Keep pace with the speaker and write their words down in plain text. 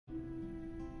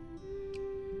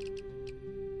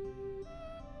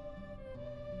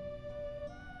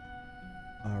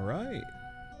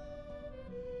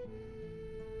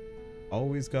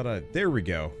Always gotta... There we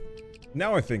go.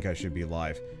 Now I think I should be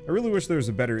live. I really wish there was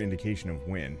a better indication of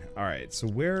when. Alright, so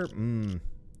where...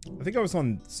 I think I was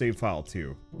on save file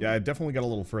 2. Yeah, I definitely got a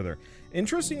little further.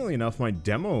 Interestingly enough, my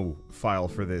demo file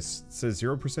for this says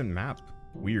 0% map.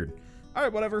 Weird.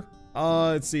 Alright, whatever.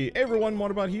 Let's see. Hey everyone,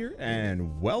 Wanderbots here,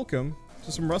 and welcome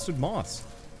to some Rusted Moss.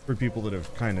 For people that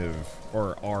have kind of,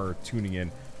 or are tuning in.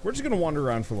 We're just gonna wander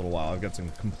around for a little while. I've got some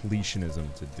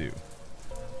completionism to do.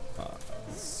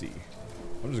 Let's see.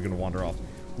 I'm just gonna wander off.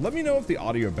 Let me know if the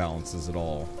audio balance is at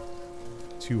all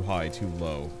too high, too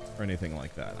low, or anything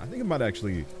like that. I think it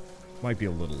might be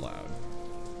a little loud.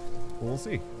 But we'll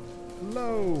see.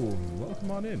 Hello,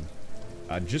 welcome on in.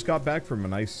 I just got back from a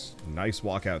nice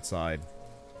walk outside,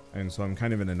 and so I'm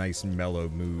kind of in a nice mellow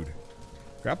mood.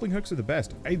 Grappling hooks are the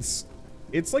best.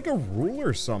 It's like a rule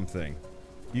or something.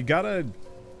 You gotta...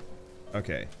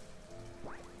 Okay.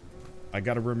 I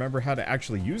gotta remember how to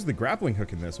actually use the grappling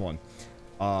hook in this one.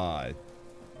 Ow.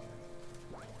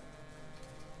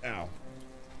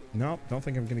 Nope, don't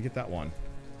think I'm gonna get that one.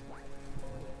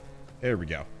 There we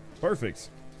go. Perfect.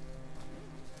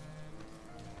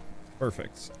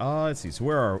 Perfect. Let's see. So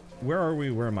where are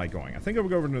we? Where am I going? I think I would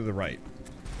go over to the right.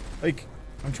 Like,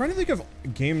 I'm trying to think of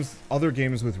other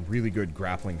games with really good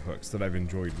grappling hooks that I've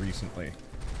enjoyed recently.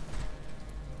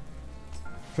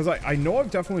 Because I know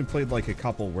I've definitely played like a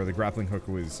couple where the grappling hook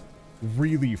was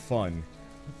really fun.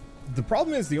 The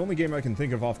problem is the only game I can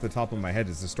think of off the top of my head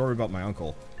is The Story About My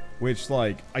Uncle. Which,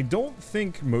 like, I don't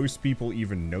think most people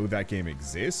even know that game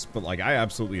exists, but, like, I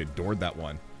absolutely adored that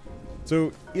one.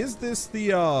 So, is this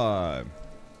the,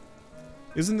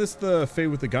 isn't this the Faye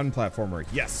with the Gun platformer?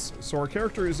 Yes. So our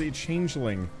character is a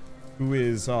changeling who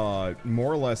is, more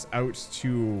or less out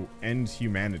to end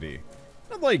humanity.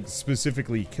 Not, like,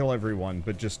 specifically kill everyone,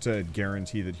 but just to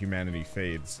guarantee that humanity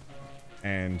fades.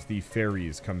 And the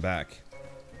fairies come back.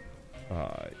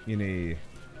 In a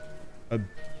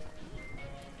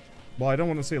well, I don't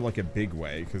want to say like a big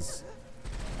way, because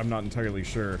I'm not entirely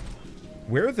sure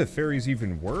where the fairies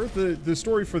even were. The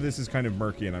story for this is kind of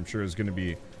murky, and I'm sure is going to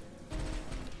be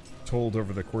told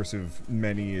over the course of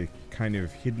many kind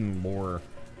of hidden lore.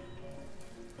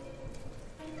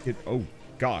 Oh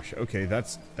gosh, okay,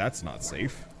 that's not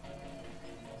safe.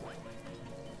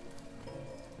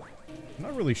 I'm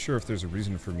not really sure if there's a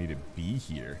reason for me to be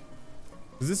here.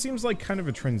 Because this seems like kind of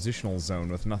a transitional zone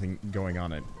with nothing going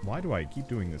on it. Why do I keep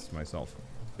doing this to myself?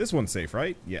 This one's safe,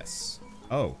 right? Yes.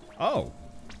 Oh. Oh!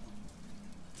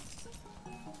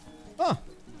 Huh.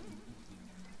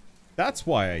 That's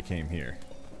why I came here.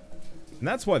 And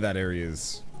that's why that area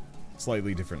is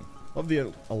slightly different. Love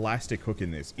the elastic hook in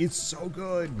this. It's so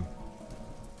good!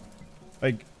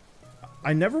 Like,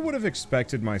 I never would have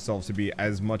expected myself to be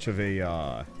as much of a,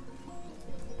 I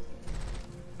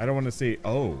don't want to say,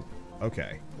 oh.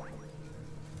 Okay.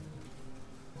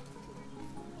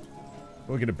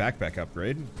 We'll get a backpack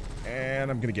upgrade.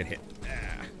 And I'm gonna get hit.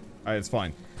 Ah. Alright, it's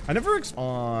fine. I never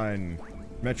on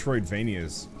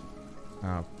metroidvanias.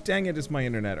 Oh, dang it, is my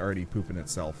internet already pooping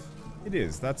itself? It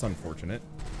is. That's unfortunate.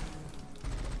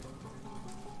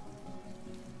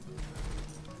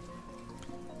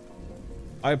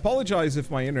 I apologize if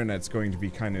my internet's going to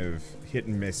be kind of hit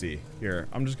and missy. Here,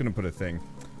 I'm just gonna put a thing.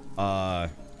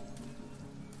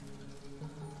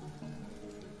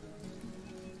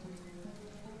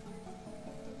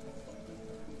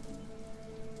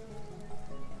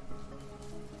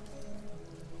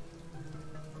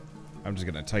 I'm just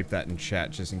gonna type that in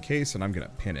chat just in case, and I'm gonna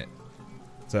pin it.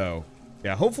 So,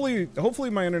 yeah, hopefully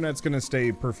my internet's gonna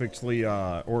stay perfectly,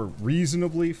 or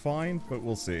reasonably fine, but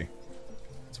we'll see.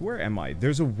 So where am I?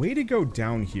 There's a way to go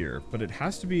down here, but it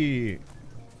has to be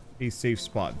a safe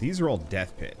spot. These are all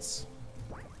death pits.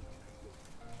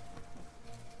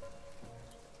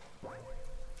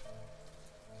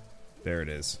 There it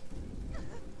is.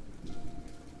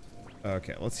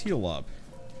 Okay, let's heal up.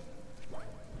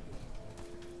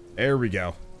 There we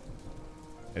go.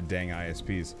 Dang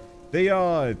ISPs. They,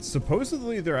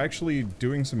 supposedly they're actually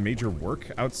doing some major work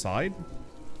outside.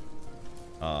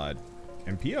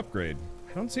 MP upgrade.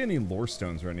 I don't see any lore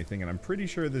stones or anything, and I'm pretty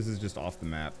sure this is just off the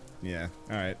map. Yeah,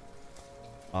 alright.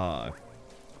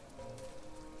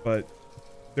 But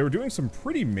they were doing some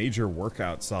pretty major work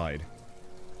outside.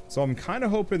 So I'm kind of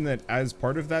hoping that as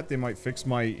part of that, they might fix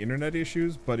my internet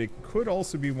issues, but it could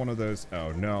also be one of those...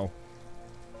 Oh, no.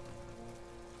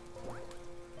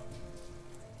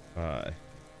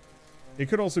 It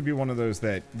could also be one of those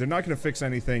that they're not going to fix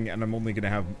anything and I'm only going to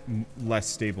have less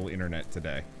stable internet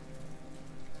today.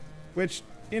 Which,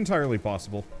 entirely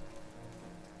possible.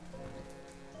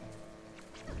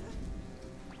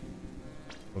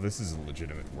 Well, this is a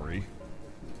legitimate worry.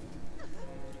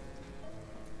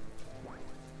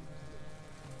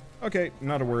 Okay,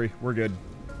 not a worry. We're good.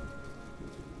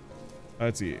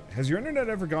 Let's see. Has your internet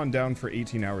ever gone down for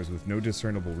 18 hours with no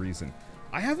discernible reason?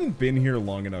 I haven't been here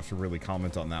long enough to really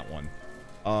comment on that one.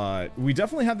 We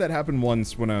definitely had that happen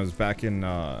once when I was back in,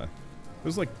 it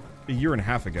was like a year and a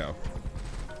half ago.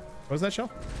 What was that,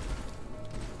 Shell?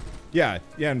 Yeah,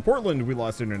 in Portland we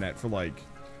lost internet for like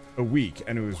a week,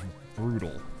 and it was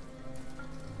brutal.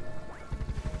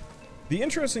 The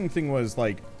interesting thing was,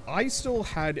 like, I still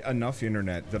had enough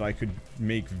internet that I could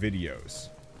make videos.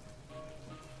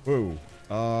 Whoa.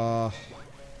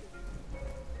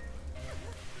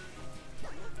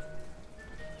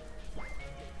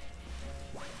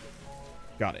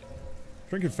 Got it.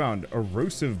 Trinket found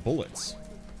erosive bullets.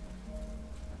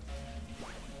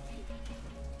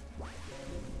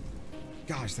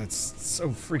 Gosh, that's so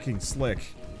freaking slick.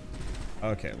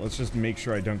 Okay, let's just make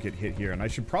sure I don't get hit here. And I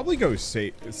should probably go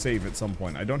save at some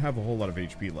point. I don't have a whole lot of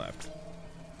HP left.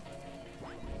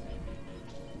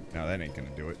 No, that ain't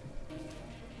gonna do it.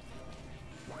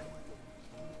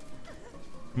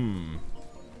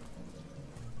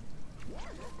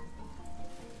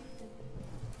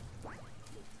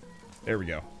 There we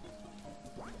go.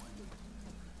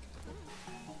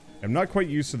 I'm not quite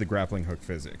used to the grappling hook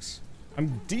physics.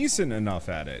 I'm decent enough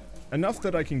at it. Enough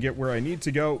that I can get where I need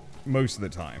to go most of the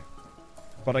time.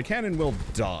 But I can and will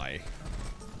die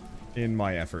in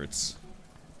my efforts.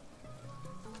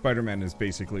 Spider-Man is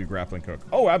basically a grappling hook.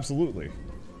 Oh, absolutely.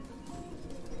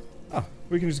 Oh,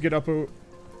 we can just get up and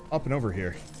over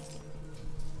here.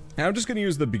 And I'm just going to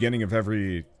use the beginning of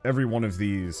every one of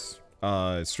these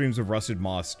streams of rusted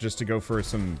moss just to go for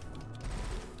some...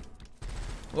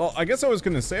 Well, I guess I was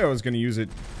going to say I was going to use it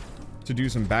to do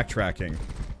some backtracking.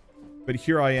 But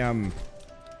here I am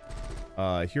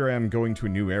going to a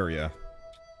new area.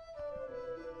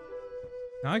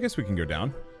 Now I guess we can go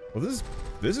down. Well,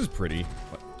 this is pretty.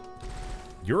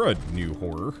 You're a new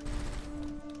horror.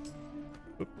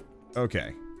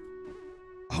 Okay.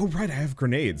 Oh, right, I have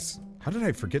grenades. How did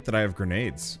I forget that I have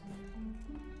grenades?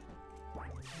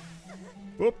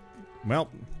 Whoop. Well.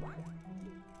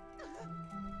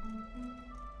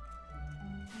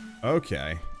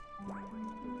 Okay.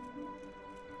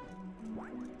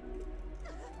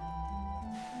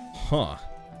 Huh.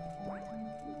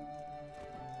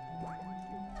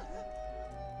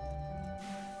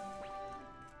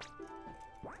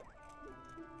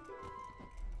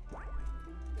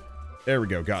 There we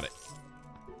go, got it.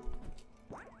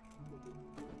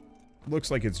 Looks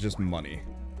like it's just money.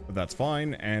 But that's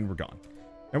fine, and we're gone.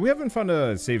 And we haven't found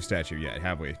a save statue yet,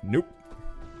 have we? Nope.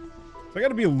 So I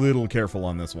gotta be a little careful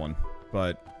on this one.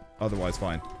 But otherwise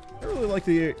fine. I really like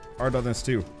the art on this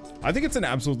too. I think it's an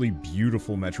absolutely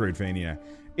beautiful metroidvania.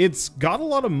 It's got a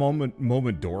lot of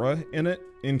Momodora in it,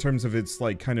 in terms of its,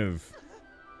 like, kind of...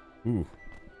 Ooh.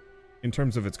 In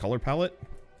terms of its color palette.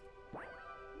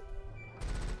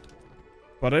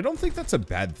 But I don't think that's a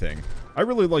bad thing. I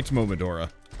really liked Momodora.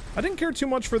 I didn't care too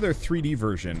much for their 3D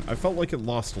version. I felt like it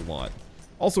lost a lot.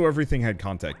 Also, everything had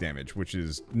contact damage, which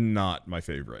is not my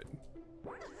favorite.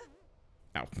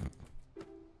 Ow.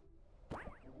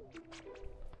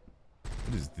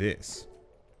 What is this?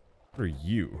 What are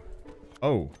you?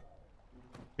 Oh.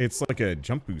 It's like a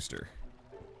jump booster.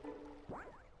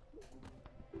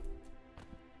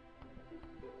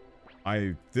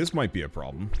 This might be a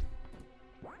problem.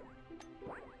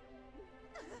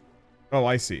 Oh,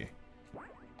 I see.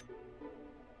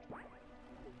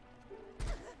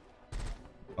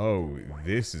 Oh,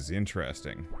 this is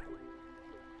interesting.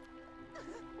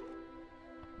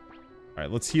 Alright,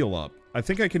 let's heal up. I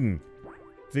think I can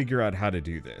figure out how to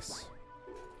do this.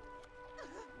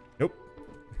 Nope.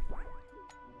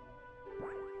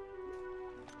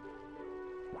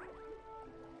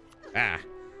 Ah.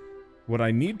 What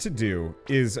I need to do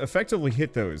is effectively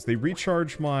hit those. They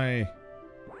recharge my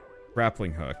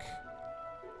grappling hook.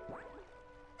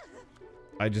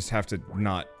 I just have to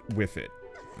not whiff it.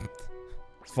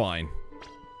 Fine.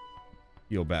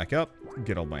 Heal back up.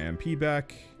 Get all my MP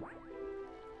back.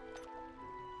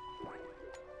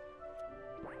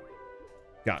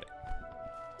 Got it.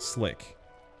 Slick.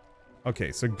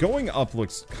 Okay, so going up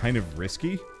looks kind of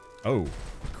risky. Oh,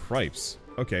 cripes.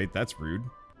 Okay, that's rude.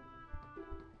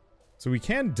 So we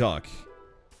can duck.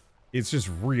 It's just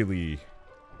really...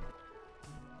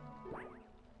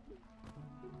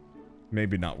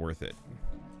 maybe not worth it.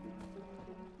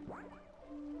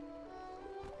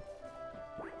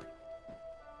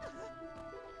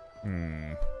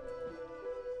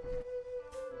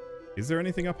 Is there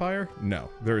anything up higher? No,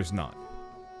 there is not.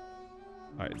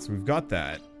 Alright, so we've got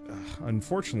that.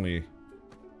 Unfortunately...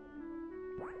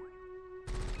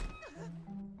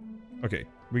 okay,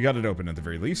 we got it open at the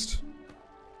very least.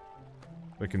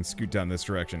 I can scoot down this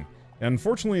direction. And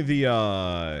unfortunately,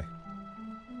 the,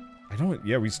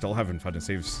 yeah, we still haven't found a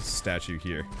safe statue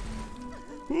here.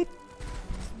 Whoop.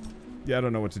 Yeah, I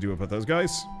don't know what to do about those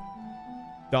guys.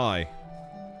 Die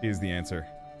is the answer.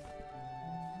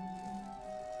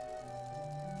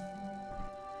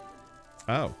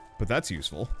 Oh, but that's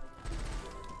useful.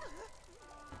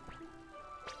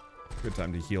 Good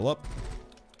time to heal up.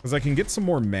 Because I can get some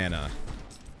more mana.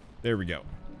 There we go.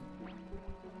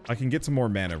 I can get some more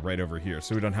mana right over here,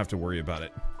 so we don't have to worry about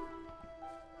it.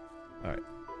 Alright.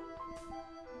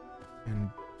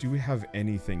 And do we have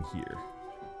anything here?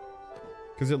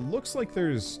 Because it looks like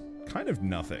there's kind of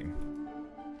nothing.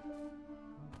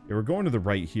 Yeah, we're going to the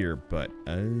right here, but...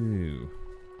 Oh.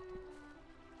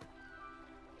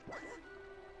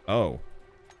 Oh.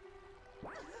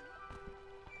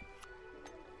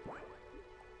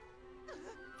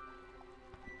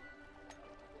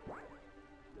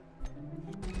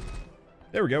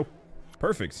 There we go.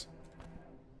 Perfect.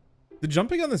 The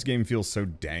jumping on this game feels so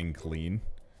dang clean.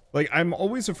 Like, I'm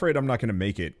always afraid I'm not going to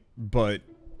make it, but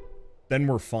then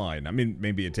we're fine. I mean,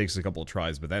 maybe it takes a couple of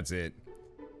tries, but that's it.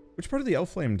 Which part of the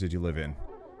Elflame did you live in?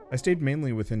 I stayed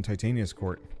mainly within Titania's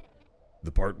court.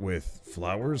 The part with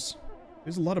flowers?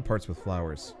 There's a lot of parts with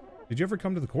flowers. Did you ever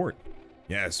come to the court?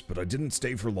 Yes, but I didn't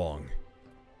stay for long.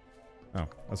 Oh,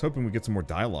 I was hoping we'd get some more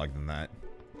dialogue than that.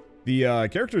 The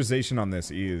characterization on this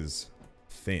is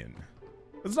thin.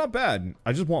 It's not bad.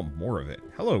 I just want more of it.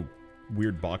 Hello,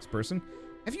 weird box person.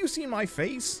 Have you seen my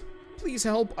face? Please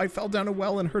help. I fell down a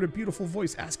well and heard a beautiful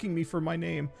voice asking me for my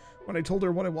name. When I told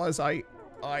her what it was, You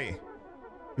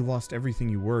lost everything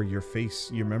you were, your face,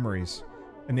 your memories.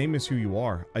 A name is who you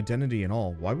are, identity and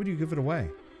all. Why would you give it away?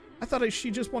 I thought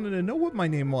she just wanted to know what my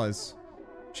name was.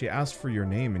 She asked for your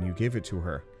name and you gave it to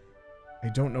her. I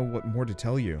don't know what more to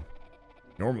tell you.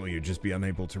 Normally you'd just be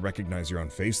unable to recognize your own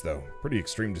face, though. Pretty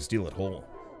extreme to steal it whole.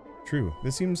 True.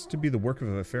 This seems to be the work of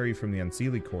a fairy from the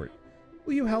Unseelie court.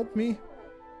 Will you help me?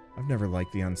 I've never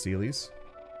liked the Unseelies.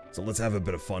 So let's have a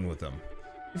bit of fun with them.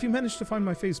 If you manage to find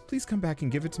my face, please come back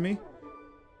and give it to me.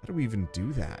 How do we even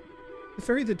do that? The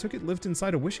fairy that took it lived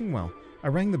inside a wishing well. I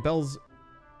rang the bells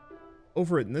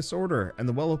over it in this order, and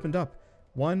the well opened up.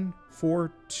 1,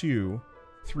 4, 2,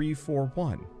 3, 4,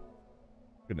 1.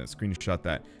 Goodness, screenshot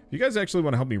that. If you guys actually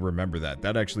want to help me remember that,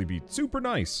 that'd actually be super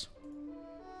nice.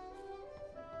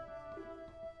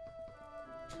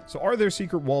 So are there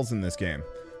secret walls in this game?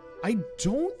 I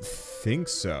don't think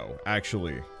so,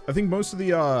 actually. I think most of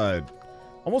the,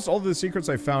 almost all of the secrets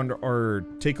I found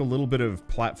take a little bit of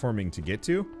platforming to get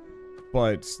to,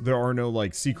 but there are no,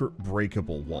 like, secret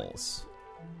breakable walls.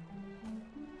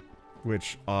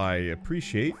 Which I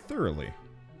appreciate thoroughly.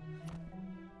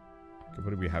 Okay, what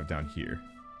do we have down here?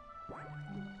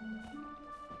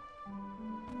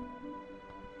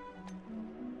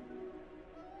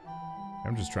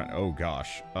 I'm just trying... Oh,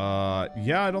 gosh.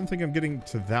 Yeah, I don't think I'm getting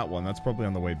to that one. That's probably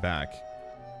on the way back.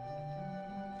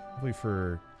 Probably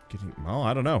for getting... Well,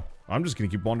 I don't know. I'm just gonna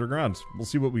keep wandering around. We'll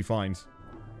see what we find.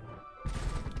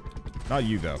 Not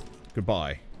you, though.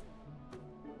 Goodbye.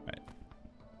 Alright.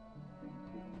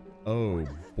 Oh,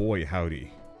 boy,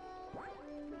 howdy.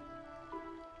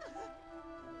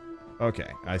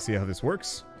 Okay, I see how this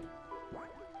works.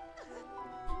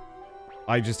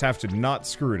 I just have to not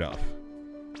screw it up.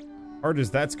 Hard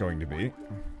as that's going to be.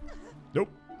 Nope.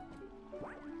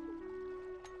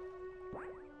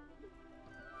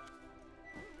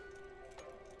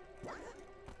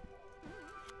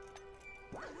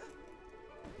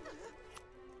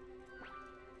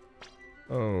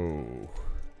 Oh.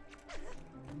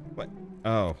 What?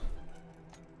 Oh.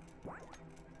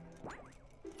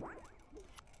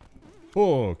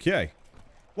 Okay.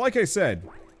 Like I said,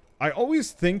 I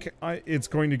always think it's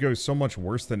going to go so much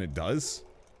worse than it does.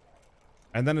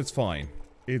 And then it's fine.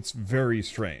 It's very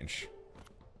strange.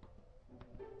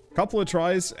 Couple of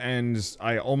tries, and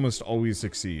I almost always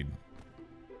succeed.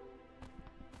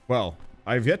 Well,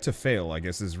 I've yet to fail, I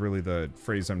guess is really the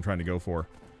phrase I'm trying to go for.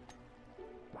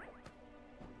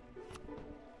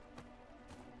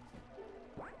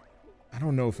 I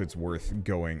don't know if it's worth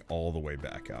going all the way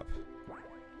back up.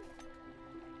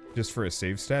 Just for a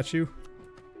save statue?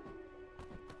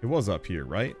 It was up here,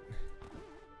 right?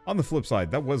 On the flip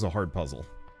side, that was a hard puzzle.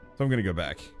 So I'm gonna go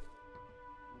back.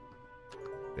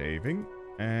 Saving.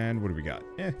 And what do we got?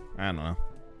 I don't know.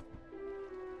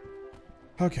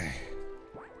 Okay.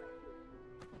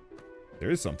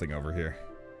 There is something over here.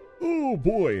 Oh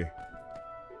boy!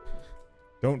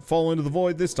 Don't fall into the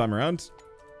void this time around.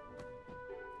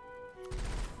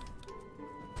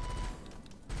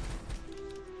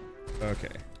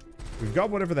 Okay. We've got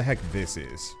whatever the heck this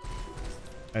is.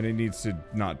 And it needs to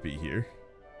not be here.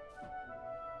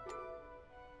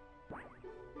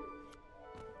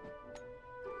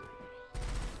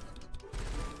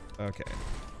 Okay.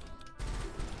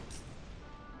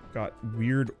 Got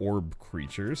weird orb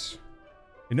creatures.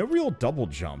 And no real double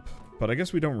jump, but I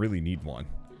guess we don't really need one.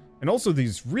 And also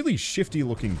these really shifty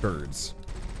looking birds.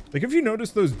 Like, if you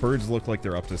notice, those birds look like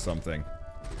they're up to something.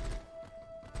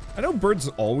 I know birds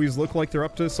always look like they're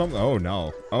up to something. Oh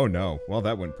no. Oh no. Well,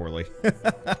 that went poorly.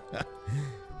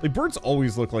 Like, birds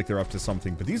always look like they're up to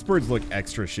something, but these birds look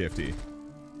extra shifty.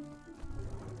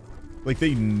 Like,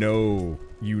 they know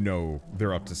you know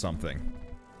they're up to something.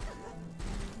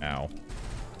 Ow.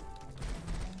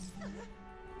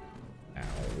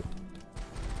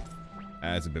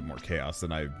 Adds a bit more chaos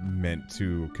than I meant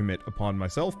to commit upon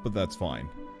myself, but that's fine.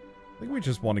 I think we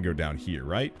just want to go down here,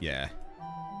 right? Yeah.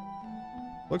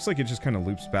 Looks like it just kind of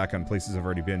loops back on places I've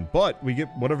already been, but we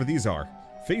get whatever these are.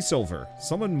 Face silver.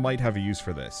 Someone might have a use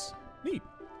for this. Neat.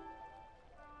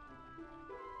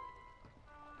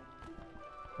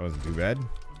 That wasn't too bad.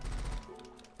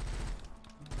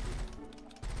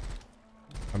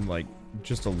 I'm like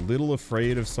just a little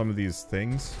afraid of some of these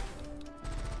things.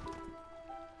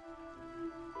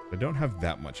 I don't have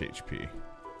that much HP.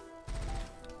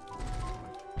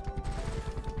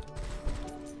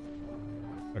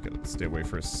 Okay, let's stay away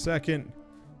for a second.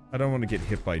 I don't want to get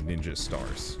hit by ninja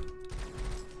stars.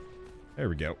 There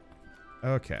we go.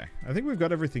 Okay, I think we've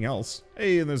got everything else.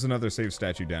 Hey, and there's another save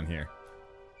statue down here.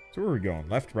 So where are we going?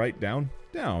 Left, right, down?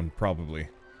 Down, probably.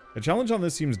 The challenge on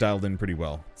this seems dialed in pretty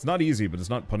well. It's not easy, but it's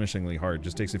not punishingly hard.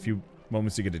 Just takes a few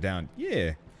moments to get it down.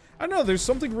 Yeah. I know, there's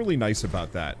something really nice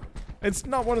about that. It's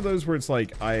not one of those where it's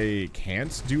like, I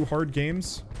can't do hard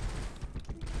games.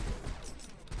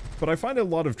 But I find a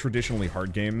lot of traditionally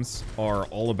hard games are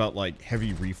all about, like,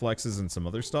 heavy reflexes and some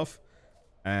other stuff.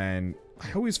 And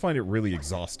I always find it really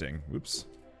exhausting. Whoops.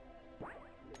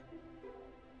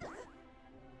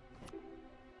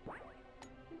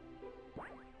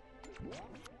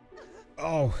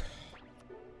 Oh.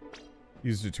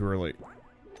 Used it too early.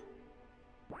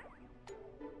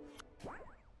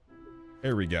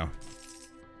 There we go.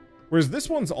 Whereas this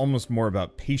one's almost more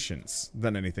about patience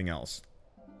than anything else.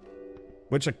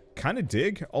 Which I kind of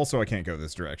dig. Also, I can't go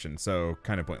this direction, so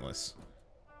kind of pointless.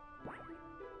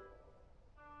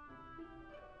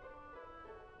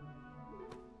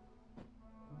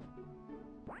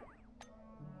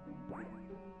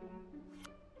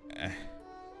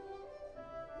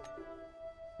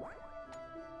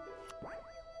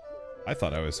 I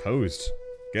thought I was hosed.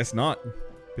 Guess not.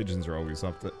 Pigeons are always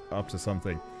up to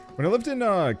something. When I lived in,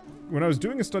 when I was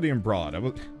doing a study abroad,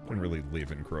 didn't really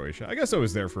live in Croatia. I guess I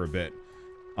was there for a bit.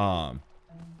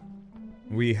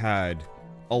 We had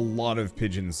a lot of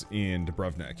pigeons in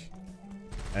Dubrovnik.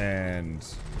 And,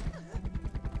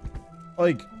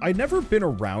 like, I'd never been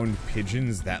around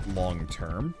pigeons that long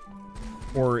term.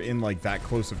 Or in, like, that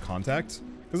close of contact.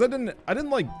 Because I didn't,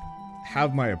 like,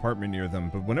 have my apartment near them.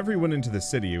 But whenever we went into the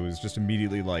city, it was just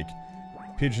immediately, like,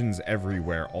 pigeons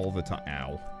everywhere all the time.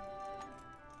 Ow.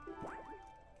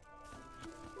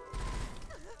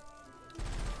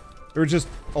 There were just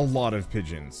a lot of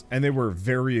pigeons, and they were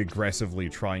very aggressively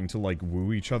trying to, like,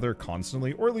 woo each other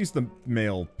constantly, or at least the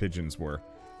male pigeons were.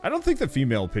 I don't think the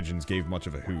female pigeons gave much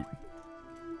of a hoot.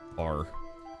 Oh.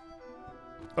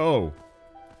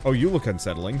 Oh, you look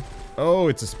unsettling. Oh,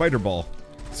 it's a spider ball.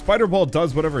 Spider ball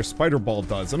does whatever spider ball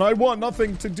does, and I want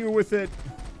nothing to do with it.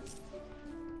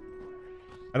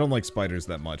 I don't like spiders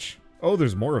that much. Oh,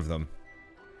 there's more of them.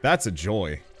 That's a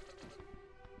joy.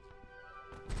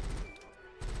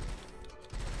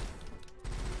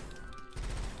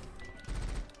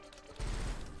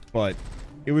 But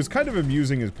it was kind of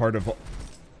amusing as part of,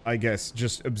 I guess,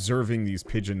 just observing these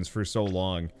pigeons for so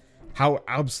long. How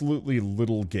absolutely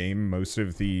little game most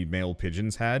of the male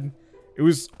pigeons had. It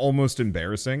was almost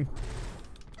embarrassing.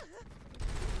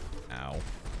 Ow.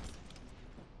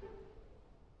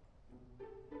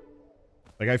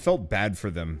 Like, I felt bad for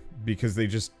them because they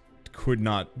just could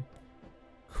not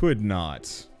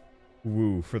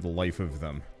woo for the life of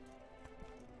them.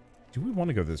 Do we want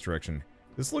to go this direction?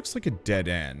 This looks like a dead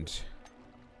end.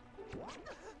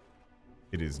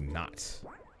 It is not.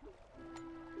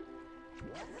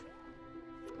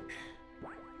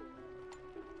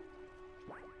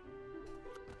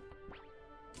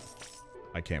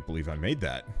 I can't believe I made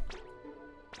that.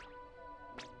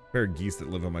 Pair of geese that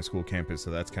live on my school campus, so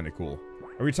that's kind of cool.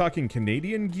 Are we talking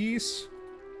Canadian geese?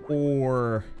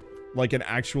 Or like an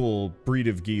actual breed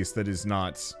of geese that is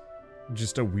not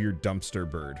just a weird dumpster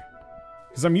bird?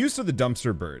 Because I'm used to the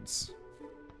dumpster birds.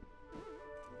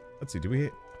 Let's see, do we...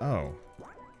 Oh.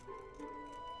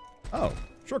 Oh,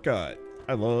 shortcut.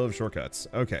 I love shortcuts.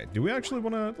 Okay, do we actually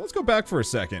want to... Let's go back for a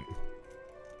second.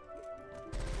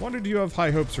 Wonder, do you have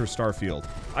high hopes for Starfield?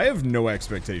 I have no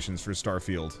expectations for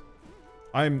Starfield.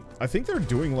 I think they're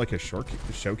doing like a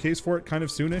showcase for it kind of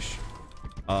soonish.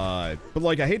 But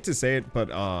like, I hate to say it,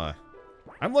 but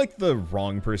I'm like the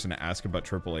wrong person to ask about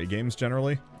AAA games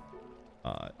generally.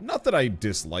 Not that I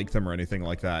dislike them or anything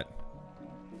like that.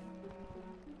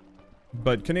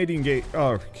 But Canadian geese and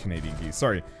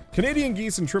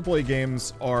AAA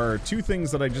games are two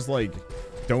things that I just like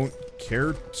don't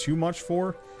care too much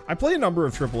for. I play a number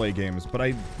of AAA games, but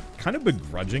I kind of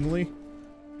begrudgingly.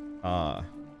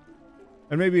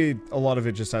 And maybe a lot of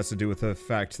it just has to do with the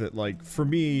fact that, like, for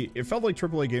me, it felt like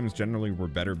AAA games generally were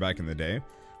better back in the day.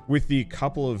 With the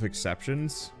couple of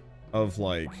exceptions of,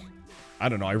 like, I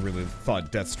don't know, I really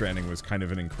thought Death Stranding was kind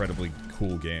of an incredibly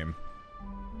cool game.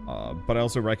 But I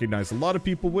also recognize a lot of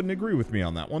people wouldn't agree with me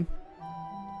on that one.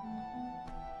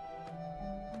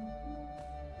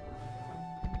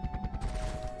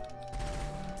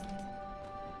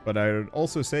 But I would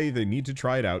also say they need to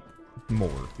try it out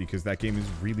more, because that game is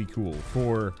really cool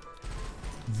for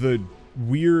the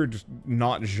weird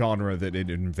not genre that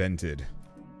it invented.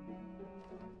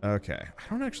 Okay, I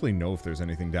don't actually know if there's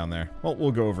anything down there. Well,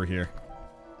 we'll go over here.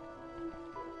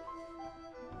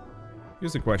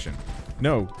 Here's the question.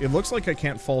 No, it looks like I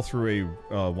can't fall through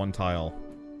a one tile.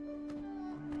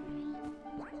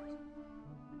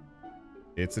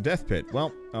 It's a death pit.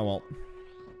 Well, oh well.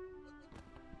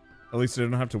 At least I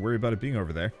don't have to worry about it being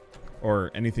over there.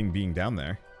 Or anything being down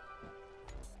there.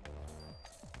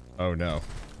 Oh no.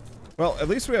 Well, at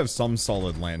least we have some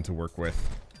solid land to work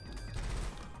with.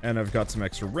 And I've got some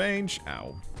extra range.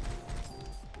 Ow.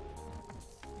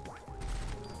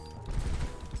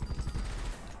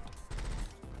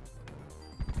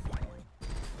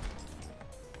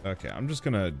 Okay, I'm just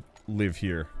gonna live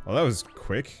here. Oh, that was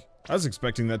quick. I was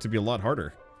expecting that to be a lot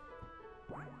harder.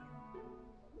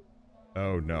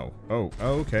 Oh no. Oh,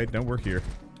 okay. No, we're here.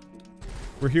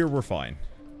 We're here, we're fine.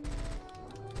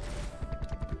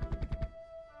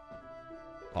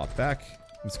 Hop back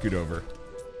and scoot over.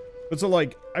 But so,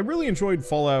 like, I really enjoyed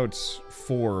Fallout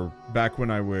 4 back when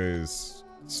I was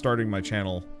starting my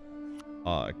channel,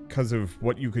 because of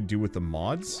what you could do with the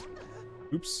mods.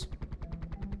 Oops.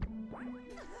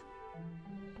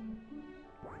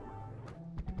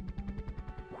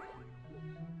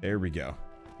 There we go.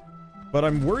 But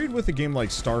I'm worried with a game like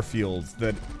Starfield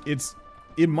that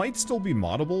it might still be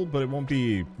moddable, but it won't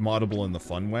be moddable in the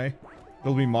fun way.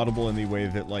 It'll be moddable in the way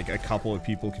that, like, a couple of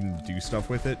people can do stuff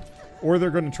with it. Or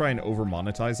they're going to try and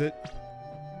over-monetize it.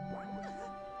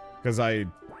 Because I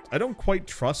don't quite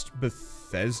trust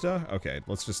Bethesda. Okay,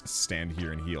 let's just stand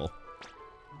here and heal.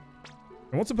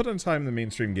 And once upon a time, the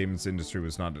mainstream games industry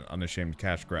was not an unashamed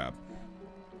cash grab.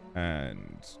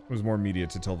 And was more media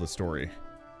to tell the story.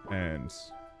 And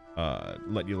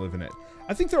let you live in it.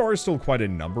 I think there are still quite a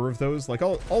number of those. Like,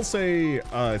 I'll say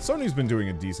Sony's been doing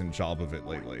a decent job of it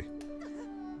lately.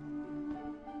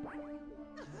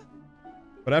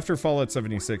 But after Fallout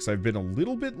 76, I've been a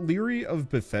little bit leery of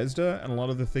Bethesda and a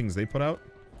lot of the things they put out.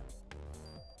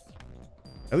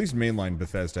 At least mainline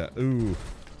Bethesda. Ooh.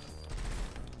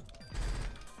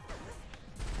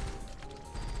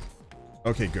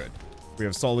 Okay, good. We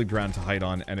have solid ground to hide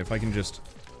on, and if I can just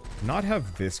not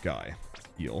have this guy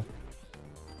heal.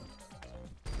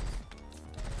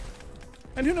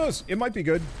 And who knows, it might be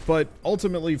good, but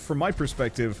ultimately, from my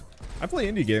perspective, I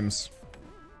play indie games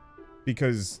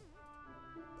because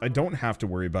I don't have to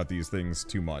worry about these things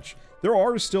too much. There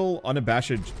are still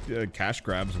unabashed cash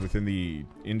grabs within the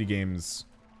indie games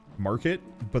market,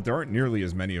 but there aren't nearly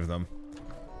as many of them.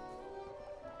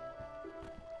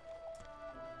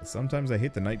 Sometimes I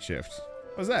hate the night shift.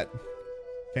 How's that?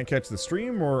 Can't catch the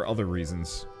stream or other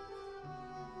reasons?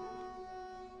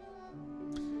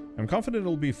 I'm confident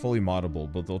it'll be fully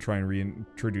moddable, but they'll try and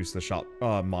reintroduce the shop,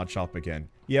 mod shop again.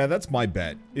 Yeah, that's my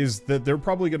bet, is that they're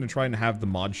probably going to try and have the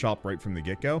mod shop right from the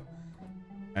get-go.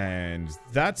 And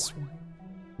that's...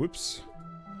 Whoops.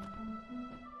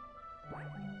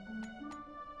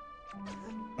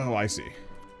 Oh, I see.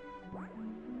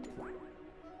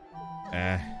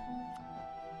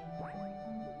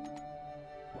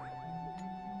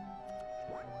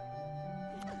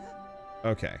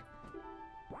 Okay.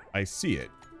 I see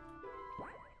it.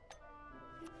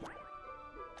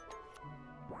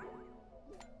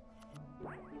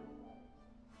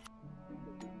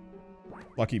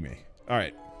 Lucky me.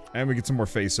 Alright. And we get some more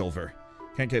Phase Silver.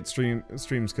 Can't get streams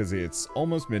because it's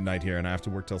almost midnight here and I have to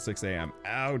work till 6 a.m.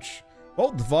 Ouch.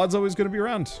 Well, the VOD's always going to be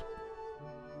around.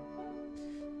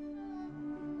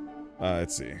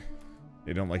 Let's see.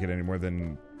 They don't like it any more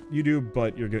than you do,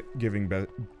 but you're giving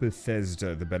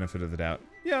Bethesda the benefit of the doubt.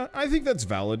 Yeah, I think that's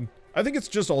valid. I think it's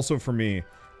just also for me,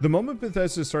 The moment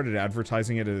Bethesda started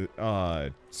advertising it,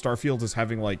 Starfield as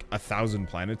having like 1,000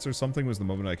 planets or something was the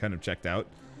moment I kind of checked out.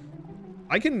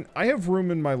 I have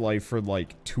room in my life for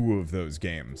like 2 of those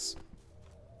games.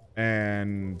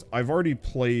 And I've already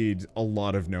played a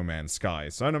lot of No Man's Sky,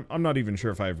 so I'm not even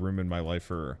sure if I have room in my life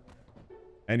for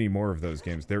any more of those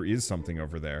games. There is something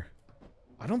over there.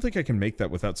 I don't think I can make that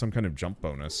without some kind of jump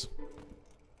bonus.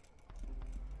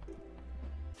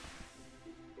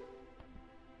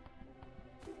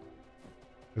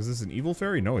 Is this an evil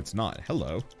fairy? No, it's not.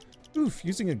 Hello. Oof,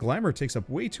 using a glamour takes up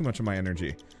way too much of my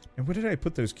energy. And where did I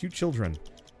put those cute children?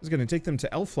 I was gonna take them to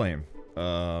Elflame.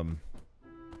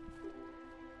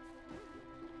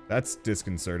 That's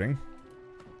disconcerting.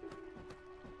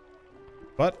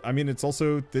 But, I mean, it's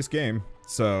also this game,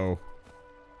 so...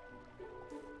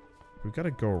 we've got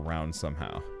to go around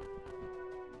somehow.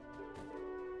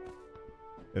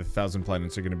 The 1,000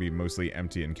 planets are going to be mostly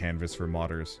empty and canvas for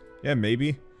modders. Yeah,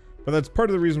 maybe. But that's part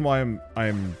of the reason why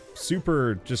I'm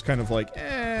super just kind of like,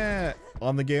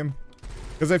 on the game.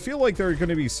 Because I feel like there are going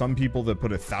to be some people that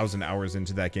put 1,000 hours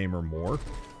into that game or more.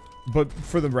 But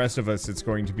for the rest of us, it's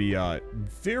going to be,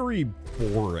 very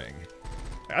boring.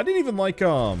 I didn't even like,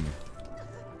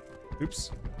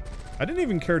 oops. I didn't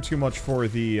even care too much for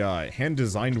the,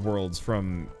 hand-designed worlds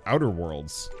from Outer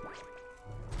Worlds.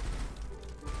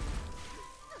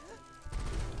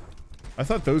 I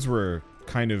thought those were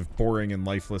kind of boring and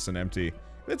lifeless and empty.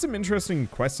 They had some interesting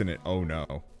quests in it. Oh,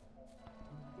 no.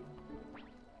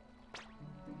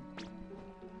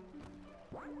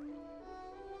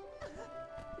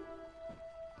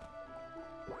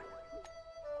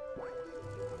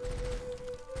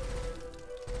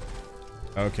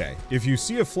 Okay, if you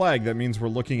see a flag, that means we're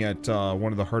looking at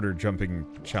one of the harder jumping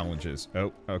challenges.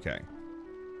 Oh, okay.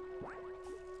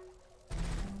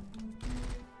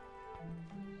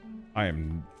 I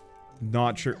am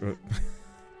not sure.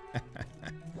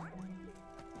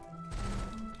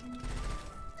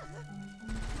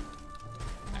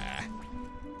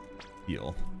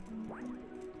 Heal.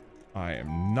 I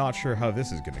am not sure how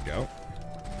this is gonna go.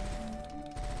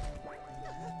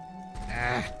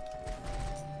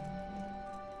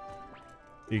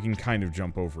 You can kind of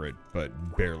jump over it, but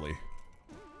barely.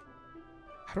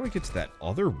 How do I get to that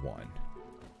other one?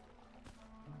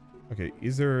 Okay,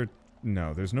 is there...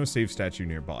 no, there's no save statue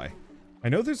nearby. I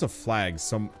know there's a flag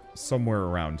somewhere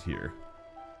around here.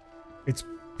 It's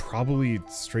probably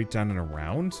straight down and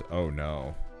around? Oh,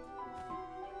 no.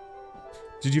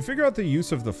 Did you figure out the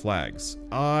use of the flags?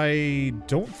 I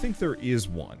don't think there is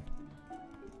one.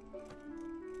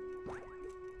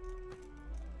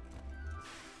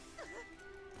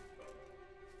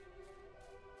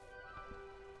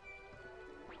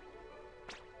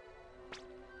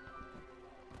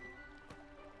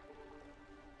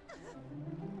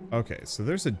 Okay, so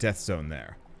there's a death zone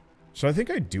there. So I think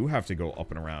I do have to go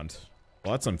up and around.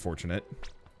 Well, that's unfortunate.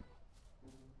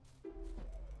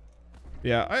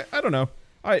 Yeah, I don't know.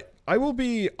 I will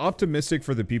be optimistic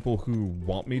for the people who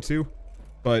want me to,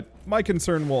 but my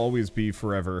concern will always be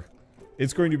forever.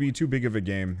 It's going to be too big of a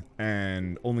game,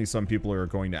 and only some people are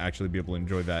going to actually be able to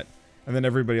enjoy that. And then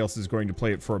everybody else is going to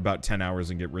play it for about 10 hours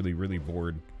and get really, really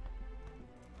bored.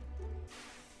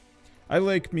 I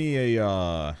like me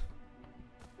a,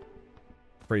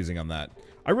 phrasing on that.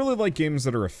 I really like games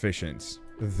that are efficient,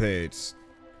 that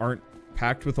aren't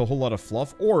packed with a whole lot of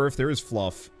fluff, or if there is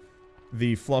fluff,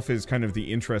 the fluff is kind of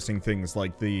the interesting things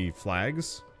like the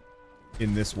flags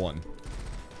in this one.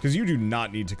 Because you do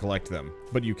not need to collect them,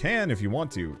 but you can if you want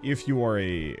to, if you are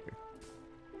a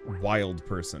wild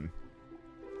person.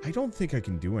 I don't think I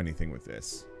can do anything with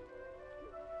this.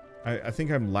 I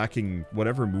think I'm lacking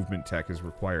whatever movement tech is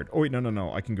required. Oh wait,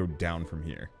 no, I can go down from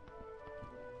here.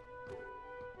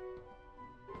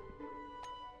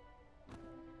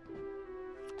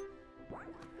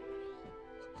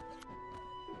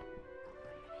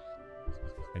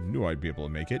 I knew I'd be able to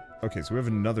make it. Okay, so we have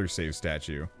another save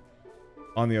statue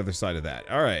on the other side of that.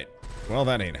 Alright. Well,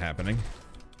 that ain't happening.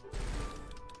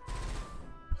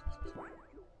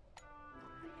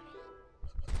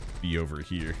 Be over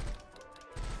here.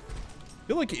 I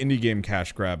feel like indie game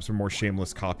cash grabs are more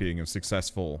shameless copying of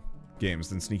successful games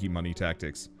than sneaky money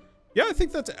tactics. Yeah, I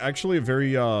think that's actually a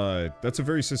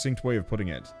very succinct way of putting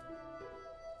it.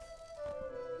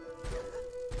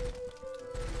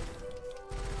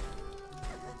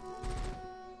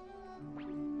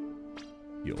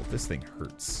 Yo, this thing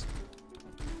hurts.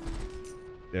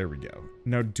 There we go.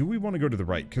 Now, do we want to go to the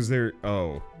right? Because there...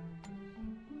 oh.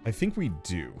 I think we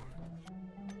do.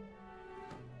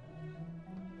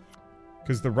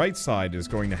 Because the right side is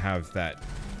going to have that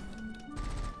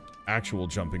actual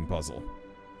jumping puzzle.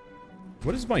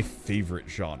 What is my favorite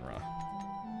genre?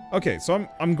 Okay, so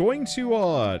I'm going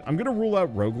to rule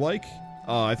out roguelike.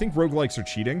 I think roguelikes are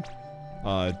cheating.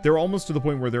 They're almost to the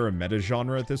point where they're a meta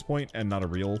genre at this point and not a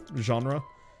real genre.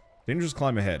 Dangerous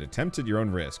climb ahead. Attempt at your own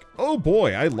risk. Oh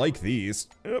boy, I like these.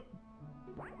 Yep.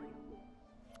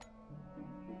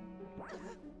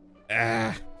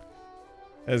 Ah.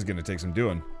 That is gonna take some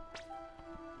doing.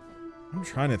 I'm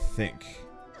trying to think.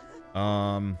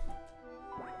 Wow.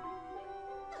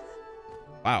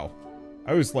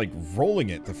 I was like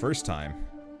rolling it the first time.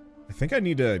 I think I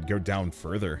need to go down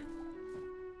further.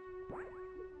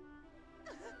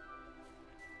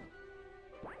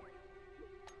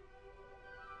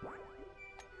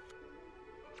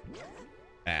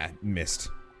 Ah, missed.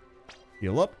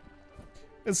 Heal up.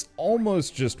 It's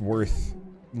almost just worth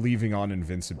leaving on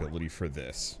invincibility for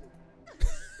this.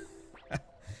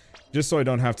 Just so I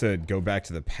don't have to go back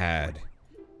to the pad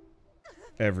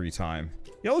every time.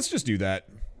 Yeah, let's just do that.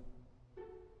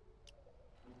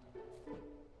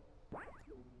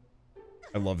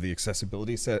 I love the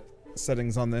accessibility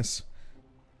settings on this.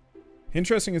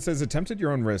 Interesting, it says attempt at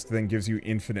your own risk, then gives you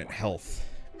infinite health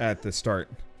at the start.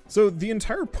 So the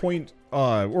entire point,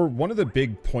 or one of the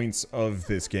big points of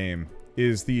this game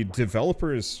is the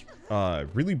developers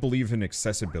really believe in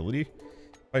accessibility.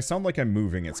 If I sound like I'm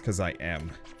moving, it's because I am.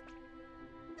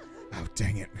 Oh,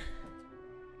 dang it.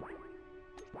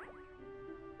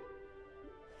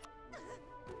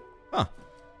 Huh.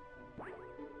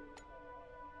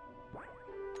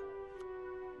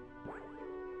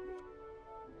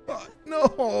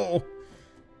 No!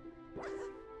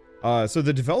 So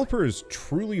the developers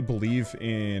truly believe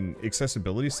in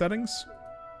accessibility settings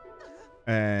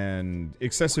and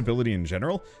accessibility in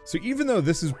general. So even though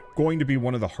this is going to be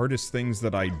one of the hardest things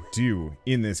that I do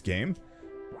in this game,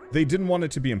 they didn't want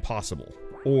it to be impossible.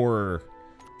 Or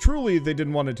truly, they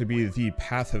didn't want it to be the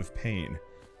path of pain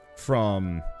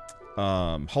from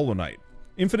Hollow Knight.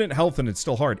 Infinite health and it's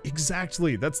still hard.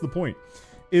 Exactly, that's the point.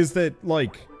 Is that,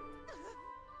 like,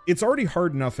 it's already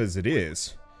hard enough as it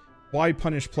is. Why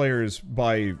punish players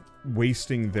by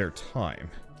wasting their time?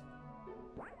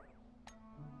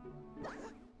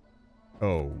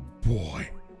 Oh, boy.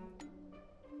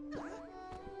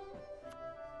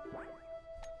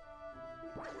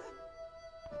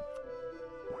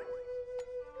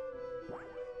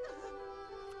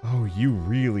 Oh, you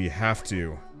really have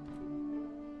to.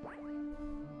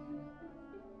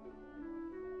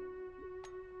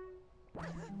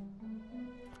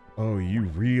 Oh, you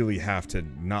really have to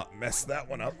not mess that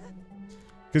one up.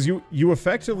 Because you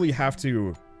effectively have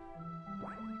to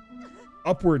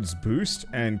upwards boost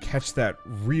and catch that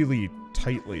really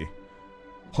tightly.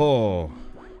 Oh.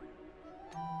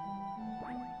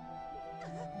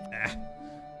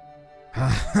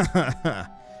 Ah.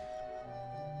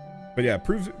 But yeah,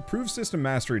 prove system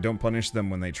mastery, don't punish them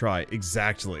when they try.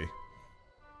 Exactly.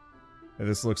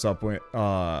 This looks up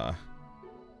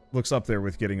there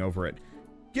with getting over it.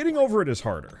 Getting over it is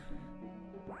harder.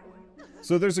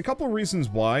 So there's a couple reasons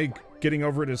why getting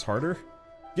over it is harder.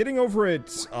 Getting over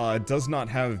it does not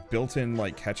have built-in,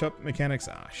 like, catch-up mechanics.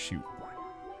 Ah, shoot.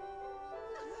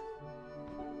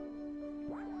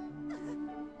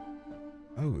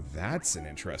 Oh, that's an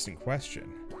interesting question.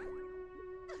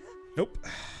 Nope.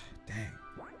 Dang.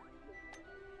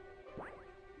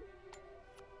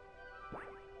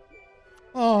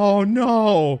 Oh,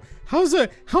 no! How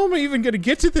am I even gonna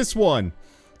get to this one?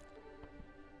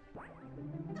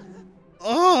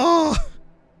 Oh!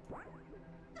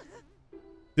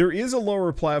 There is a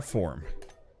lower platform.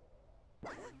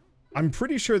 I'm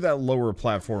pretty sure that lower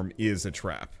platform is a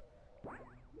trap.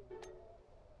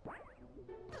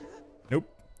 Nope.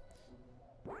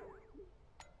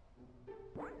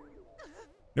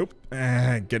 Nope.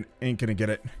 Ain't gonna get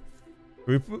it.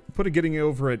 We put a getting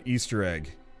over it Easter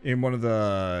egg in one of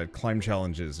the climb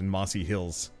challenges in Mossy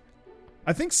Hills.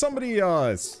 I think somebody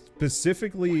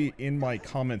specifically in my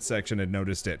comment section had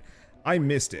noticed it. I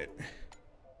missed it.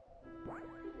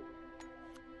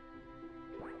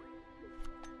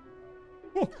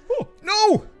 Oh, oh,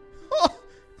 no! Oh,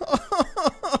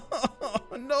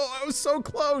 no, I was so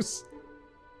close.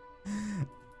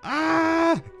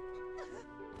 Ah!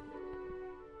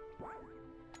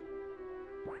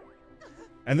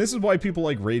 And this is why people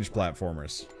like rage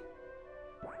platformers.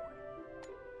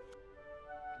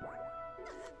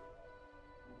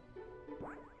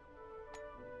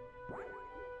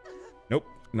 Nope,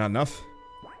 not enough.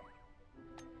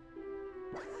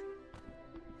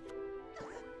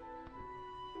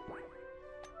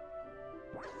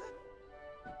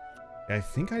 I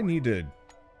think I need to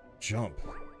jump,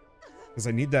 because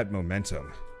I need that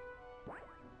momentum.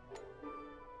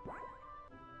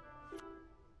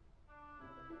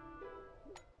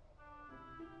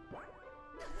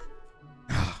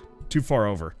 too far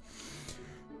over.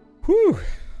 Whew.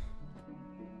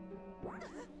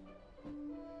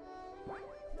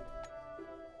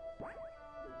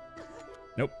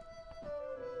 Nope.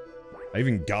 I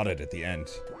even got it at the end.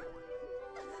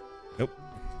 Nope.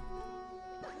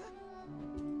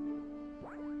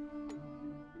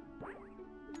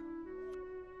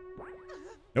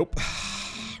 Nope.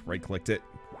 Right-clicked it.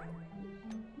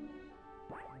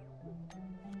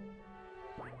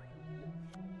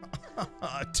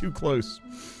 Too close.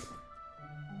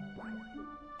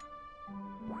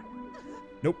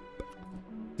 Nope.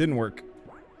 Didn't work.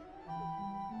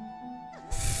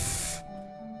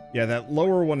 Yeah, that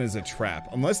lower one is a trap.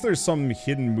 Unless there's some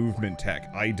hidden movement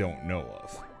tech I don't know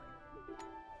of.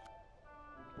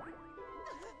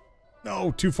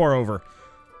 No, too far over.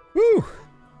 Woo!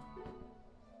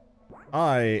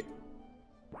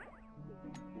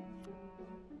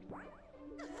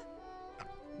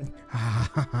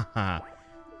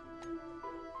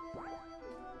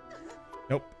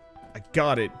 Nope. I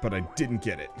got it, but I didn't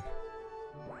get it.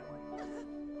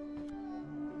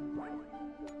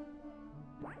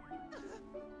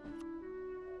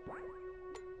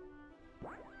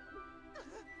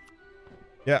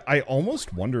 Yeah, I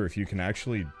almost wonder if you can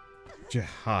actually...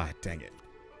 dang it.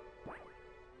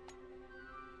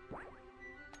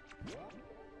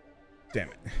 Damn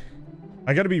it.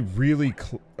 I gotta be really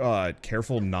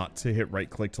careful not to hit right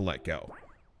click to let go.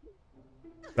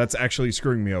 That's actually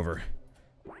screwing me over.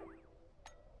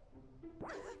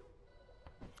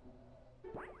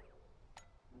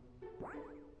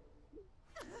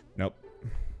 Nope.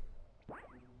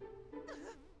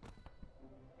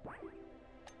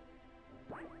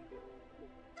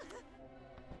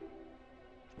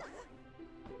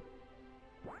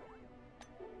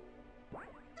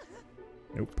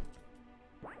 Nope.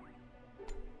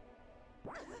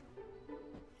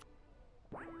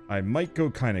 I might go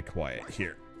kind of quiet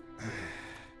here.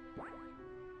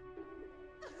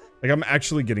 Like, I'm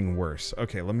actually getting worse.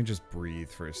 Okay, let me just breathe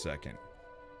for a second.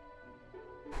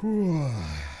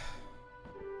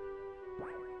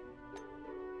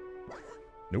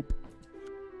 Nope.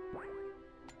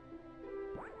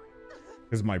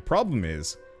 Because my problem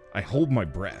is, I hold my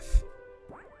breath.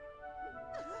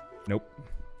 Nope.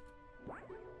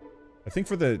 I think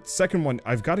for the second one,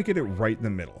 I've got to get it right in the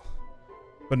middle.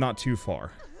 But not too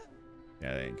far.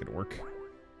 Yeah, that ain't gonna work.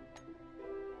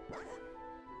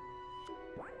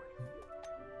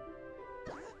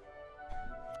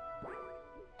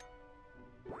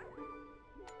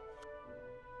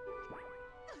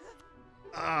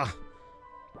 Ah!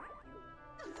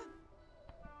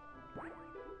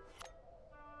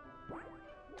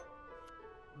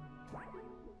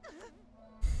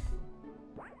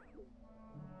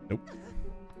 Nope.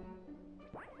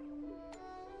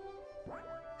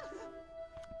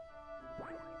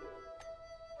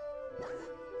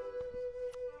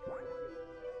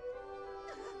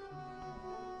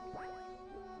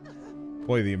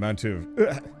 Boy, the amount of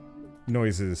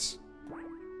noises.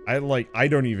 I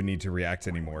don't even need to react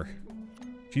anymore.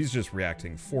 She's just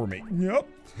reacting for me. Yep.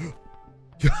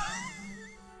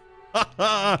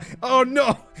 Oh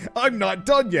no! I'm not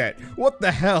done yet! What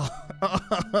the hell?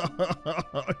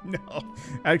 No.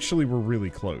 Actually, we're really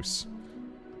close.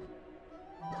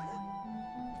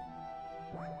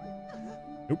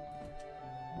 Nope.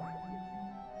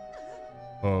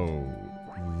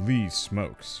 Holy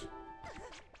smokes.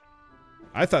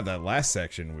 I thought that last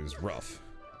section was rough.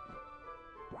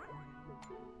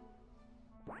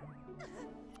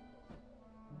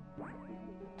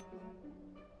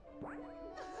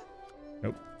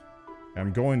 Nope.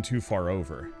 I'm going too far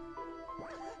over.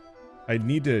 I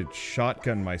need to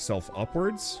shotgun myself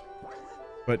upwards,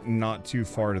 but not too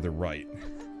far to the right.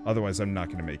 Otherwise, I'm not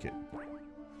going to make it.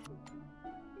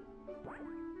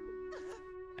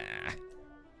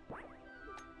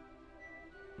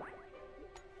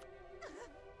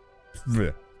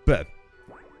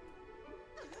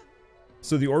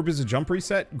 So the orb is a jump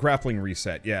reset? Grappling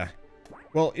reset, yeah.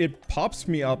 Well, it pops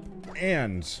me up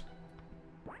and...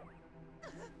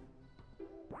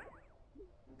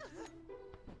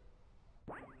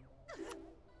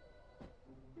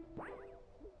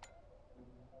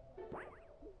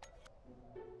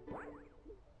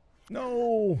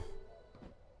 No!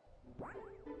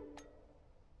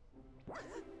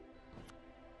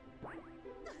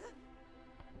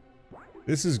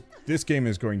 This game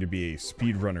is going to be a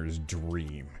speedrunner's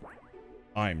dream.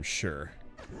 I'm sure.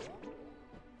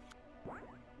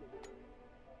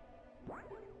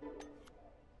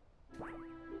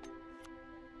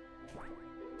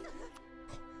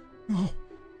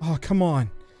 Oh, come on.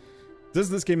 Does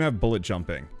this game have bullet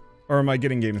jumping? Or am I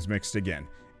getting games mixed again?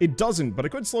 It doesn't, but I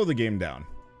could slow the game down.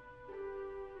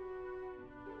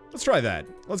 Let's try that.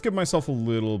 Let's give myself a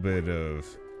little bit of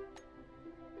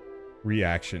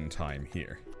reaction time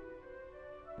here.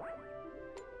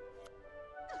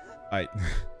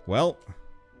 Well,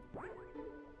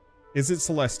 is it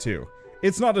Celeste 2?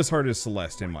 It's not as hard as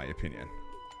Celeste, in my opinion.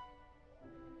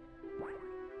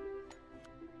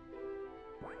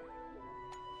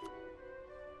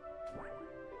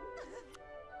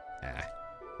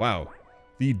 Wow.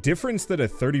 The difference that a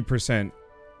 30%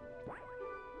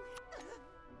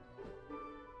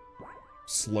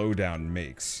 slowdown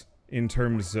makes in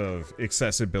terms of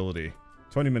accessibility.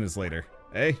 20 minutes later.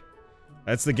 Hey,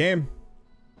 that's the game.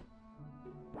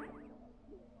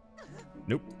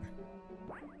 Nope.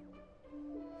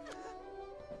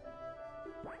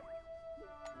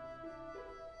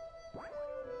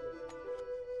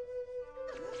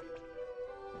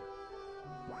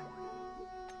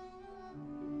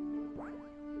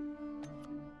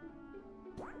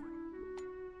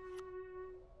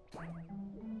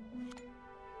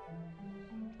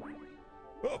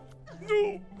 Oh,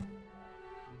 no.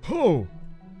 Oh,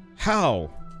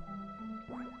 how?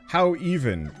 How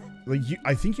even? Like,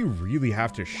 I think you really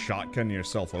have to shotgun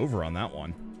yourself over on that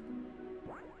one.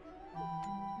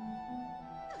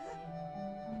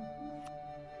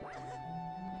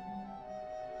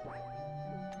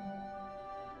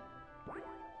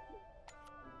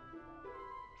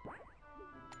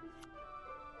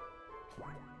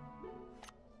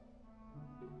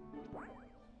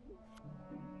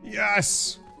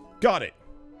 Yes! Got it!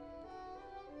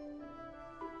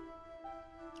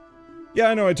 Yeah,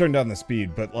 I know I turned down the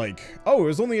speed, but like, oh, it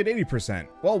was only at 80%.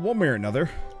 Well, one way or another.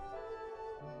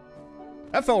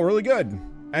 That felt really good.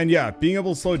 And yeah, being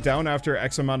able to slow it down after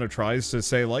X amount of tries to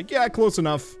say like, yeah, close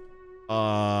enough.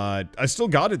 I still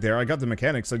got it there. I got the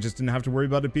mechanics. I just didn't have to worry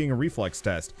about it being a reflex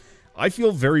test. I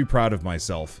feel very proud of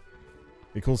myself.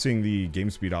 Be cool seeing the game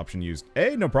speed option used.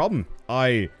 Hey, no problem.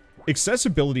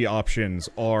 Accessibility options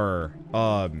are,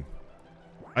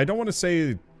 I don't want to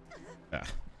say,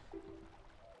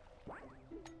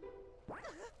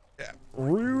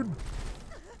 rude.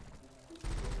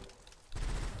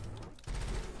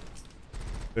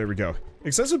 There we go.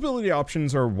 Accessibility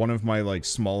options are one of my, like,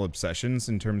 small obsessions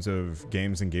in terms of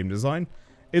games and game design.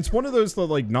 It's one of those that,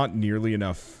 like, not nearly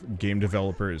enough game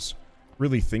developers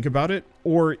really think about it,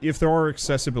 or if there are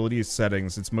accessibility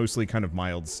settings, it's mostly kind of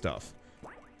mild stuff.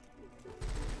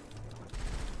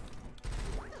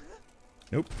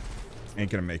 Nope. Ain't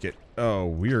gonna make it. Oh,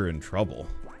 we're in trouble.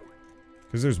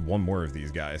 Because there's one more of these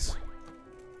guys.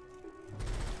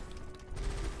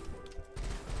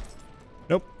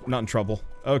 Nope, not in trouble.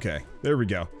 Okay, there we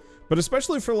go. But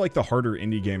especially for, like, the harder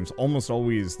indie games, almost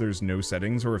always there's no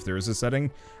settings, or if there is a setting.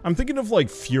 I'm thinking of, like,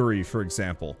 Fury, for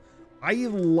example. I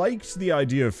liked the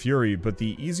idea of Fury, but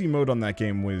the easy mode on that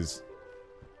game was,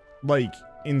 like,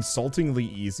 insultingly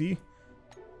easy.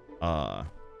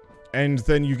 And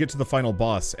then you get to the final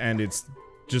boss, and it's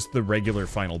just the regular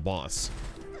final boss,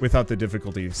 without the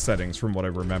difficulty settings, from what I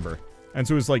remember. And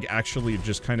so it was, like, actually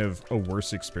just kind of a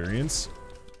worse experience.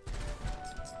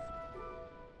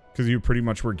 Because you pretty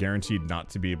much were guaranteed not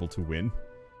to be able to win.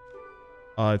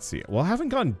 Let's see. Well, I haven't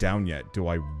gone down yet. Do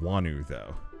I want to,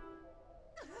 though?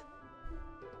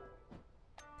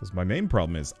 Because my main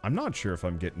problem is, I'm not sure if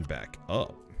I'm getting back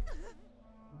up.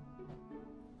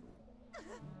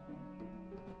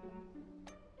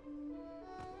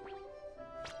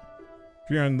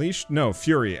 Fury Unleashed? No,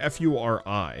 Fury.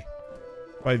 F-U-R-I.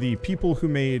 By the people who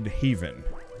made Haven.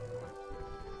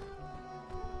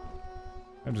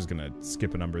 I'm just gonna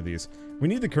skip a number of these. We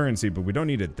need the currency, but we don't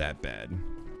need it that bad.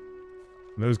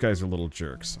 Those guys are little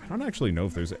jerks. I don't actually know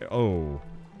if there's... Oh.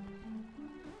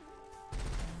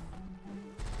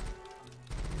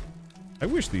 I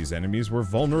wish these enemies were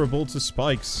vulnerable to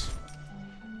spikes.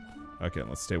 Okay,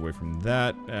 let's stay away from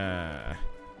that.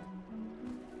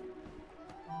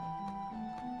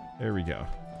 There we go.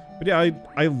 But yeah,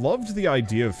 I loved the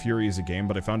idea of Fury as a game,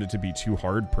 but I found it to be too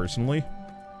hard, personally.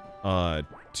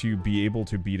 To be able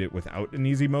to beat it without an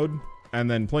easy mode.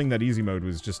 And then playing that easy mode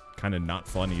was just kind of not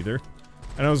fun either.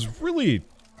 And I was really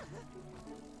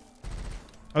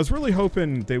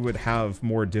hoping they would have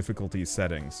more difficulty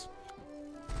settings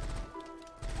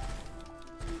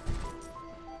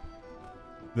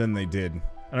than they did.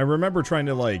 And I remember trying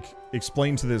to, like,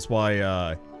 explain to this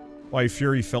why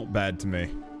Fury felt bad to me.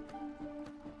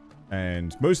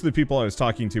 And most of the people I was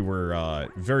talking to were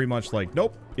very much like,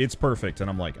 nope, it's perfect. And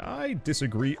I'm like, I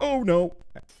disagree. Oh, no.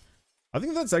 I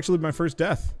think that's actually my first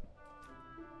death.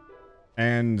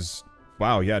 And,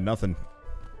 wow, yeah, nothing.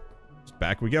 Just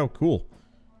back we go. Cool.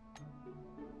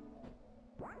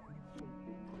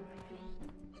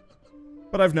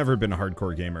 but I've never been a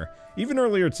hardcore gamer. Even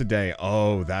earlier today,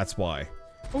 oh, that's why.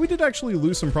 Oh, we did actually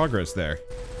lose some progress there.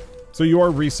 So you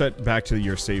are reset back to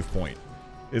your save point.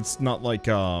 It's not like,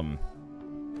 not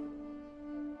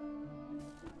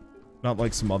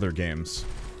like some other games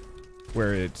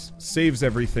where it saves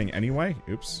everything anyway.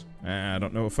 Oops. I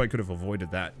don't know if I could have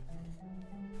avoided that.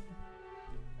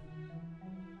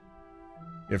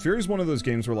 Yeah, Fury's one of those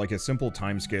games where like a simple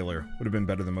time scaler would have been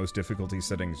better than most difficulty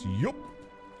settings. Yup.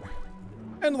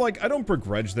 And like, I don't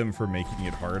begrudge them for making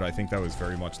it hard. I think that was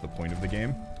very much the point of the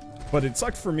game. But it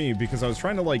sucked for me because I was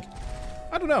trying to like,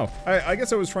 I don't know. I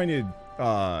guess I was trying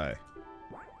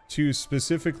to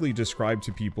specifically describe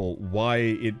to people why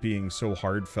it being so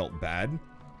hard felt bad.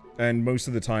 And most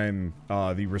of the time,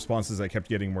 the responses I kept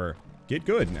getting were, get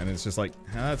good. And it's just like,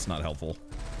 that's not helpful.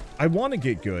 I want to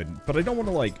get good, but I don't want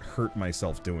to, like, hurt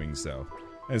myself doing so.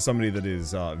 As somebody that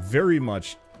is very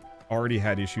much already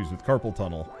had issues with carpal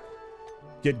tunnel,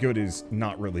 get good is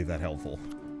not really that helpful.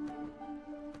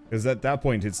 Because at that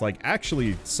point, it's like,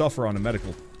 actually suffer on a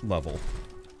medical level.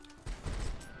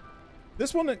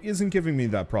 This one isn't giving me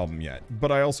that problem yet,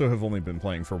 but I also have only been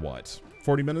playing for, what,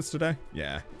 40 minutes today?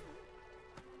 Yeah.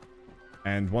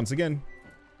 And once again,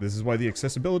 this is why the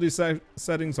accessibility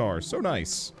settings are so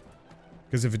nice.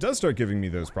 Because if it does start giving me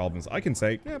those problems, I can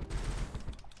say, yeah,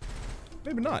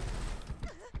 maybe not.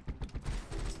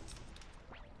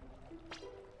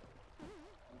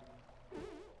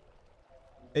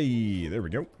 Hey, there we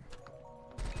go.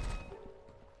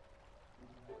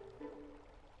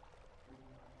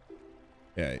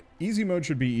 Yeah, easy mode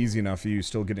should be easy enough for you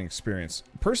still getting experience.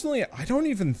 Personally, I don't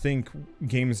even think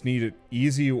games need it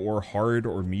easy or hard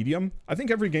or medium. I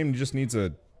think every game just needs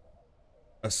a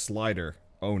slider.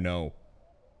 Oh no.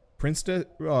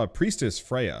 Priestess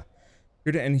Freya.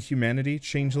 Here to end humanity,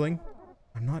 changeling?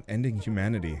 I'm not ending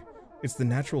humanity. It's the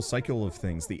natural cycle of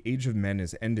things. The age of men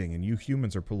is ending and you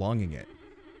humans are prolonging it.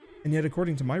 And yet,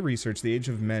 according to my research, the age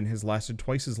of men has lasted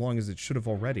twice as long as it should have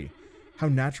already. How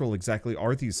natural exactly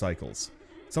are these cycles?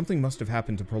 Something must have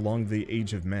happened to prolong the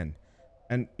age of men.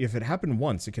 And if it happened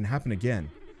once, it can happen again.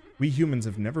 We humans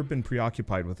have never been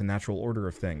preoccupied with the natural order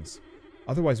of things.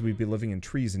 Otherwise, we'd be living in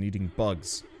trees and eating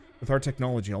bugs. With our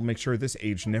technology, I'll make sure this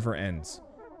age never ends.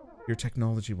 Your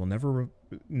technology will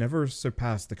never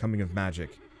surpass the coming of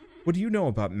magic. What do you know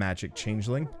about magic,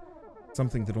 changeling?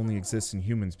 Something that only exists in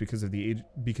humans because the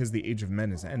age of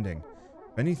men is ending.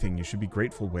 If anything, you should be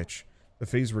grateful, witch. The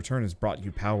phase return has brought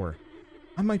you power.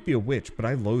 I might be a witch, but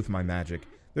I loathe my magic.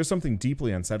 There's something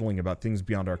deeply unsettling about things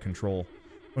beyond our control.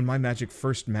 When my magic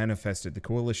first manifested, the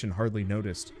Coalition hardly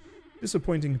noticed.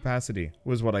 Disappointing capacity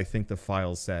was what I think the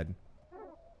files said.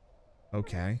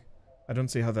 Okay. I don't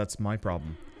see how that's my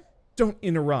problem. Don't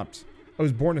interrupt! I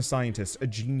was born a scientist, a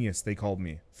genius, they called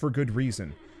me. For good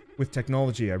reason. With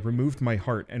technology, I removed my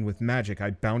heart, and with magic,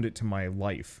 I bound it to my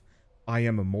life. I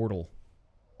am immortal.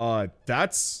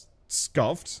 That's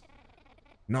scuffed.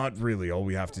 Not really. All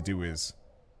we have to do is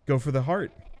go for the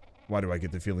heart. Why do I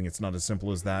get the feeling it's not as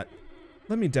simple as that?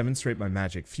 Let me demonstrate my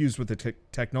magic, fused with the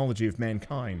technology of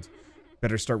mankind.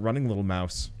 Better start running, little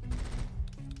mouse.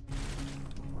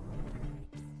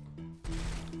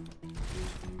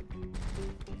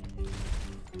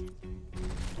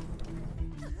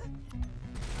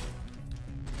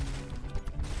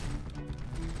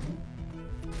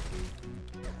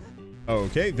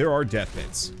 Okay, there are death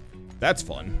bits. That's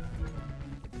fun.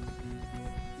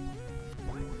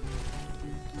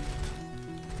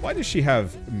 Why does she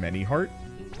have many heart?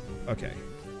 Okay.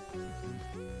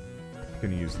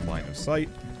 Gonna use line of sight.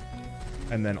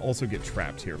 And then also get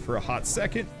trapped here for a hot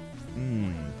second.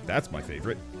 That's my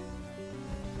favorite.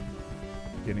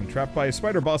 Getting trapped by a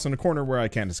spider boss in a corner where I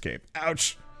can't escape.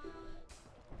 Ouch!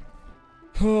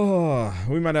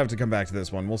 We might have to come back to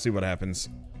this one. We'll see what happens.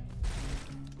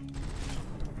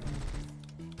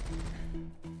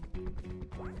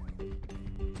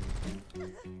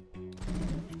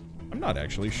 I'm not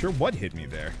actually sure what hit me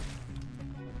there.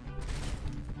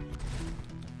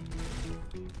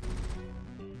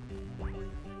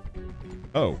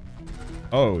 Oh.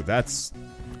 Oh, that's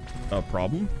a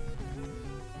problem?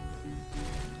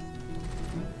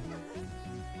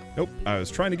 Nope, I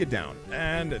was trying to get down,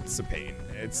 and it's a pain.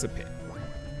 It's a pain.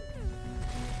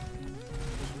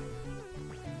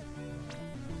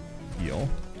 Heal.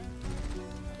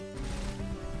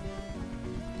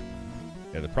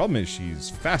 Yeah, the problem is she's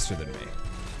faster than me.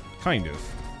 Kind of.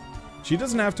 She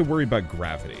doesn't have to worry about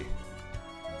gravity.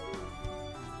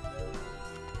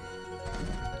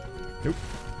 Nope.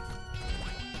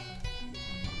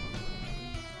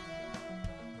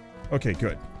 Okay,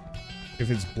 good.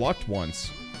 If it's blocked once,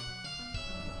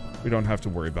 we don't have to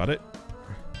worry about it.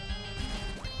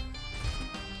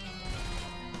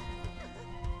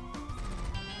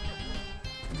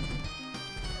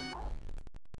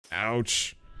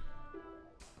 Ouch.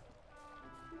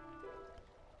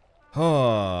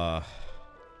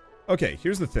 Okay,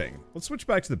 here's the thing. Let's switch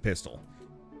back to the pistol.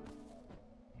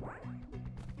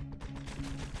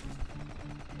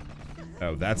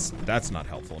 Oh, that's not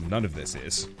helpful. None of this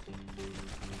is.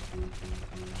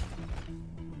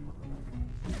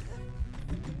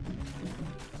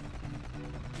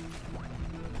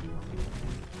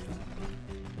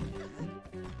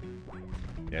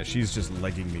 Yeah, she's just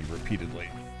legging me repeatedly.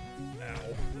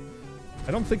 Ow.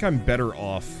 I don't think I'm better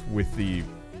off with the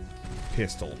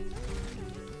pistol.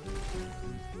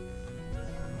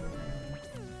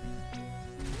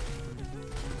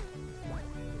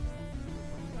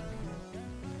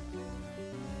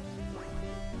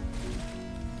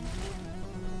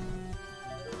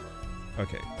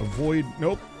 Okay, avoid...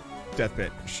 Nope. Death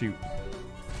bit. Shoot.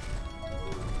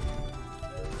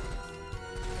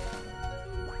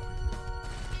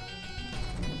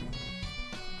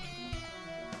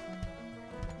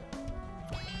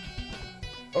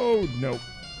 Oh, no.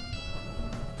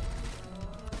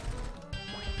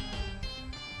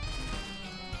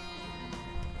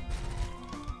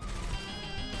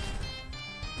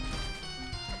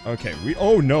 Okay,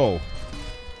 oh, no.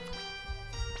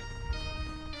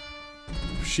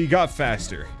 She got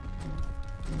faster.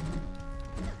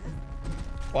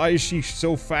 Why is she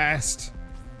so fast?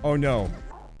 Oh, no.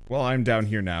 Well, I'm down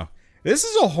here now. This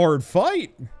is a hard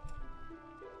fight.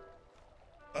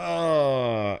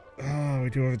 We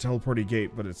do have a teleporting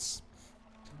gate, but it's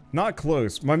not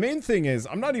close. My main thing is,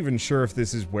 I'm not even sure if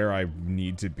this is where I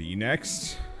need to be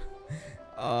next.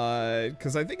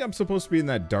 Because I think I'm supposed to be in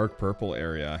that dark purple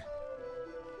area.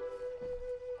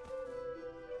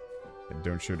 And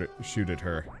don't shoot at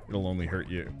her. It'll only hurt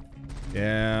you.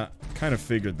 Yeah, kind of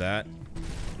figured that.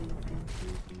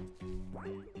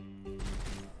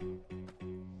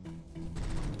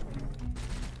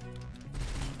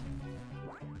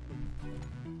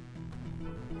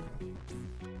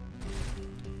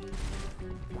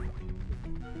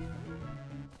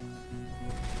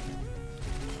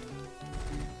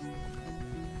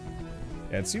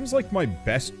 Yeah, it seems like my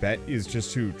best bet is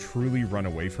just to truly run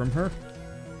away from her.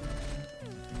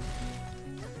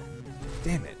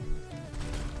 Damn it.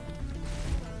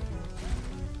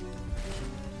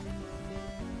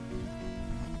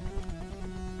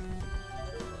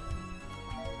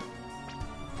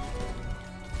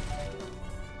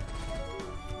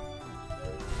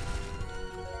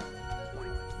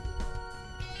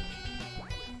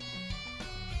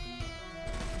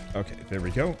 Okay, there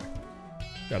we go.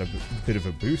 Got a bit of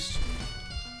a boost.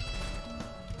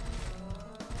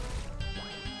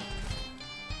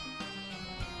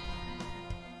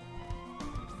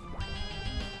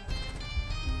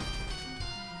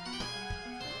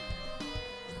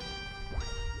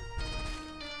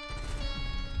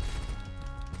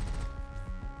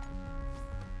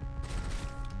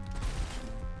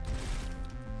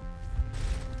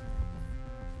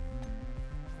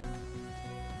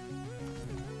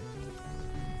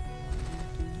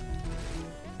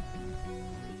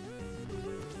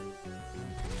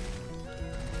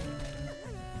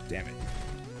 Damn it.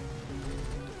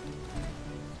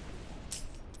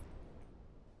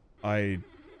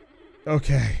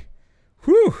 Okay.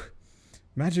 Whew!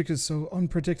 Magic is so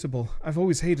unpredictable. I've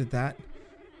always hated that.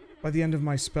 By the end of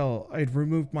my spell, I had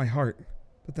removed my heart,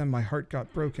 but then my heart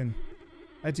got broken.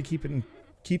 I had to keep it and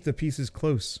keep the pieces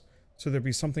close, so there'd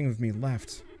be something of me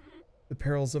left. The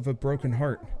perils of a broken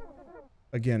heart.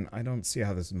 Again, I don't see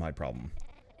how this is my problem.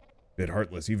 Bit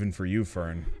heartless even for you,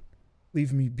 Fern.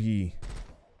 Leave me be.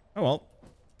 Oh well.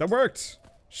 That worked!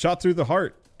 Shot through the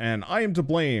heart, and I am to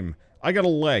blame. I got a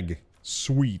leg.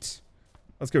 Sweet.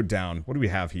 Let's go down. What do we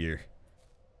have here?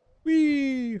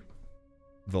 Whee!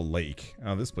 The lake.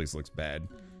 Oh, this place looks bad.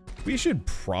 We should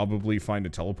probably find a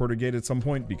teleporter gate at some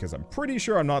point, because I'm pretty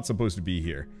sure I'm not supposed to be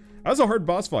here. That was a hard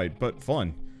boss fight, but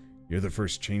fun. You're the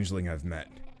first changeling I've met.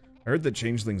 I heard that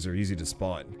changelings are easy to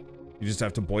spot. You just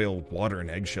have to boil water and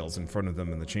eggshells in front of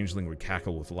them, and the changeling would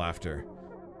cackle with laughter.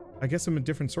 I guess I'm a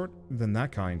different sort than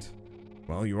that kind.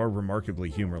 Well, you are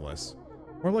remarkably humorless.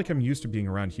 More like I'm used to being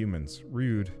around humans.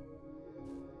 Rude.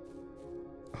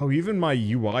 Oh, even my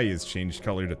UI is changed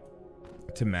color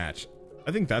to match.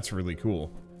 I think that's really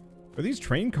cool. Are these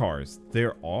train cars?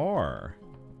 There are.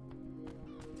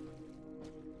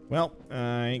 Well,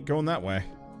 I ain't going that way.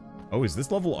 Oh, is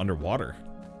this level underwater?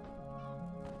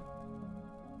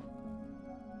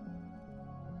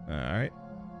 Alright.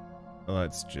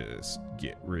 Let's just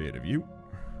get rid of you.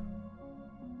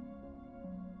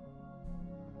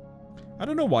 I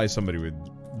don't know why somebody would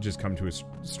just come to a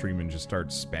stream and just start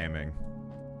spamming.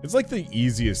 It's like the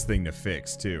easiest thing to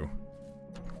fix, too.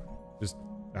 Just,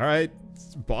 alright,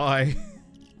 bye.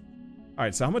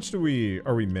 Alright, so how much are we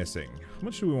missing? How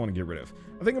much do we want to get rid of?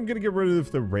 I think I'm gonna get rid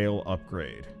of the rail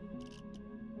upgrade.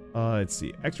 Let's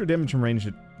see. Extra damage from range.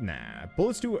 Nah.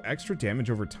 Bullets do extra damage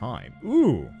over time.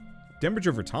 Ooh. Damage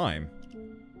over time.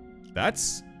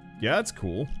 That's... yeah, that's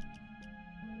cool.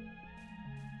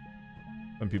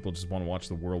 Some people just want to watch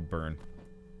the world burn.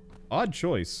 Odd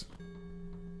choice.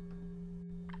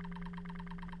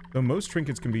 Though most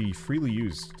trinkets can be freely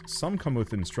used, some come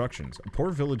with instructions. A poor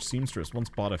village seamstress once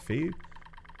bought a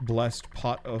blessed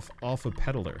pot off a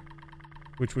peddler,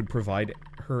 which would provide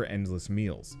her endless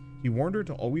meals. He warned her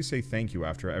to always say thank you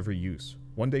after every use.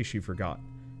 One day she forgot.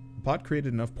 The pot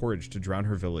created enough porridge to drown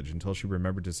her village until she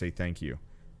remembered to say thank you.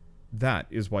 That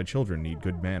is why children need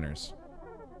good manners.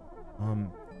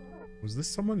 Was this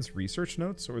someone's research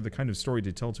notes, or the kind of story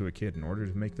to tell to a kid in order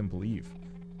to make them believe?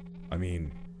 I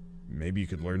mean, maybe you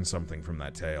could learn something from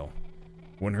that tale.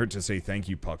 Wouldn't hurt to say thank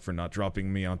you, Puck, for not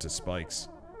dropping me onto spikes.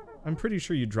 I'm pretty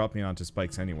sure you'd drop me onto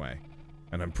spikes anyway.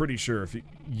 And I'm pretty sure if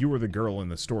you were the girl in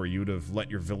the story, you would have let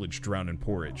your village drown in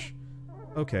porridge.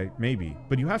 Okay, maybe.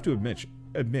 But you have to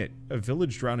admit, a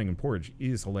village drowning in porridge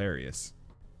is hilarious.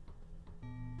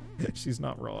 She's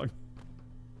not wrong.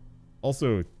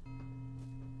 Also,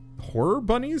 horror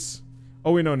bunnies?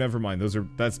 Oh wait, no, never mind.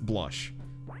 That's blush.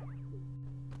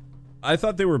 I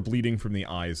thought they were bleeding from the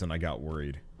eyes and I got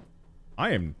worried. I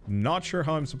am not sure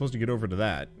how I'm supposed to get over to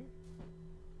that.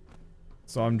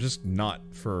 So I'm just not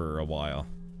for a while.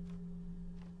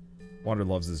 Wander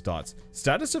loves his dots.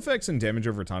 Status effects and damage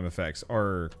over time effects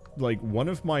are like one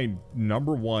of my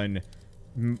 #1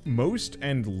 most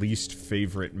and least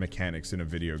favorite mechanics in a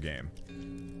video game.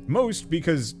 Most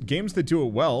because games that do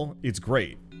it well, it's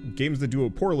great. Games that do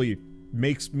it poorly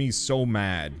makes me so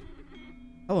mad.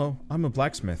 Hello, I'm a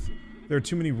blacksmith. There are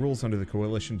too many rules under the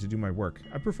coalition to do my work.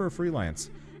 I prefer freelance.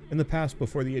 In the past,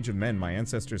 before the age of men, my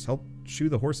ancestors helped shoe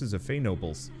the horses of Fey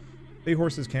nobles. Fey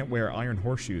horses can't wear iron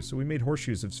horseshoes, so we made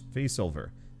horseshoes of Fey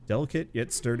silver. Delicate,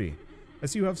 yet sturdy. I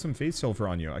see you have some Fey silver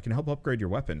on you. I can help upgrade your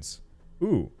weapons.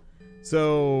 Ooh.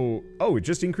 So... oh, it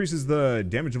just increases the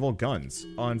damage of all guns.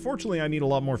 Unfortunately, I need a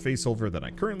lot more Fey silver than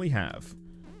I currently have.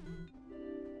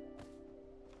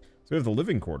 So we have the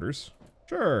living quarters.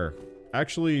 Sure.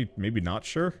 Actually, maybe not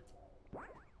sure.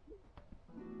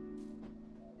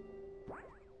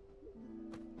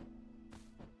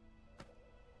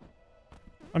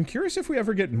 I'm curious if we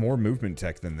ever get more movement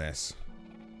tech than this.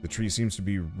 The tree seems to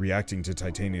be reacting to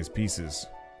Titania's pieces.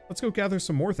 Let's go gather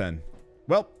some more then.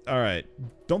 Well, alright.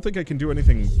 Don't think I can do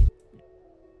anything...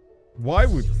 Why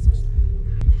would...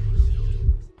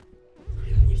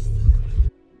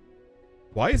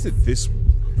 Why is it this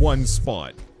one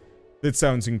spot that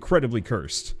sounds incredibly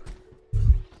cursed?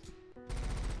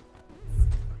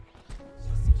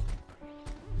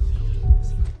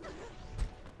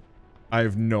 I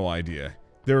have no idea.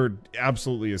 There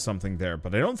absolutely is something there,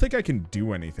 but I don't think I can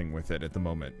do anything with it at the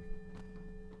moment.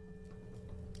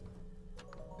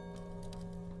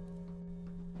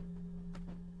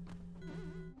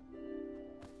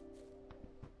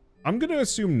 I'm gonna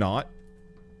assume not.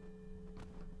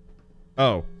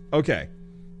 Oh, okay.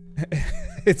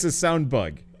 It's a sound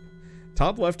bug.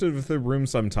 Top left of the room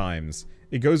sometimes.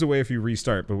 It goes away if you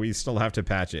restart, but we still have to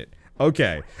patch it.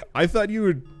 Okay. I thought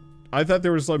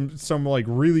there was some like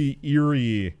really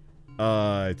eerie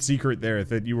secret there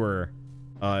that you were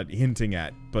hinting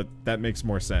at, but that makes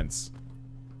more sense.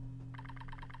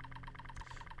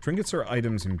 Trinkets are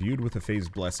items imbued with a Fey's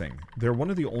blessing. They're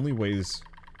one of the only ways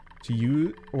to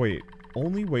use... wait.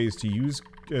 Only ways to use...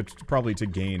 probably to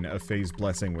gain a Fey's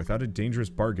blessing without a dangerous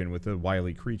bargain with the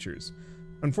wily creatures.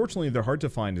 Unfortunately, they're hard to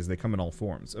find as they come in all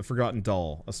forms. A forgotten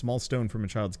doll, a small stone from a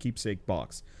child's keepsake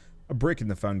box, a brick in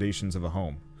the foundations of a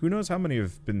home. Who knows how many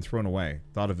have been thrown away,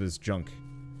 thought of as junk.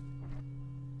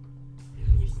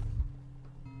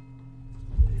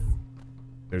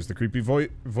 There's the creepy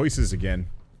voices again.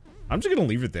 I'm just gonna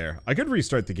leave it there. I could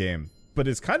restart the game, but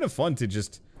it's kind of fun to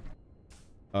just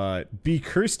be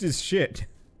cursed as shit.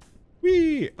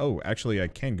 Whee! Oh, actually, I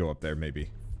can go up there, maybe.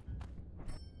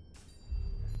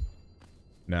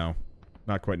 No,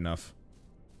 not quite enough.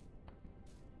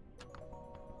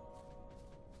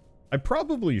 I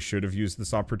probably should have used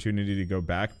this opportunity to go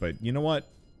back, but you know what?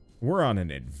 We're on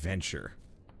an adventure.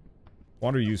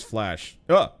 Want to use flash.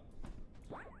 Oh!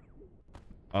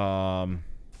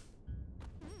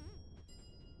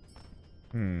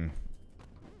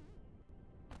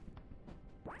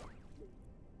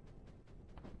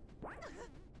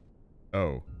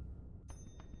 Oh.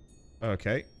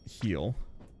 Okay, heal.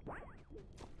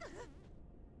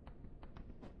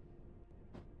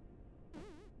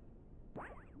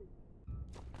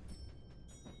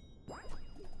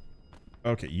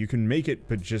 Okay, you can make it,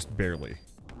 but just barely.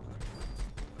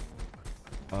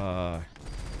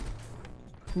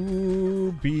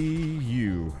 Who be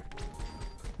you?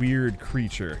 Weird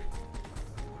creature.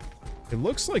 It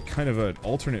looks like kind of an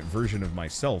alternate version of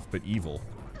myself, but evil.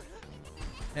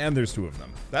 And there's 2 of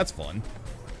them. That's fun.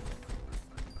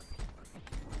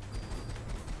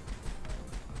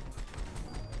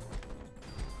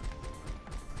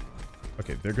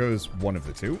 Okay, there goes one of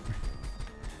the 2.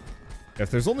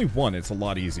 If there's only one, it's a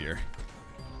lot easier.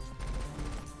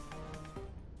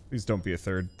 Please don't be a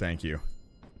 3rd. Thank you.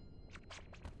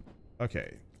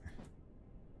 Okay.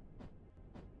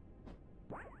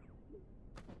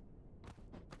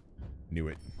 Knew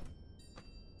it.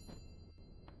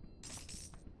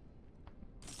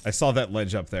 I saw that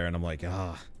ledge up there and I'm like,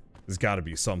 there's gotta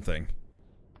be something.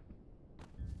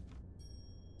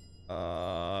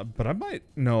 But I might...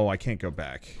 No, I can't go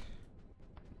back.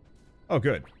 Oh,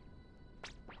 good.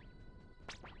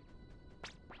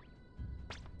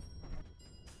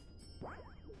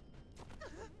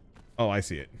 Oh, I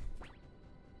see it.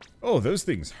 Oh, those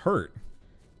things hurt.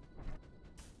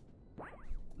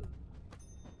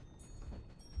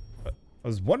 I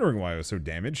was wondering why I was so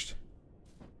damaged.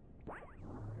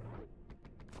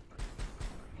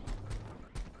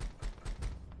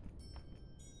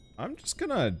 I'm just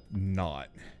gonna not.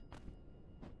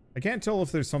 I can't tell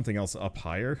if there's something else up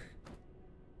higher.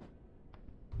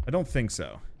 I don't think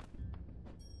so.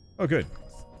 Oh, good.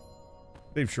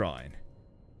 Save shrine.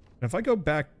 And if I go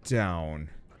back down,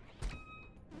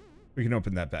 we can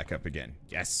open that back up again.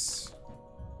 Yes.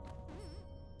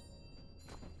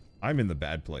 I'm in the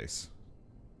bad place.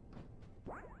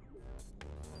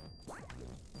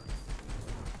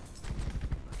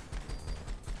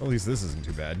 At least this isn't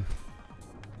too bad.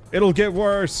 It'll get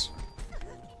worse.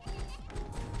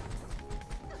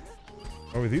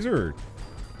 Oh, these are...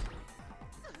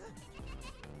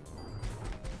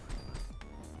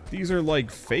 These are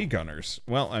like Fey Gunners.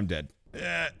 Well, I'm dead.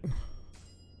 Yeah,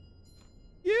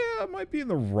 I might be in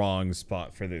the wrong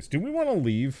spot for this. Do we want to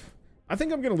leave? I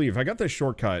think I'm going to leave. I got this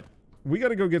shortcut. We got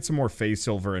to go get some more Fey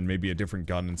Silver and maybe a different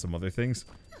gun and some other things.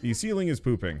 The ceiling is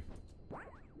pooping.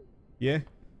 Yeah.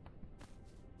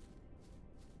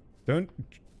 Don't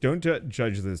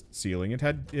judge the ceiling. It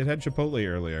had Chipotle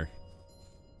earlier.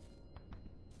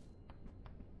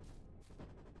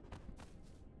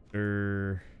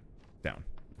 Down.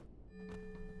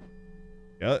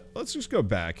 Yeah, let's just go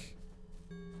back.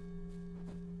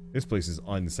 This place is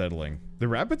unsettling. The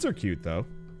rabbits are cute, though.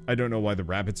 I don't know why the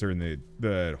rabbits are in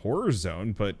the horror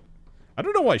zone, but I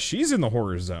don't know why she's in the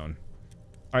horror zone.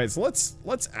 All right, so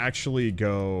let's actually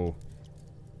go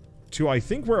to, I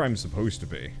think, where I'm supposed to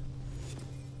be.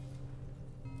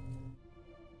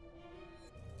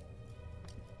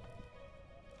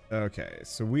 Okay,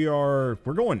 so we're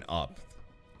going up.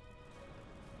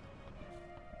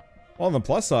 Well, on the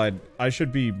plus side, I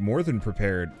should be more than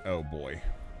prepared. Oh boy.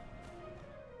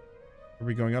 Are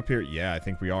we going up here? Yeah, I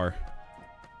think we are.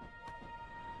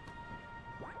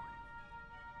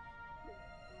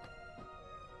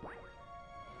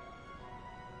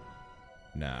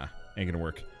 Nah, ain't gonna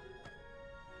work.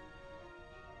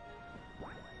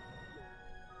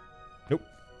 Nope.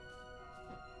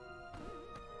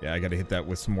 Yeah, I gotta hit that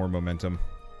with some more momentum.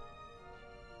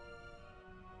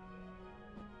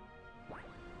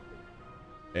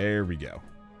 There we go.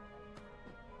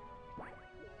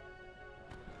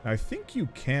 I think you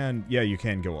can... Yeah, you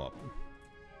can go up.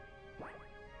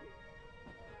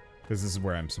 Because this is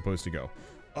where I'm supposed to go.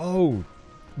 Oh!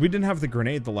 We didn't have the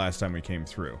grenade the last time we came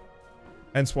through.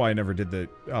 Hence why I never did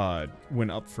the...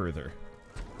 went up further.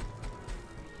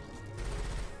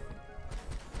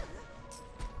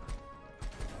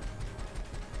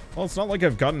 Well, it's not like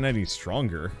I've gotten any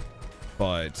stronger.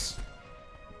 But...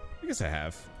 I guess I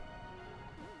have.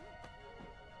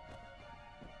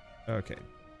 Okay.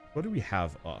 What do we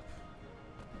have up?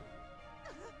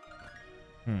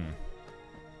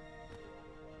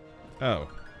 Oh.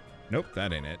 Nope,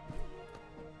 that ain't it.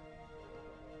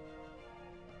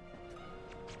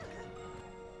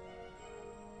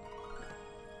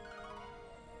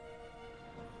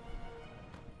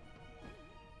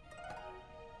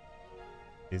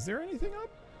 Is there anything up?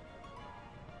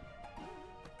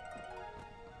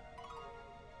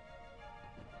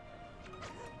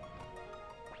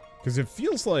 Because it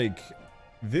feels like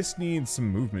this needs some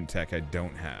movement tech I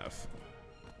don't have.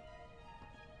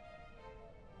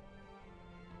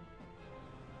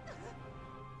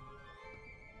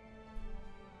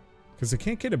 Because I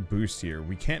can't get a boost here.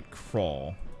 We can't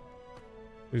crawl.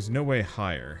 There's no way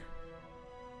higher.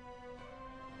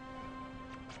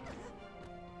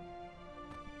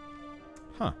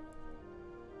 Huh.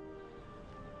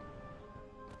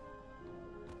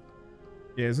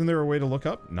 Yeah, isn't there a way to look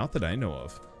up? Not that I know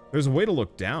of. There's a way to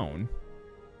look down.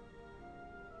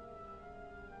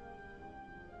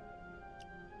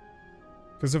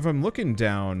 Because if I'm looking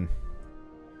down...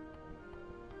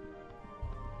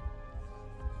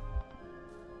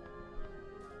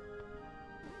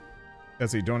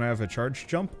 As they don't have a charge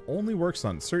jump, only works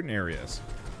on certain areas.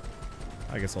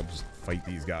 I guess I'll just fight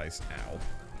these guys. Ow.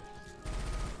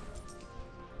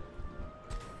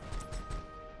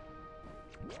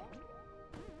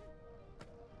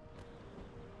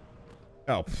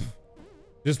 Oh,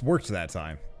 just worked that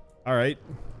time. Alright.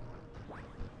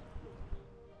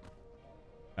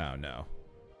 Oh, no.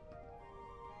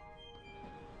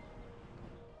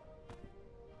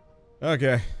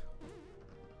 Okay.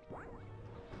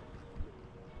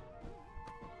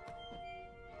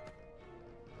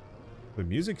 The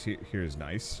music here is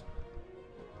nice.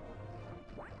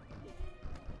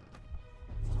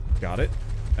 Got it.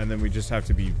 And then we just have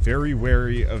to be very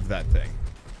wary of that thing.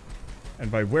 And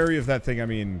by wary of that thing, I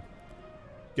mean...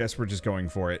 Guess we're just going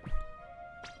for it.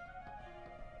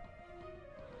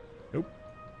 Nope.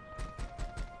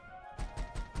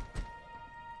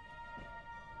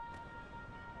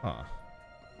 Huh.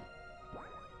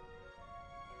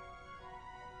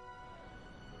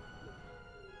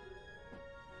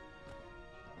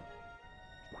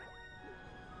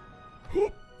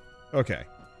 Okay.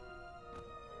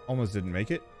 Almost didn't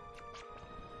make it.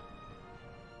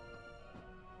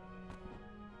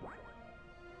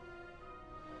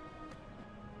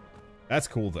 That's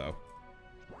cool, though.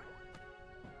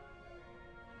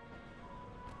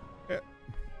 Yeah.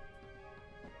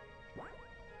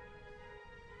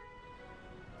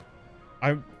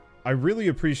 I really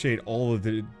appreciate all of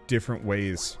the different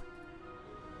ways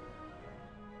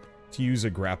to use a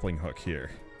grappling hook here.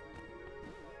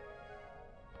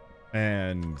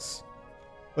 And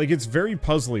like it's very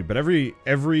puzzly, but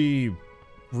every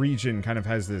region kind of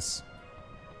has this,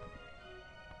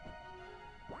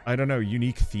 I don't know,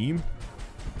 unique theme.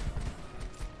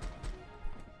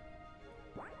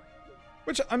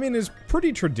 Which, I mean, is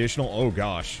pretty traditional. Oh,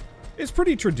 gosh. It's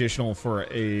pretty traditional for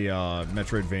a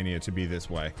metroidvania to be this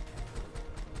way.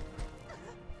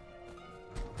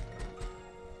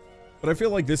 But I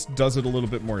feel like this does it a little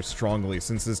bit more strongly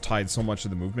since this tied so much to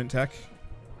the movement tech.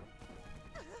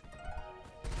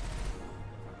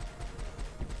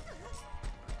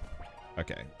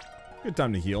 Okay. Good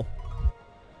time to heal.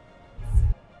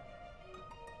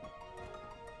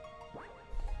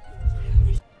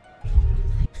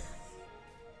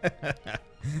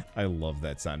 I love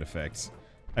that sound effect.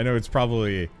 I know it's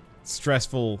probably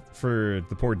stressful for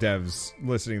the poor devs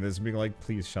listening to this and being like,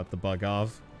 please shut the bug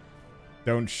off.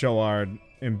 Don't show our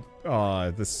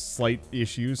the slight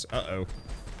issues. Uh-oh.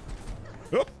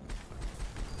 Oh.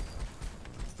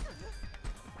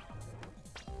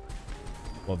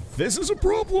 Well, this is a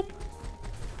problem.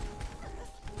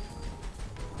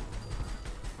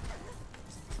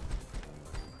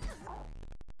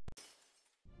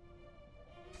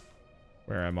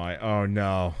 Where am I? Oh,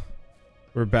 no.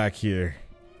 We're back here.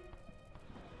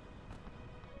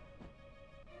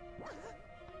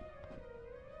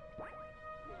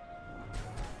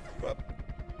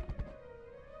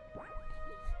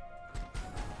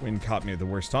 Wind caught me at the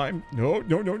worst time. No,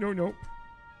 no, no, no, no.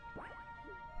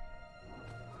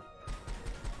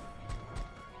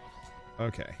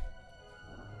 Okay.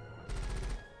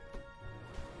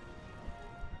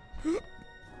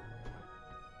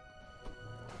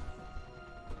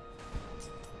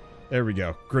 There we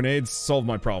go. Grenades solve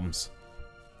my problems.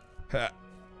 Ha.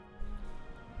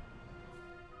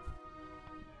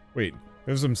 Wait,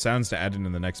 there's some sounds to add in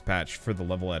the next patch for the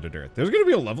level editor. There's gonna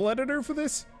be a level editor for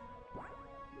this?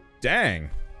 Dang.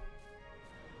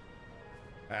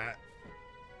 Yeah,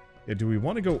 do we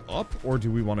want to go up or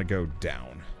do we want to go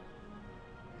down?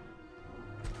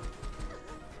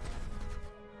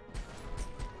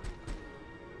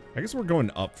 I guess we're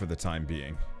going up for the time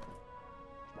being.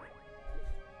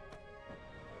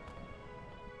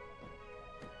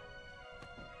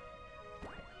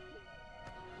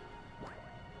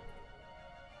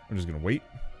 I'm just gonna wait.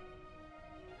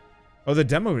 Oh, the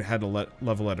demo had a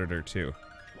level editor too.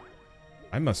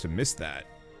 I must have missed that.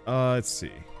 Let's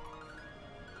see.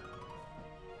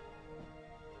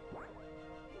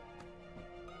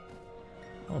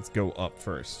 Let's go up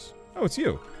first. Oh, it's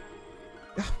you.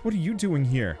 What are you doing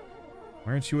here?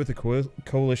 Why aren't you at the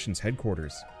Coalition's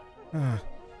headquarters?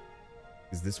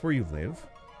 Is this where you live?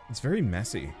 It's very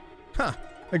messy. Ha!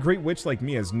 A great witch like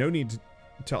me has no need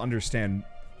to understand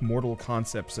mortal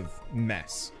concepts of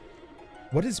mess.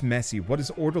 What is messy? What is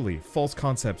orderly? False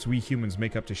concepts we humans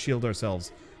make up to shield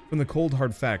ourselves From the cold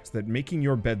hard fact that making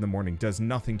your bed in the morning does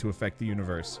nothing to affect the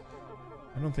universe.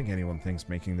 I don't think anyone thinks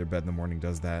making their bed in the morning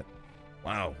does that.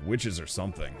 Wow, witches or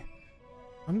something.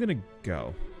 I'm gonna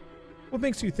go. What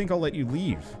makes you think I'll let you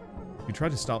leave? If you try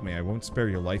to stop me, I won't spare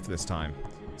your life this time.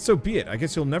 So be it. I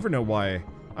guess you'll never know why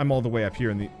I'm all the way up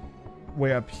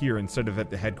here instead of at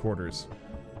the headquarters.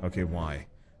 Okay, why?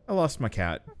 I lost my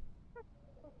cat.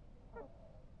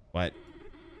 What?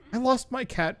 I lost my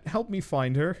cat. Help me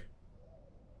find her.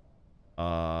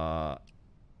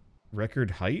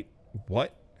 Record height?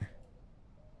 What?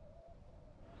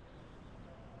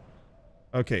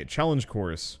 Okay, challenge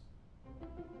course.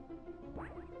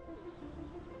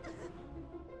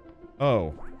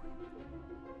 Oh.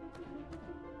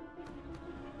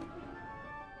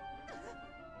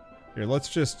 Here, let's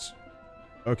just...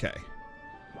 Okay.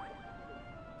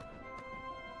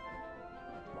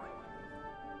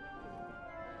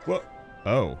 What?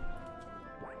 Oh.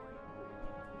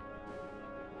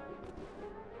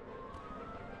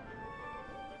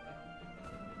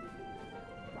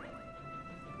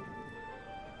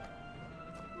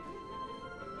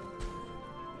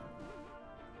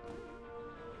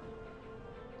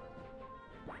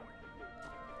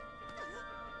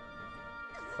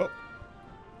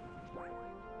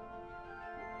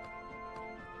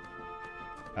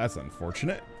 That's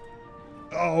unfortunate.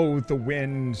 Oh, the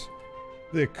wind.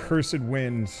 The accursed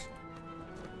wind.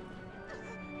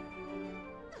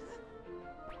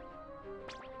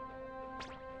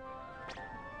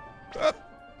 Ah.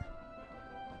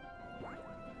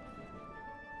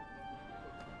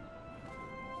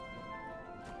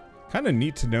 Kind of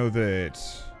neat to know that...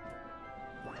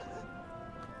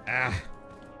 Ah.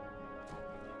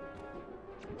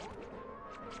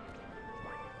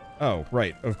 Oh,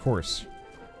 right, of course.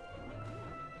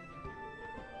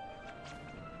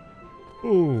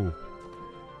 Ooh.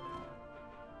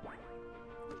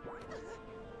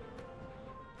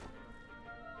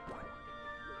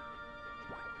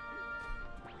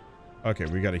 Okay,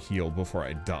 we gotta heal before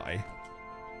I die.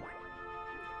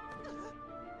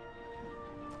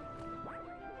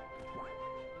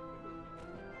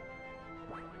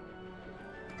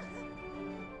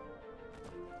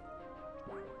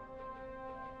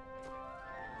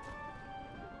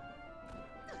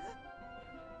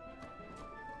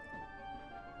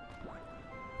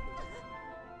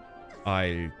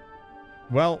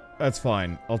 Well, that's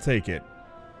fine. I'll take it.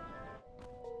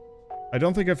 I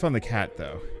don't think I found the cat,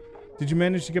 though. Did you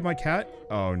manage to get my cat?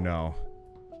 Oh, no.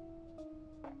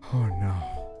 Oh, no.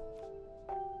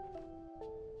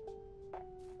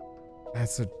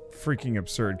 That's a freaking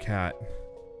absurd cat.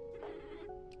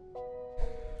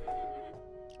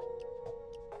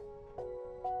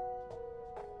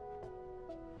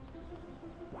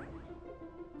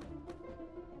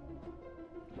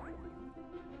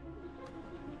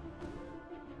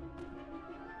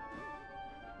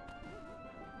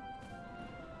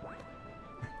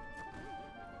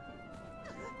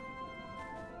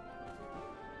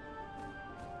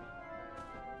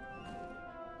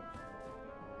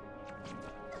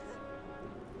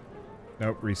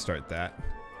 Nope, restart that.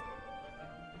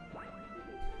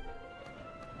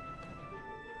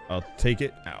 I'll take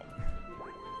it out.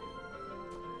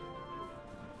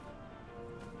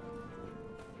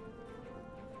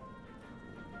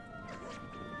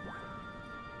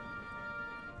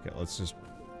 Okay, let's just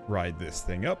ride this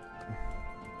thing up.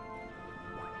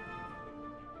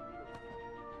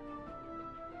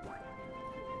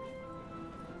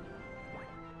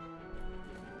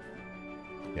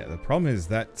 Yeah, the problem is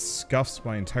that scuffs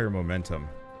my entire momentum.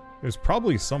 There's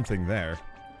probably something there.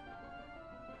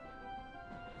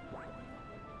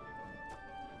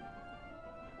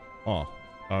 Oh.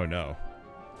 Oh no.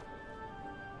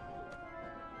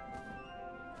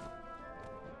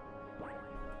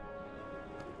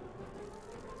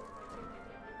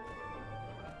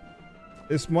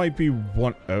 This might be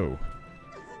one... Oh.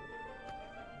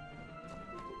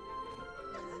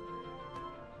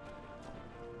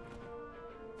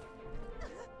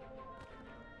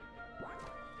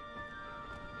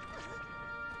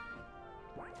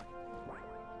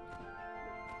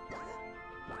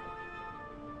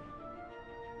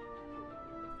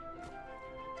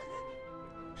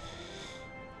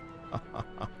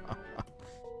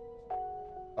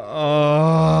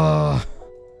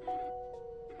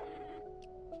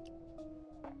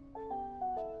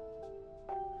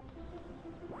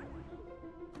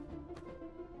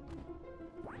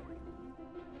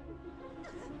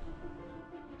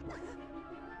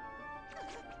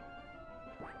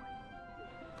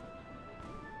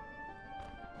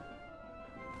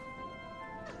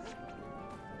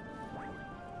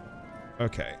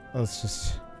 Okay, let's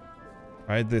just...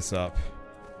 Ride this up.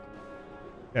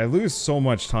 I lose so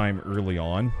much time early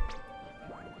on.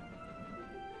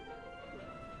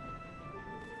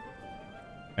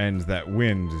 And that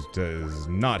wind does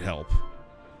not help.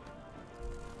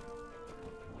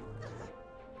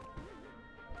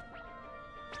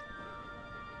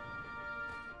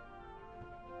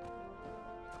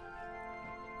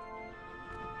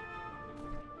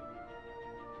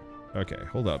 Okay,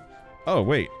 hold up. Oh,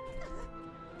 wait.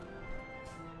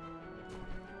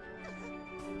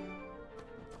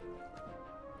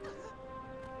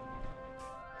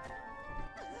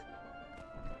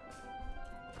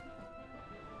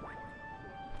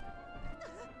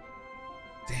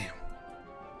 Damn.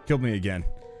 Killed me again.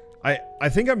 I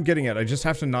think I'm getting it. I just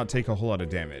have to not take a whole lot of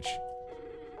damage.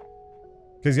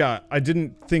 Because, yeah, I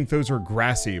didn't think those were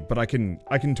grassy, but I can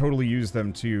totally use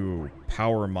them to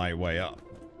power my way up.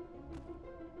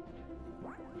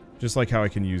 Just like how I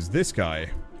can use this guy.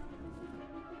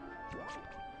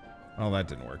 Oh, that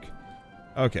didn't work.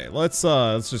 Okay, let's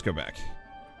just go back.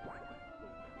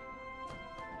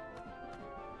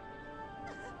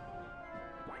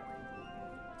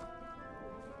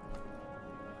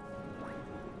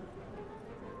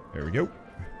 There we go.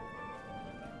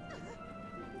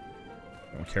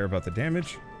 Don't care about the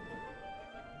damage.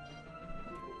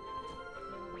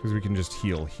 Because we can just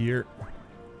heal here.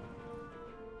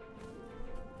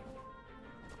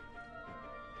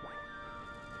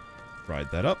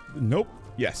 Ride that up. Nope.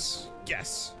 Yes.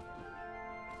 Yes.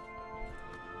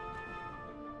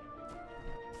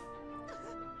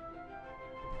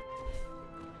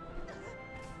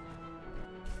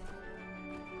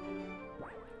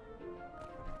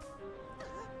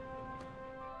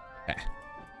 Ha.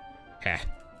 Ha.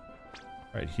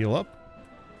 Alright, heal up.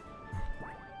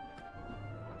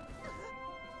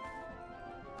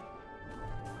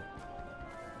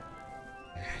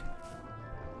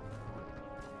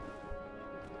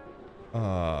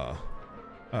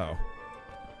 Oh.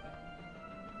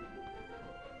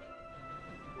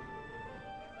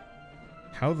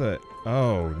 How the...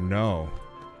 Oh, no.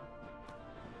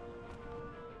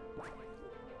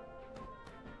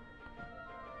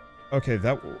 Okay,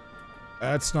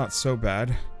 that's not so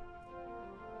bad.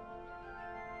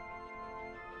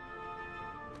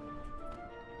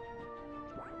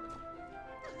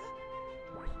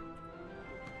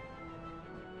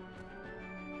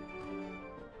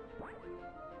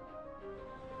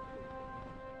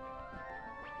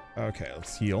 Okay,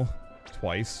 let's heal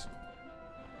twice.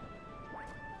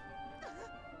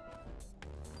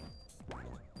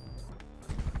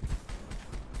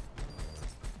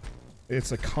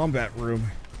 It's a combat room.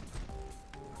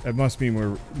 That must mean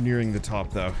we're nearing the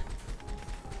top, though.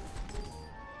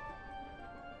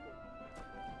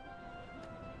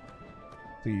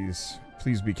 Please,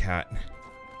 please be cat.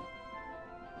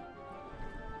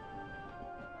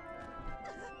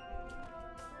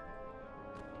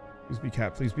 Please be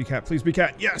cat, please be cat, please be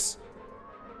cat. Yes!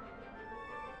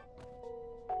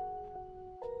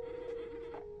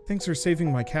 Thanks for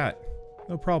saving my cat.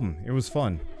 No problem, it was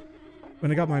fun.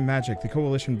 When I got my magic, the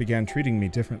Coalition began treating me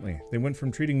differently. They went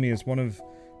from treating me as one of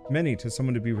many to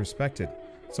someone to be respected,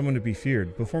 someone to be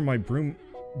feared. Before my broom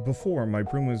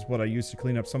was what I used to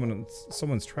clean up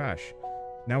someone's trash.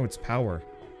 Now it's power.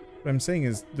 What I'm saying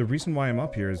is, the reason why I'm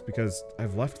up here is because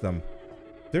I've left them.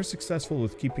 They're successful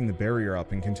with keeping the barrier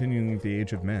up and continuing the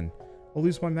age of men. I'll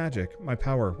lose my magic, my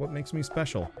power, what makes me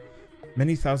special.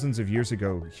 Many thousands of years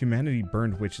ago, humanity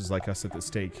burned witches like us at the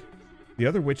stake. The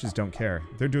other witches don't care.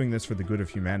 They're doing this for the good of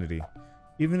humanity.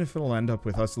 Even if it'll end up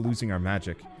with us losing our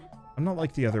magic. I'm not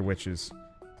like the other witches.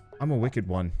 I'm a wicked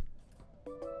one.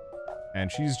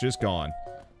 And she's just gone.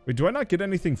 Wait, do I not get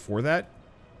anything for that?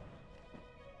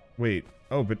 Wait.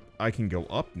 Oh, but I can go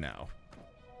up now.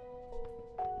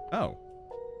 Oh.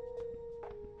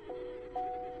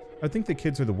 I think the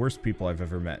kids are the worst people I've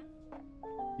ever met.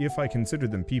 If I consider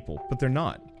them people, but they're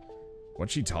not.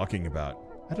 What's she talking about?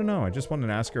 I don't know, I just wanted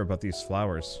to ask her about these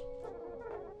flowers.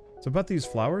 So about these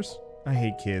flowers? I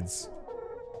hate kids.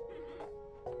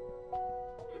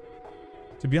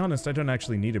 To be honest, I don't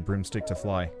actually need a broomstick to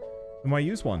fly. Then why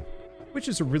use one?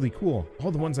 Witches are really cool. All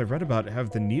the ones I've read about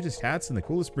have the neatest hats and the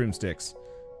coolest broomsticks.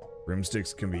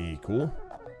 Broomsticks can be cool?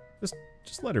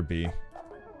 Just let her be.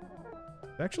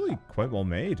 Actually quite well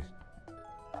made.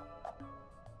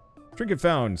 Trinket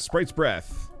found. Sprite's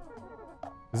breath.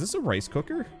 Is this a rice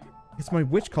cooker? It's my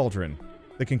witch cauldron.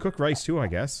 They can cook rice too, I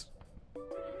guess.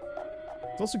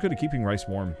 It's also good at keeping rice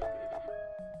warm.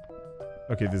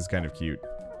 Okay, this is kind of cute.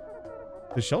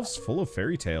 The shelf's full of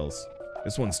fairy tales.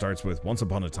 This one starts with once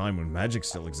upon a time when magic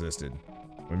still existed.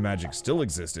 When magic still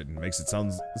existed, makes it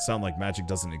sound like magic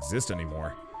doesn't exist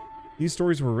anymore. These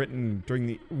stories were written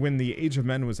during when the Age of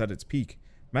Men was at its peak.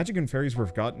 Magic and fairies were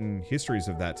forgotten histories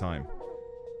of that time.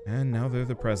 And now they're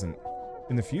the present.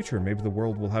 In the future, maybe the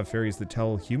world will have fairies that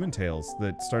tell human tales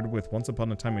that started with once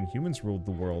upon a time when humans ruled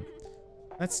the world.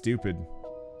 That's stupid.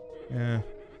 Yeah.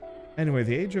 Anyway,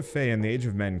 the Age of Fae and the Age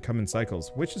of Men come in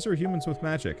cycles. Witches are humans with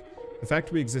magic. The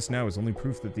fact we exist now is only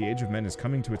proof that the Age of Men is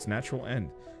coming to its natural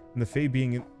end. And the Fae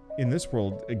being in this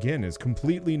world, again, is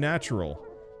completely natural.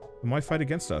 Then why fight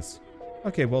against us?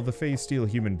 Okay, well, the Fae steal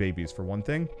human babies, for one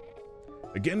thing.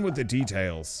 Again with the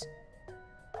details.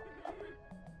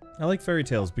 I like fairy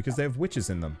tales because they have witches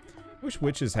in them. I wish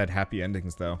witches had happy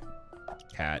endings, though.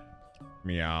 Cat.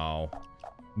 Meow.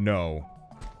 No.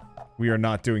 We are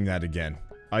not doing that again.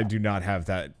 I do not have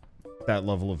that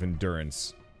level of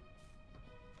endurance.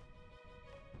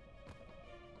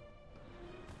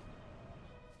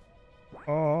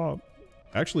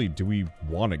 Actually, do we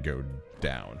want to go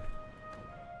down?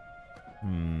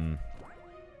 I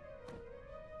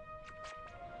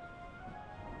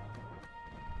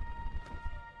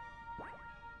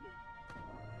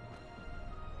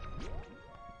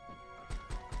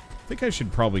think I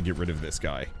should probably get rid of this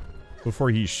guy before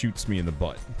he shoots me in the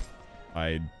butt.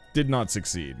 I did not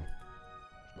succeed.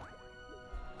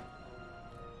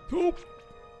 Poop.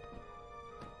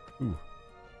 Ooh.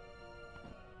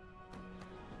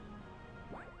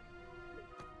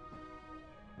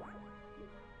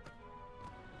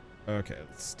 Okay,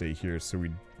 let's stay here so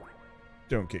we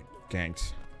don't get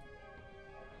ganked.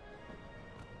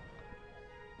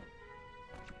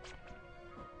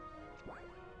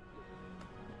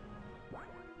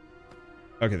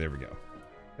 Okay, there we go.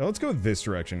 Now let's go this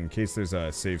direction in case there's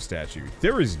a save statue.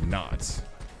 There is not. So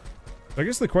I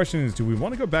guess the question is, do we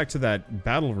want to go back to that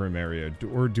battle room area,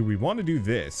 or do we want to do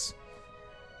this?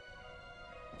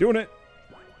 Doing it.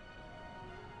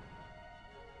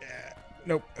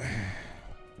 Nope.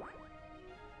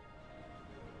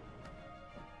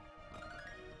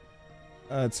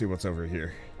 Let's see what's over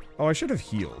here. Oh, I should have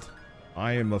healed.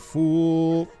 I am a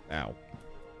fool. Ow.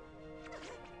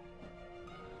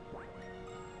 I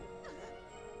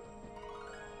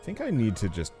think I need to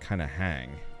just kind of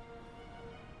hang.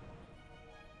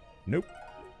 Nope.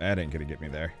 That ain't gonna get me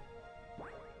there.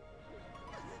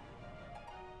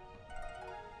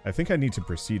 I think I need to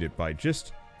precede it by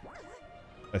just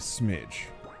a smidge.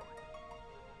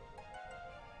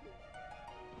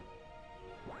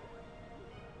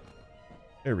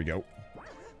 There we go.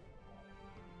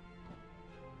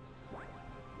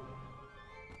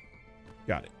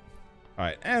 Got it.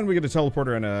 Alright, and we get a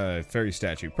teleporter and a fairy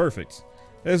statue. Perfect.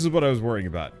 This is what I was worrying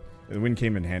about. The wind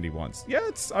came in handy once. Yeah,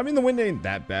 I mean, the wind ain't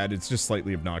that bad. It's just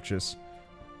slightly obnoxious.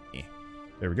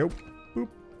 There we go. Boop.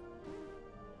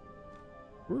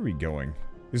 Where are we going?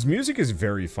 This music is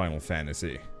very Final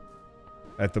Fantasy.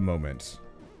 At the moment.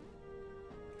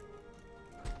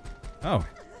 Oh.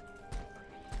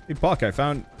 Hey, Puck, I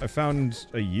found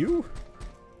a U?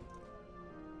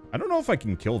 I don't know if I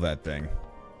can kill that thing.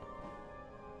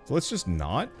 So let's just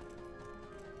not.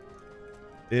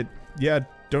 Yeah,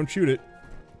 don't shoot it.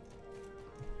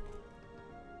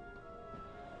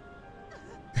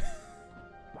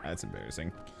 That's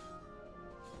embarrassing.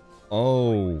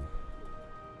 Oh.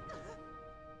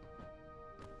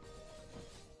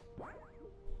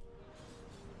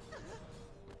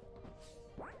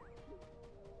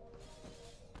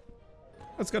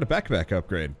 It's got a backpack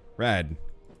upgrade. Rad.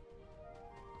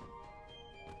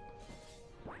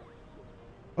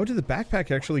 Oh, did the backpack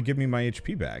actually give me my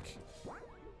HP back?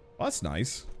 Well, that's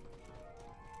nice.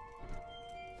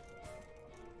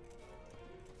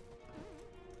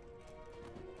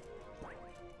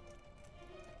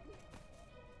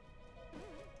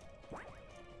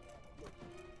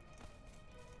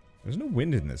 There's no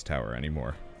wind in this tower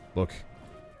anymore. Look.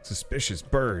 Suspicious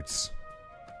birds.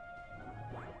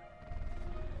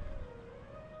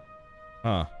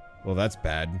 Huh. Well, that's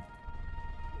bad.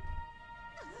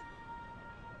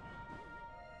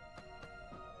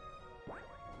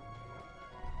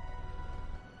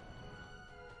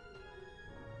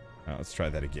 Let's try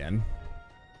that again.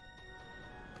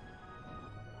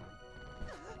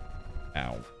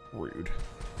 Ow. Rude.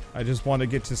 I just want to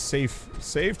get to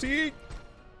safety.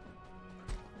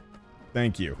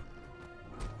 Thank you.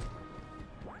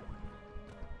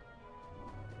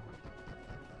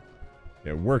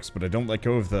 It works, but I don't let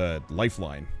go of the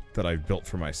lifeline that I've built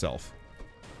for myself.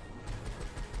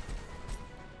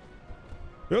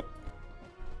 Yep.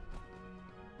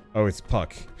 Oh, it's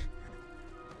Puck.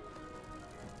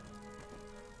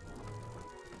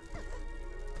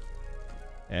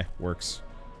 Works.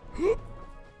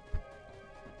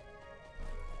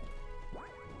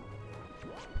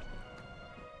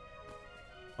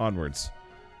 Onwards.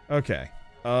 Okay.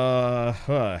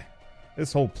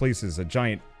 This whole place is a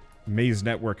giant maze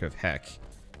network of heck.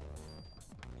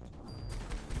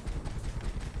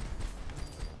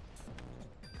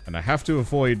 And I have to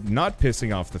avoid not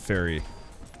pissing off the fairy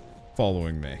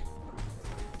following me.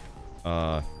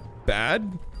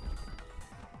 Bad?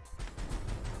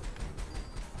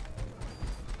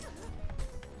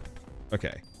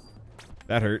 Okay.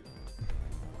 That hurt.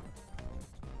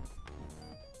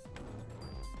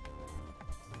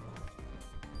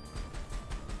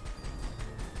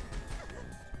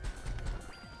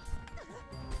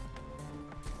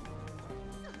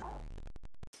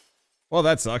 Well,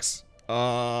 that sucks.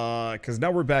 Because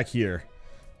now we're back here.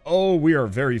 Oh, we are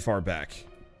very far back.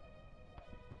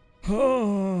 You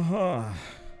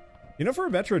know, for a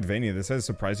metroidvania, this has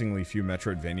surprisingly few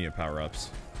metroidvania power-ups.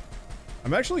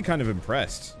 I'm actually kind of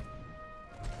impressed.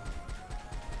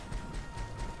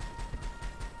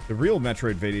 The real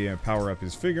metroidvania power-up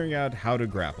is figuring out how to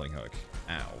grappling hook.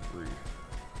 Ow, rude.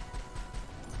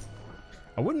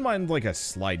 I wouldn't mind, like, a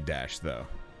slide dash, though.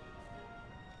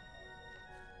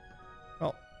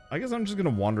 Well, I guess I'm just gonna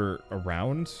wander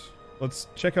around. Let's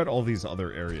check out all these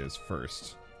other areas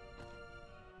first.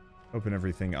 Open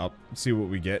everything up, see what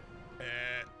we get.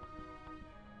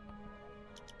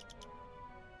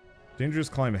 Dangerous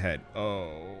climb ahead.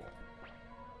 Oh.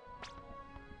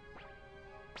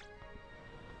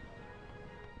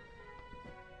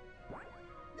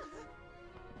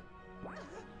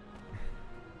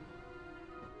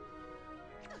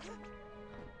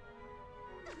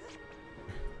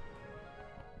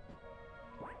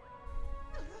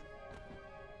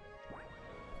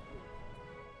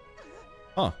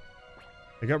 Huh.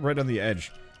 I got right on the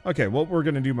edge. Okay, well, we're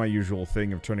gonna do my usual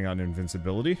thing of turning on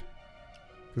invincibility.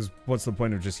 Because what's the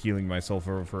point of just healing myself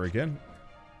over again?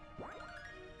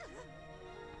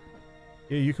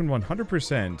 Yeah, you can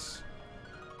 100%.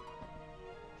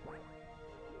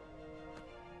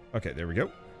 Okay, there we go.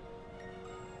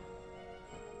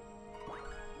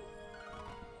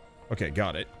 Okay,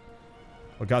 got it.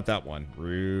 Well, got that one.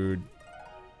 Rude.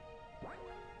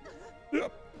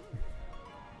 Yep.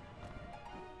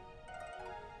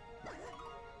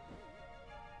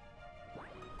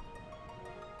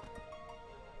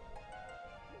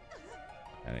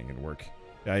 That ain't gonna work.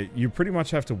 You pretty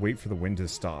much have to wait for the wind to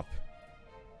stop.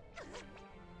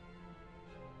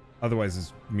 Otherwise,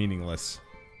 it's meaningless.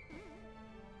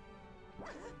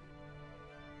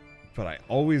 But I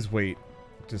always wait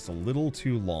just a little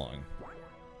too long.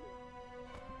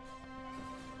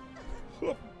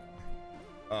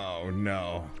 Oh,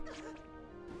 no.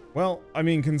 Well, I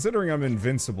mean, considering I'm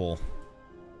invincible...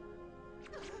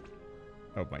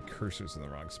 Oh, my cursor's in the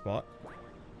wrong spot.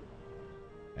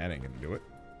 That ain't gonna do it.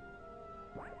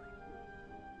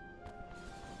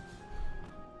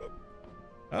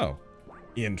 Oh.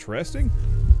 Interesting.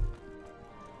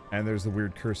 And there's the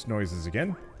weird cursed noises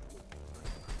again.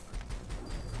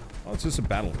 Oh, it's just a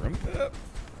battle room. Ow,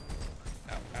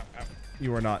 ow, ow.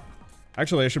 You are not...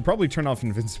 Actually, I should probably turn off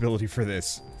invincibility for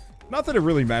this. Not that it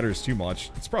really matters too much.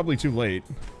 It's probably too late.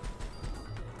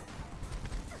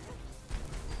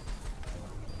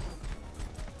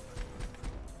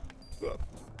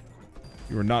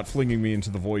 You are not flinging me into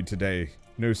the void today.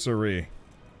 No siree.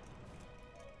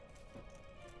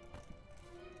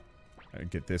 I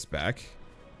get this back.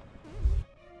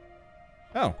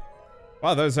 Oh.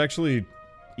 Wow, that was actually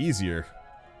easier.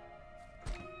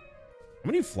 How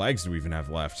many flags do we even have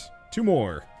left? 2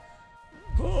 more.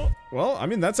 Well, I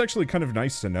mean, that's actually kind of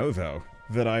nice to know, though.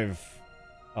 That I've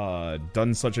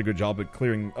done such a good job at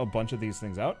clearing a bunch of these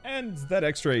things out. And that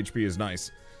extra HP is nice.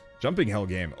 Jumping hell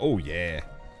game. Oh, yeah.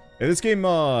 Yeah, this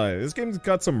game's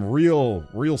got some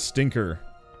real stinker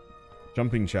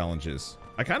jumping challenges.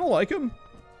 I kind of like them.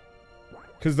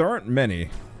 Because there aren't many.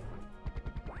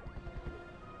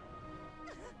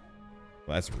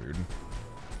 Well, that's rude.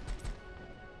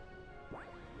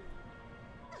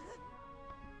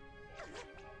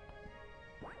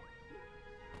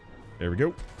 There we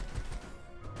go.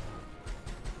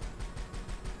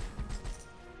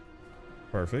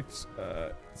 Perfect.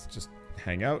 Let's just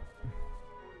hang out.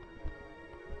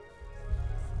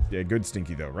 Yeah, good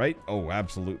stinky though, right? Oh,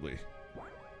 absolutely.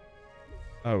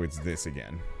 Oh, it's this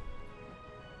again.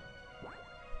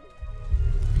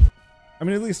 I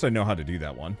mean, at least I know how to do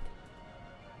that one.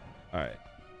 Alright.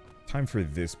 Time for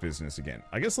this business again.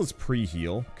 I guess let's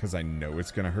pre-heal, because I know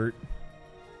it's gonna hurt.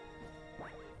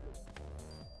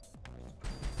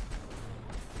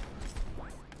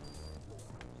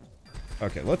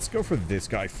 Okay, let's go for this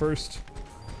guy first.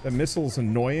 That missile's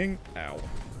annoying. Ow.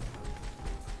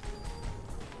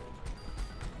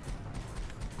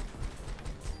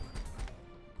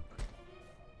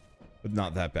 But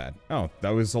not that bad. Oh, that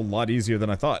was a lot easier than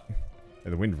I thought.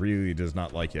 And the wind really does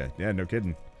not like you. Yeah, no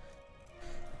kidding.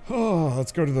 Oh,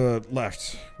 let's go to the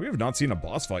left. We have not seen a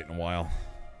boss fight in a while.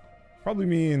 Probably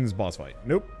means boss fight.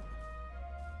 Nope.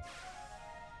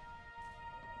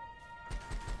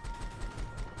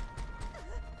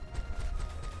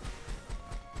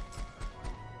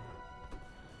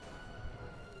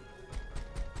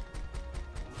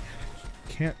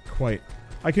 Can't quite.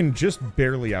 I can just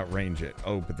barely outrange it.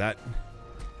 Oh, but that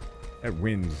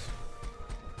wind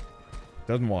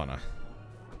doesn't wanna.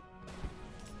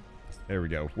 There we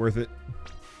go. Worth it.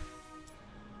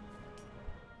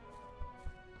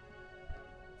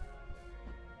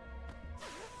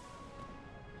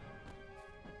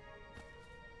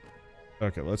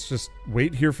 Okay, let's just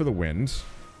wait here for the wind. Do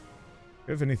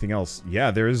we have anything else? Yeah,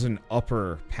 there is an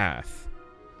upper path.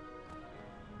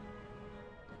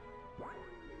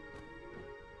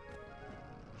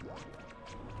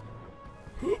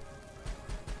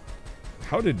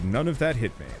 How did none of that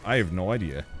hit me? I have no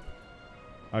idea.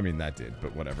 I mean, that did,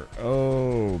 but whatever.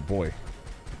 Oh, boy.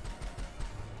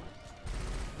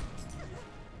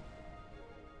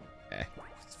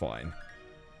 It's fine.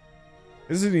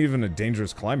 This isn't even a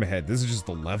dangerous climb ahead. This is just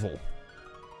the level.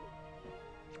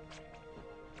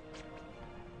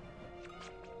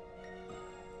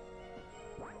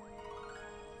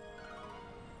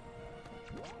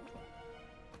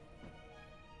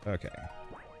 Okay.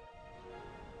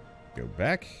 Go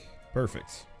back.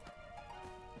 Perfect.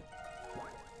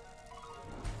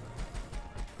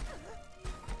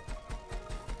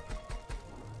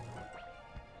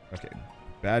 Okay.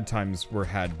 Bad times were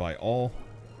had by all.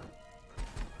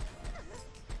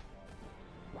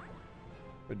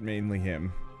 But mainly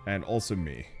him. And also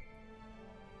me.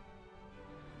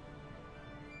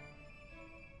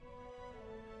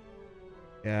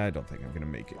 Yeah, I don't think I'm gonna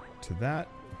make it to that.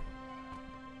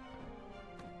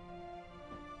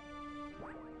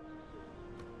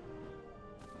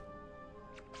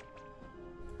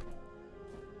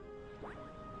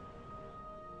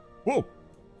 Whoa!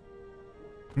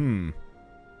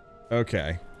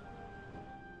 Okay.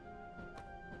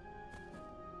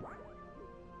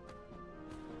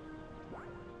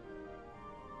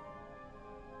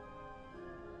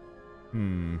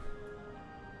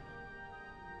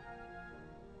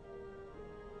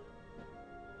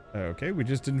 Okay, we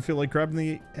just didn't feel like grabbing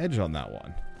the edge on that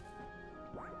one.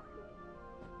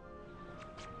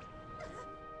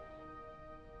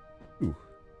 Ooh.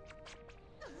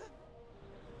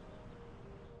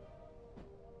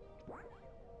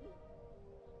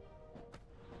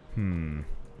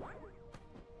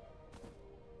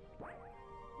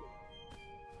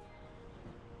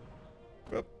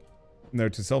 Oh.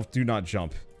 Note to self, do not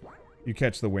jump. You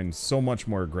catch the wind so much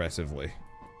more aggressively.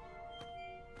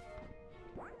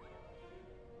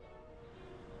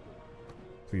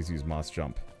 Please use moss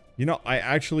jump. You know, I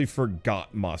actually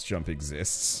forgot moss jump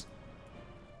exists.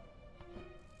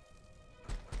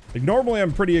 Like, normally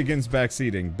I'm pretty against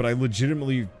backseating, but I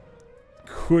legitimately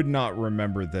could not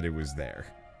remember that it was there.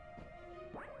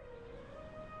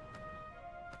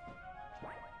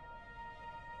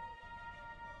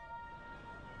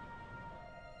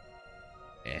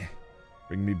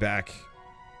 Bring me back.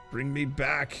 Bring me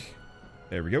back.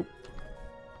 There we go.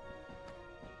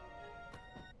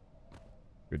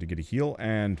 Good to get a heal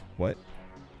and what?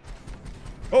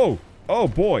 Oh! Oh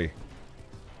boy!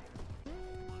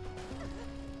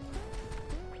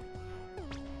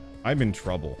 I'm in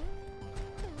trouble.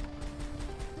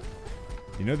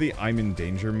 You know the I'm in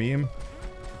danger meme?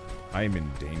 I'm in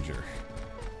danger.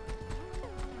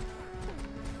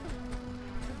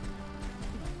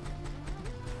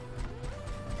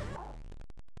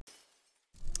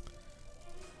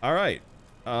 Alright.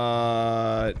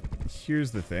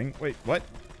 Here's the thing. Wait, what?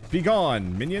 Be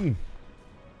gone, minion!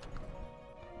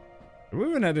 I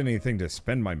haven't had anything to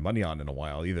spend my money on in a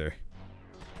while, either.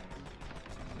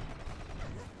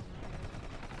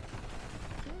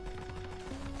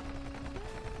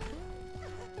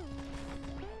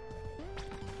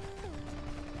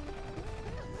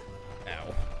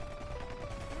 Ow.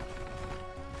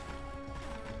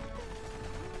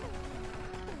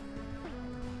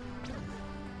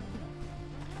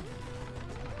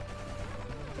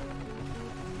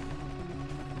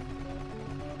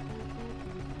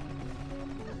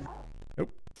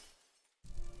 Nope.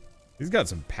 He's got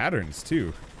some patterns,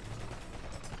 too.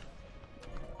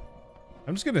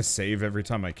 I'm just gonna save every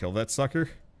time I kill that sucker.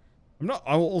 I'm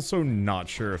also not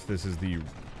sure if this is the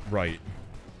right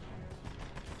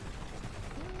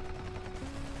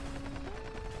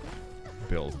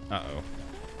build. Uh-oh.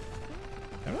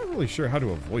 I'm not really sure how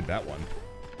to avoid that one.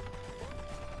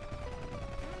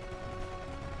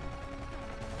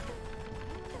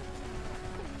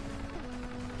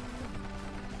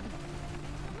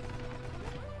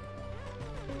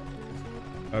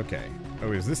 Okay.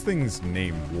 Oh, is this thing's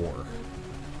name War?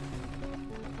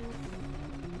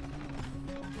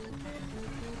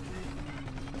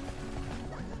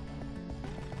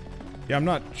 Yeah, I'm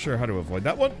not sure how to avoid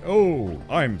that one. Oh,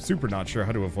 I'm super not sure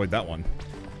how to avoid that one.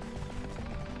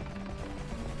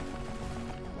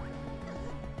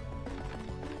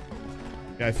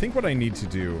 Yeah, I think what I need to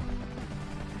do...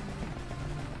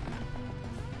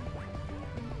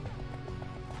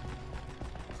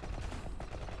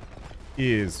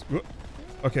 is...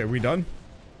 Okay, are we done?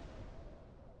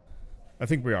 I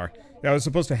think we are. Yeah, I was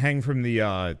supposed to hang from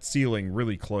the ceiling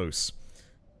really close.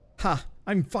 Ha!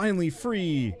 I'm finally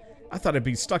free! I thought I'd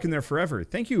be stuck in there forever.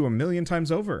 Thank you a million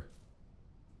times over.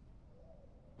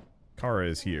 Kara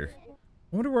is here.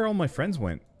 I wonder where all my friends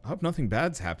went. I hope nothing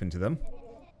bad's happened to them.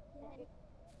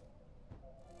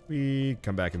 We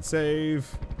come back and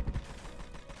save.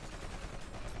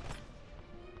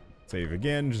 Save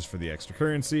again, just for the extra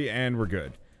currency, and we're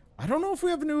good. I don't know if we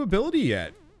have a new ability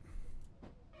yet.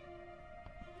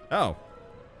 Oh.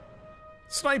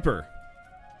 Sniper!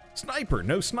 Sniper,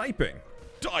 no sniping!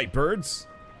 Die, birds!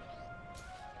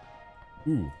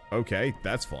 Ooh, okay,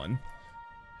 that's fun.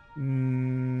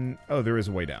 Oh, there is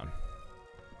a way down.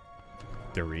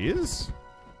 There is?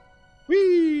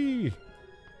 Whee!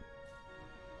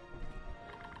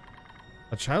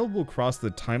 A child will cross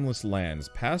the timeless lands,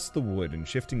 past the wood and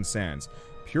shifting sands,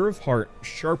 pure of heart,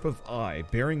 sharp of eye,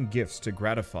 bearing gifts to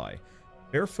gratify.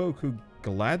 Fair folk who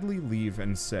gladly leave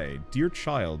and say, Dear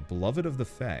child, beloved of the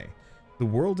Fae, the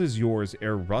world is yours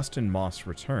ere rust and moss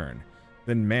return,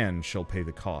 then man shall pay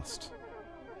the cost.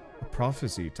 A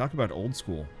prophecy, talk about old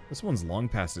school. This one's long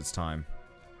past its time.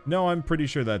 No, I'm pretty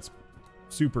sure that's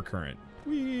super current.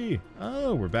 Whee!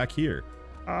 Oh, we're back here.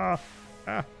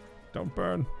 Don't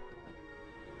burn.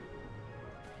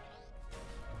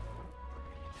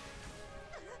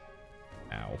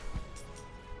 Ow.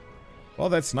 Well,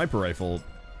 that sniper rifle,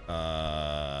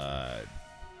 does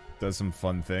some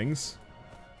fun things.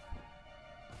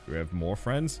 Do we have more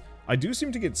friends? I do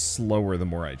seem to get slower the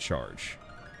more I charge.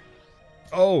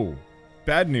 Oh!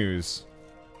 Bad news.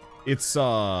 It's,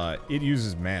 it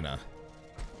uses mana.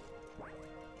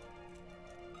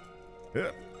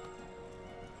 Ugh.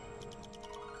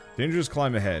 Dangerous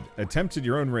climb ahead. Attempt at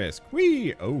your own risk.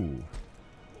 Whee! Oh.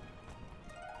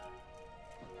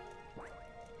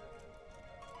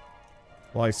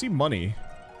 Well, I see money.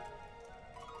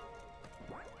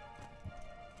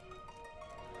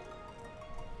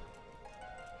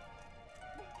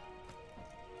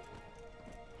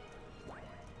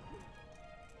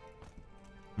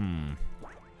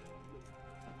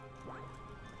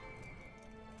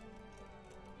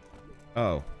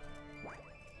 Oh.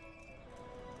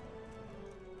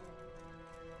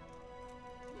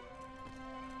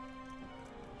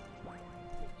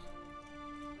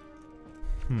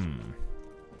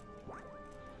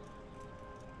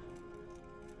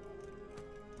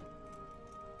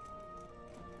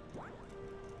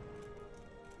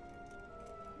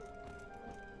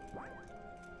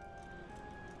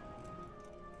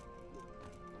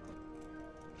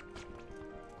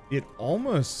 It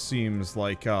almost seems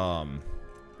like, the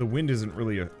wind isn't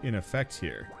really in effect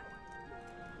here.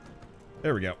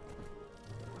 There we go.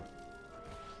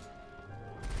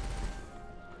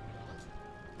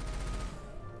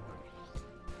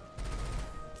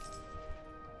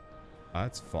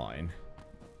 That's fine.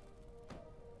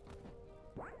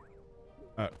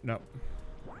 No.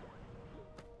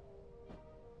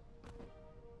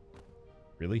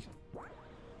 Really?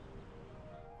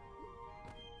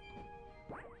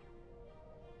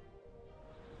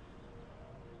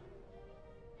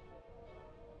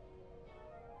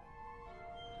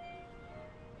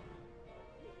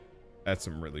 That's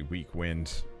some really weak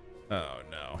wind. Oh,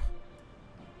 no.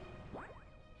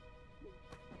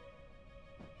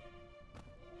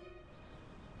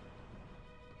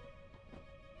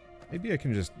 Maybe I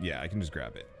can just... Yeah, I can just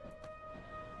grab it.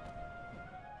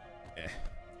 Eh.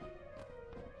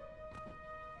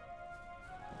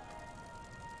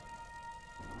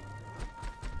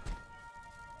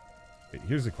 Wait,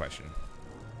 here's the question.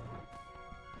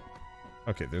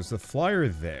 Okay, there's the flyer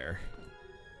there.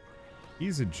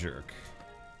 He's a jerk.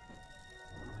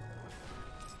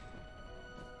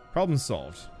 Problem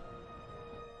solved.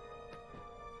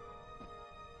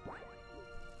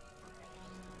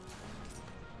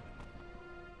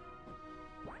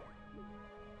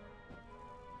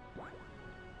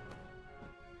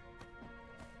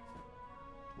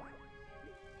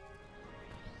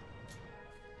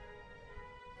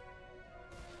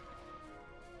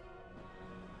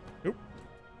 Nope.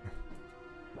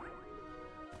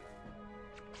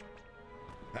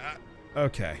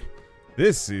 Okay.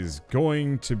 This is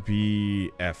going to be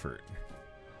effort.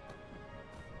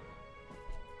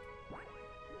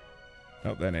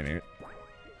 Oh, that ain't it.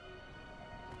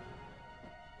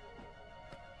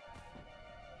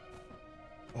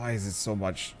 Why is it so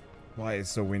much? Why is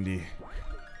it so windy?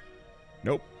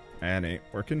 Nope. That ain't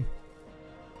working.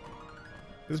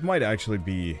 This might actually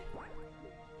be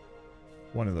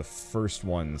one of the first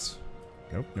ones.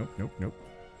 Nope, nope, nope, nope.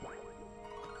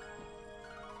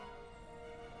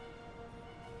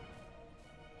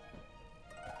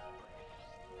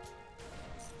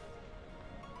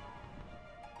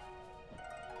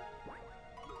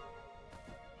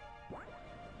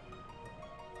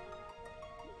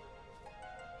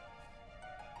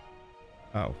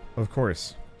 Oh, of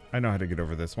course. I know how to get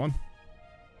over this one.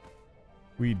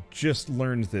 We just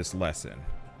learned this lesson.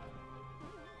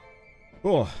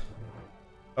 Oh.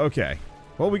 Okay.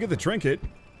 Well, we get the trinket.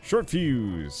 Short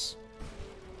fuse.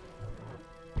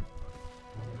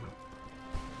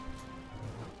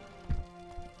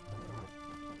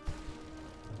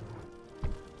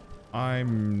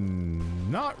 I'm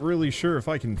not really sure if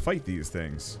I can fight these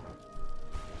things.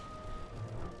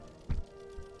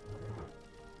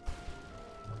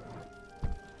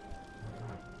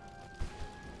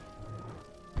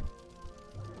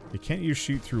 Can't you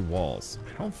shoot through walls?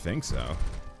 I don't think so.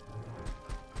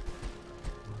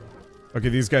 Okay,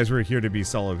 these guys were here to be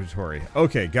celebratory.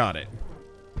 Okay, got it.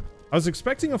 I was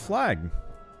expecting a flag.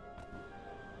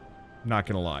 Not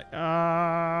gonna lie.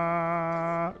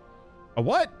 A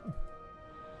what?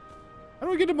 How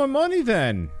do I get my money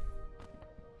then?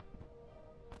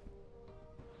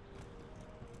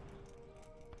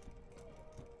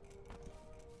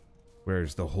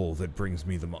 Where's the hole that brings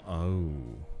me the oh.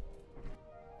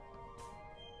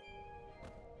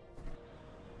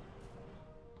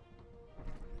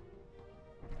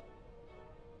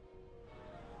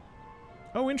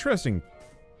 Oh, interesting.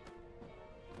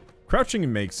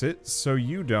 Crouching makes it so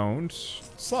you don't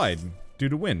slide due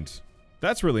to wind.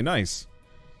 That's really nice.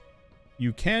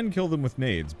 You can kill them with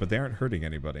nades, but they aren't hurting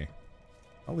anybody.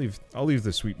 I'll leave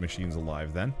the sweet machines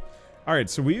alive then. All right,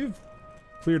 so we've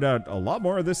cleared out a lot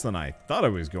more of this than I thought I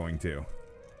was going to.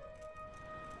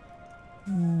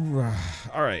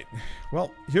 All right.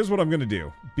 Well, here's what I'm going to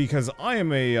do. Because I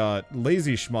am a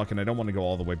lazy schmuck and I don't want to go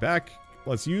all the way back,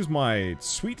 let's use my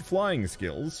sweet flying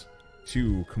skills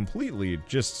to completely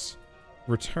just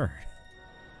return.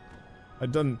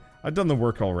 I've done the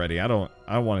work already. I don't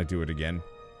want to do it again.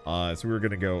 So we're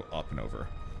going to go up and over.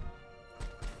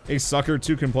 A sucker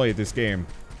too can play at this game.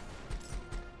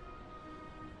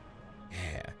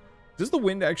 Yeah. Does the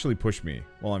wind actually push me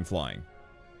while I'm flying?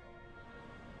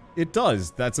 It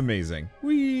does. That's amazing.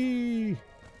 Whee!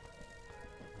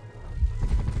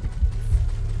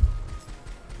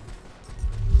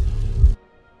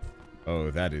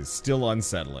 Oh, that is still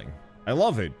unsettling. I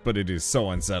love it, but it is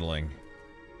so unsettling.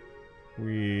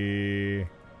 It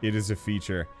is a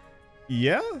feature.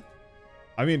 Yeah?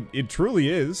 I mean, it truly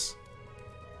is.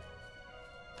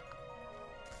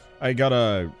 I got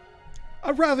a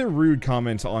rather rude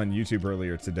comment on YouTube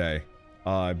earlier today.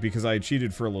 Because I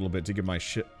cheated for a little bit to get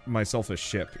myself a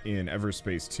ship in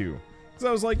Everspace 2. So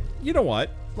I was like, you know what?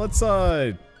 Let's,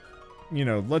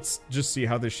 let's just see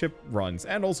how this ship runs.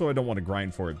 And also, I don't want to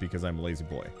grind for it because I'm a lazy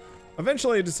boy.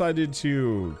 Eventually, I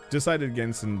decided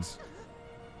against and...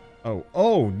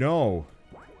 Oh, no.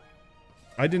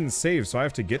 I didn't save, so I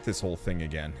have to get this whole thing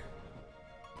again.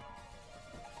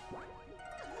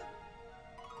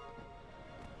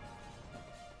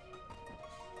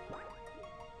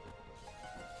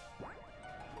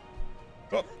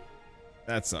 Oh,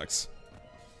 that sucks.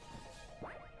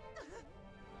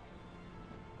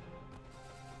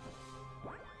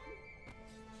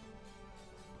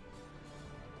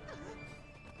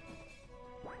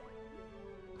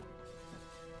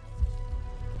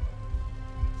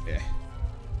 Yeah.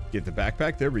 Get the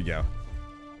backpack. There we go.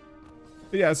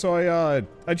 But yeah, so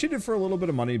I cheated for a little bit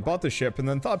of money, bought the ship, and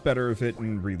then thought better of it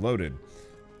and reloaded.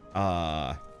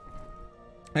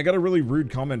 I got a really rude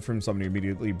comment from somebody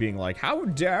immediately being like, how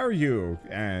dare you?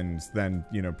 And then,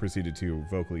 proceeded to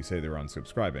vocally say they were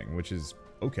unsubscribing, which is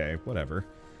okay, whatever.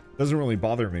 Doesn't really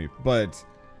bother me, but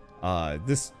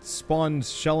this spawned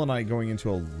Shell and I going into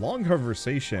a long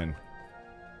conversation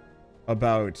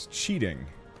about cheating.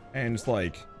 And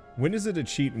like, when is it a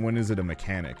cheat and when is it a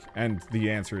mechanic? And the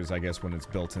answer is, I guess, when it's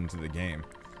built into the game.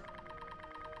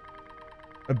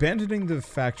 Abandoning the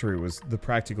factory was the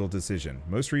practical decision.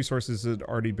 Most resources had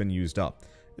already been used up.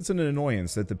 It's an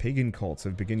annoyance that the pagan cults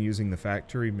have begun using the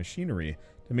factory machinery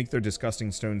to make their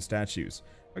disgusting stone statues.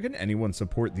 How can anyone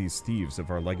support these thieves of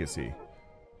our legacy?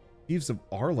 Thieves of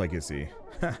our legacy?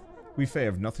 Ha! We Fae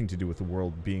have nothing to do with the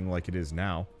world being like it is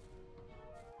now.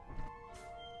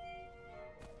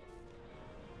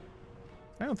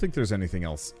 I don't think there's anything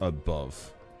else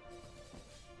above.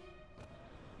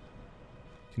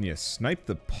 Can you snipe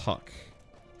the puck?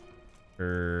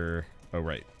 Oh,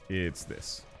 right. It's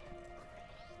this.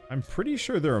 I'm pretty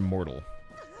sure they're immortal.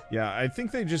 Yeah, I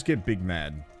think they just get big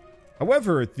mad.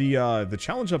 However, the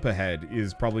challenge up ahead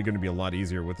is probably going to be a lot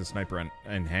easier with the sniper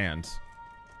in hand.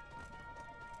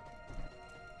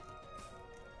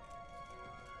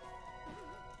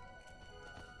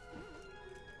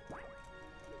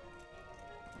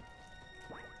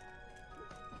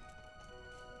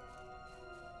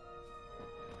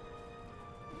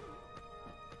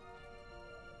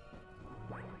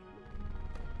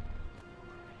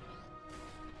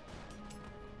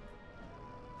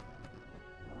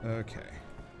 Okay.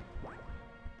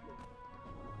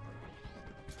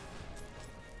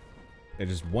 It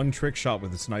is one trick shot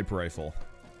with a sniper rifle.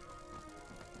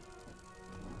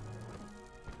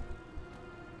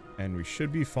 And we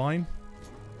should be fine.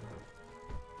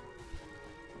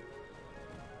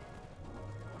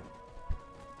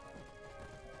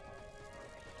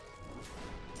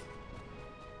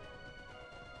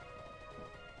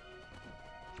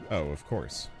 Oh, of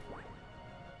course.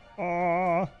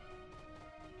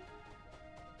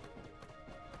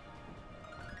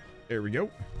 There we go.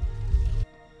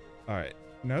 Alright,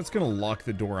 now it's gonna lock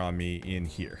the door on me in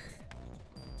here.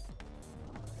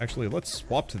 Actually, let's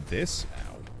swap to this.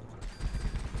 Ow.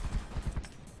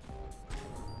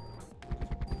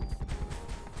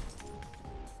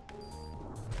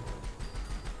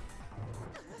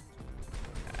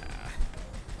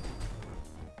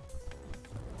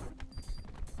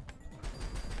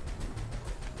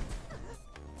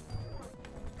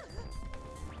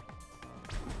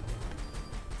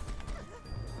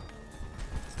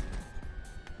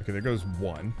 Okay, there goes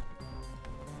one.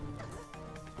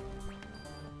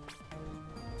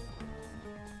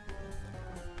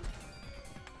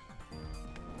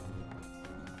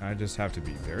 I just have to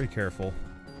be very careful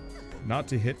not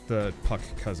to hit the puck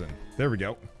cousin. There we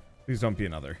go. Please don't be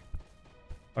another.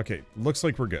 Okay, looks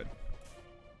like we're good.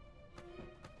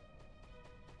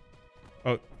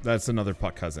 Oh, that's another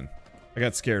puck cousin. I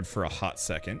got scared for a hot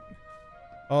second.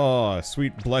 Oh,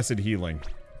 sweet blessed healing.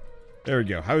 There we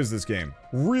go. How is this game?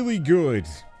 Really good.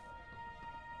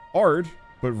 Hard,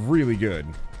 but really good.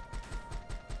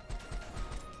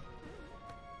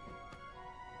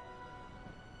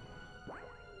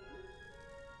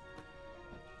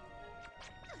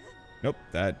 Nope,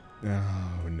 that...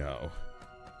 Oh, no.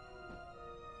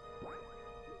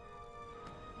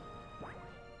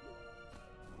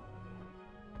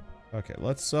 Okay,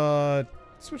 let's,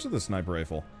 switch to the sniper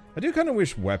rifle. I do kind of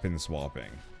wish weapon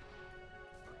swapping.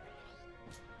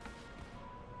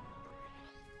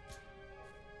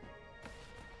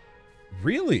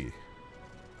 Really?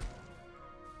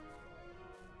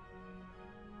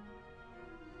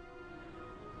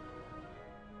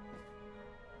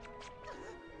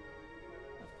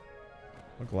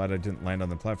 I'm glad I didn't land on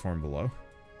the platform below.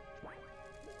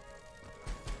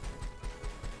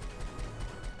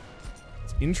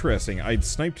 It's interesting. I'd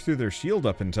sniped through their shield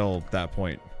up until that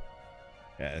point.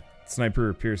 Yeah,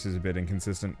 sniper appears as a bit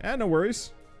inconsistent. No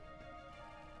worries.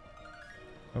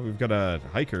 Oh, we've got a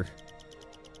hiker.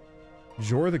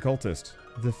 Jor the Cultist.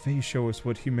 The Fae show us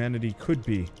what humanity could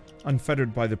be,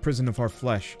 unfettered by the prison of our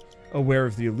flesh, aware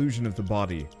of the illusion of the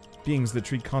body, beings that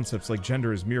treat concepts like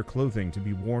gender as mere clothing to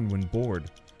be worn when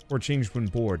bored, or changed when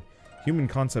bored. Human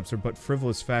concepts are but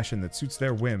frivolous fashion that suits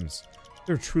their whims.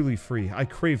 They're truly free. I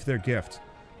crave their gift.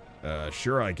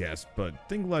 Sure I guess, but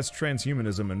think less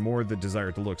transhumanism and more the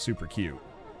desire to look super cute.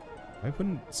 Why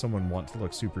wouldn't someone want to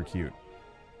look super cute?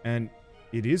 And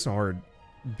it is hard,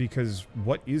 because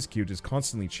what is cute is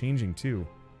constantly changing, too.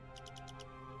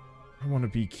 I want to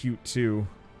be cute, too.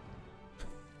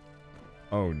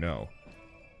 Oh, no.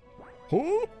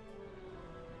 Oh!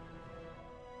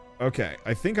 Okay,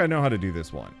 I think I know how to do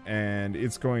this one. And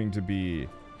it's going to be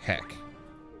heck.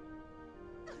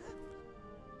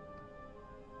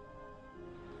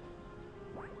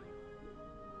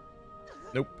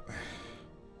 Nope.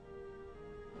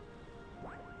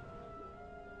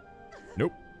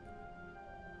 Nope.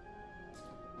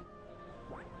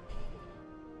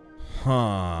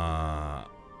 Huh.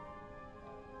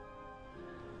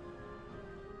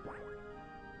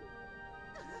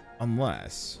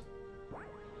 Unless...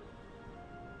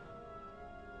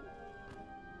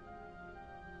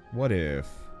 What if...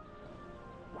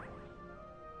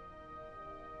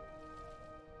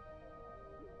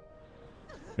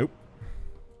 Nope.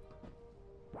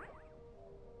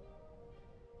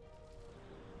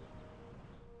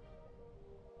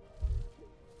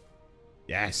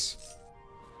 Yes!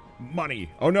 Money!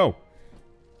 Oh no!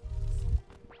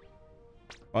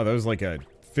 Oh, that was like a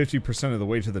 50% of the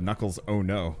way to the knuckles. Oh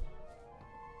no.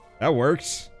 That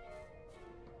works.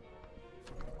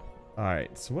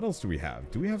 Alright, so what else do we have?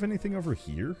 Do we have anything over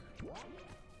here?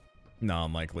 No,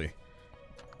 unlikely.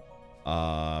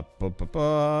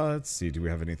 Let's see, do we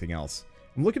have anything else?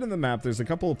 I'm looking at the map, there's a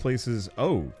couple of places.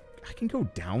 Oh, I can go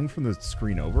down from the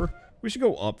screen over? We should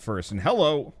go up first, and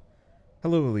hello!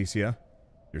 Hello, Alicia.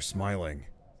 You're smiling.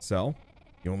 So?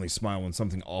 You only smile when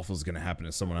something awful is gonna happen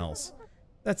to someone else.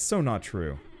 That's so not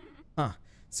true. Huh,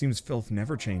 seems filth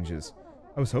never changes.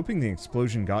 I was hoping the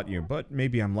explosion got you, but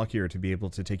maybe I'm luckier to be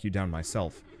able to take you down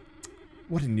myself.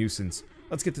 What a nuisance.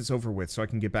 Let's get this over with so I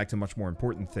can get back to much more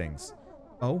important things.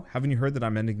 Oh, haven't you heard that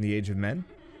I'm ending the Age of Men?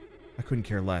 I couldn't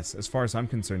care less. As far as I'm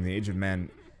concerned, the Age of Men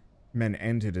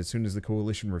ended as soon as the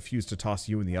Coalition refused to toss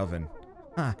you in the oven.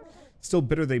 Ah, still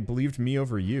bitter they believed me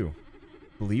over you.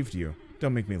 Believed you?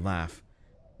 Don't make me laugh.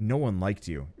 No one liked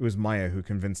you. It was Maya who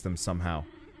convinced them somehow.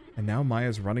 And now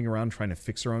Maya's running around trying to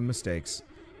fix her own mistakes.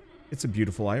 It's a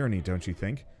beautiful irony, don't you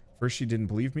think? First she didn't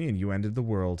believe me and you ended the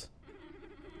world.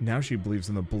 Now she believes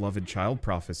in the beloved child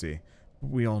prophecy.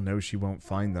 But we all know she won't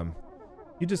find them.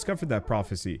 You discovered that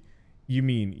prophecy. You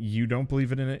mean you don't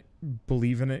believe in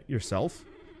it yourself?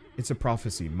 It's a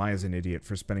prophecy. Maya's an idiot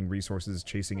for spending resources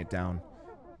chasing it down.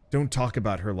 Don't talk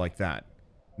about her like that.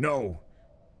 No.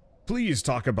 Please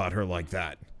talk about her like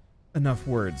that. Enough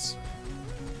words.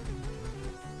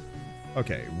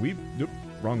 Okay, Oop,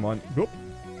 wrong one. Oop.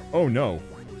 Oh no.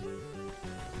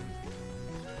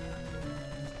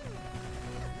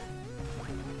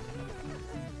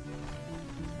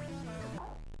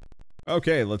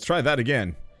 Okay, let's try that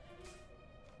again.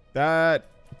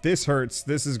 This hurts.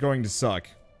 This is going to suck.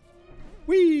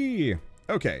 Whee!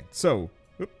 Okay, so...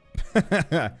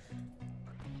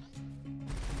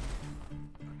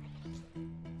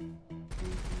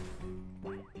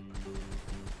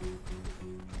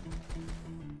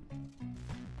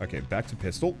 Okay, back to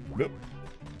pistol. Oop.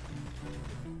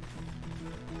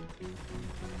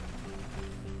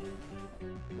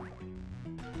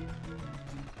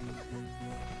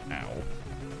 Ow.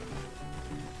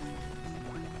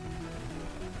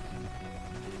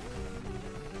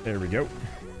 There we go.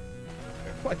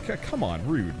 What? Come on,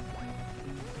 rude.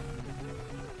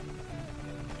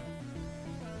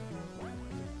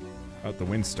 Oh, the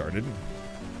wind started.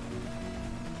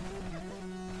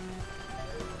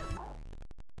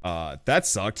 That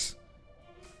sucked.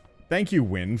 Thank you,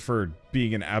 Wind, for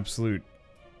being an absolute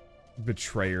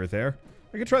betrayer there.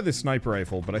 I could try the sniper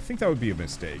rifle, but I think that would be a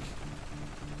mistake.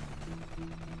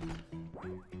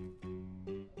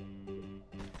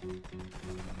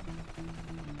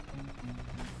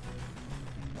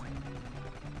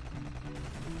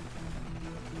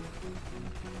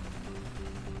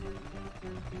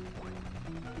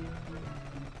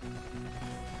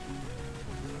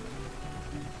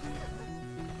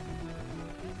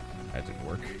 That didn't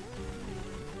work.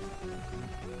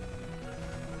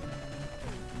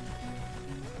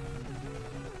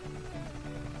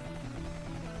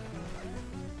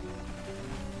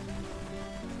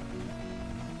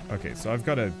 Okay, so I've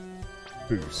got a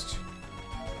boost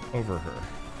over her.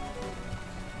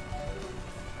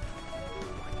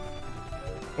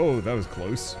 Oh, that was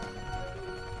close.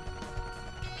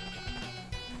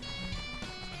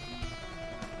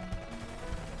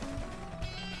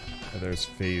 There's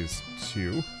phase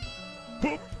 2.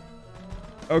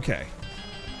 Okay.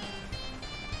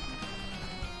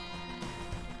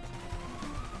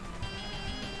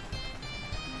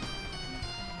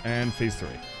 And phase 3.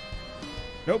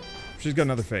 Nope. She's got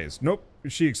another phase. Nope.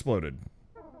 She exploded.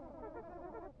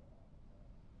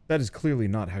 That is clearly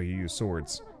not how you use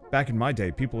swords. Back in my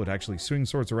day, people would actually swing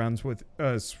swords around with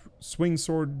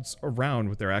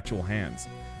their actual hands.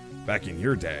 Back in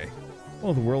your day.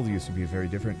 Well, the world used to be very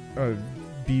different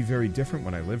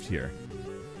when I lived here.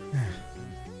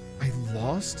 I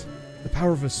lost? The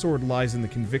power of a sword lies in the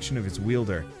conviction of its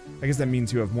wielder. I guess that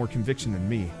means you have more conviction than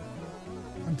me.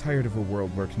 I'm tired of a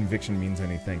world where conviction means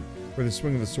anything, where the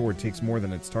swing of a sword takes more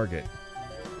than its target.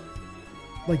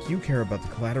 Like you care about the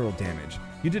collateral damage.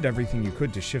 You did everything you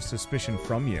could to shift suspicion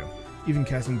from you, even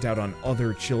casting doubt on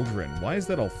other children. Why is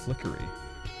that all flickery?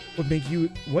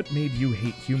 What made you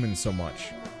hate humans so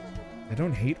much? I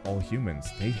don't hate all humans.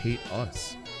 They hate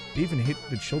us. They even hate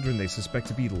the children they suspect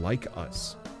to be like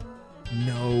us.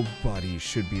 Nobody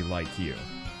should be like you.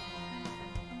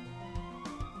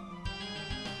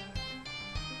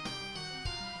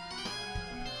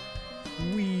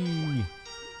 Wee!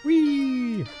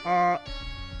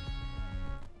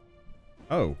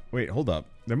 Oh, wait, hold up.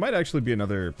 There might actually be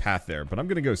another path there, but I'm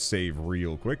gonna go save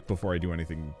real quick before I do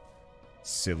anything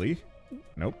silly.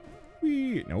 Nope.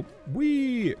 Wee. Nope.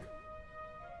 Wee.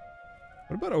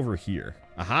 What about over here?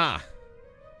 Aha!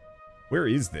 Where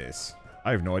is this?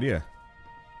 I have no idea.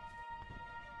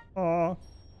 Iker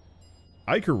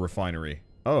Refinery.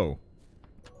 Oh.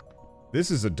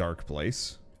 This is a dark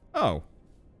place. Oh.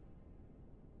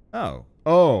 Oh.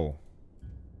 Oh.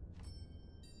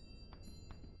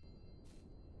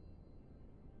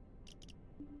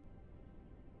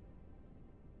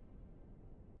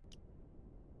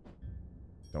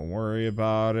 Don't worry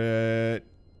about it.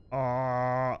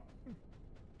 I'm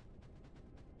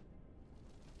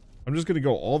just gonna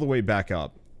go all the way back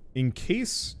up. In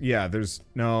case... Yeah, there's...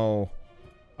 No.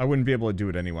 I wouldn't be able to do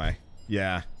it anyway.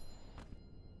 Yeah.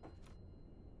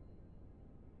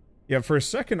 Yeah, for a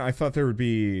second I thought there would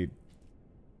be...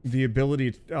 the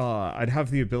ability... I'd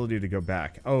have the ability to go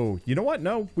back. Oh, you know what?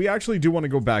 No, we actually do want to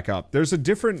go back up. There's a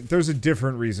different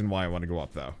reason why I want to go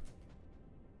up, though.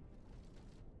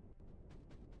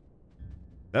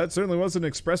 That certainly was an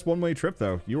express one-way trip,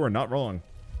 though. You are not wrong.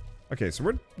 Okay,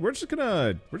 so we're just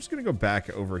gonna go back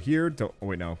over here. Don't, oh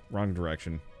wait, no, wrong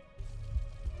direction.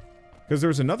 Because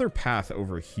there's another path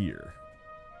over here.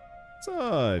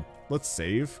 Let's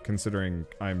save, considering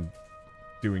I'm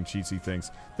doing cheatsy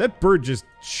things. That bird just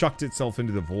chucked itself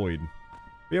into the void.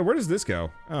 But yeah, where does this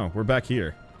go? Oh, we're back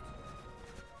here.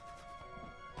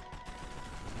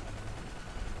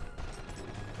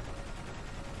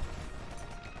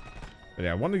 But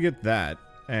yeah, I wanted to get that,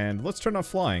 and let's turn off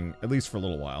flying, at least for a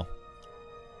little while.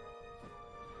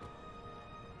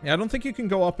 Yeah, I don't think you can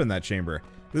go up in that chamber.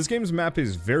 This game's map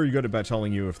is very good about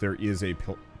telling you if there is a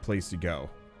place to go.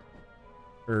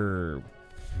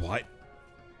 What?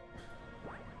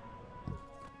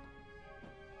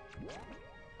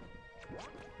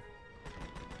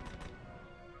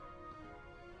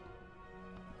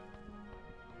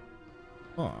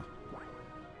 Huh.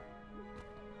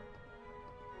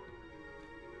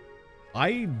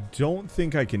 I don't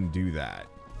think I can do that.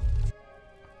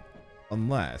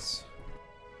 Unless...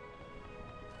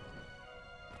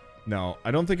 No, I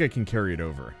don't think I can carry it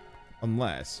over.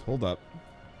 Unless... Hold up.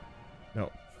 No.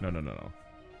 No, no, no, no.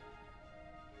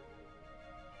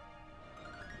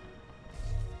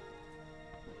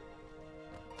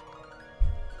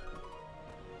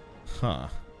 Huh.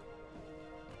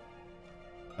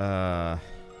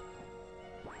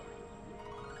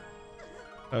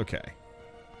 Okay.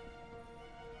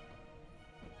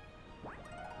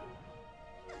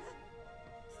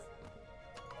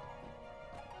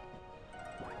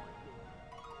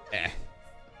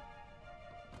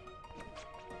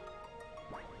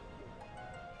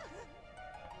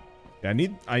 Yeah,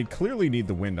 I clearly need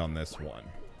the wind on this one.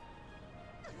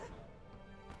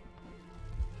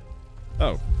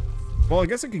 Oh. Well, I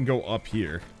guess I can go up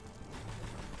here.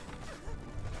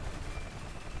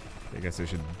 I guess I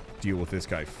should deal with this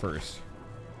guy first.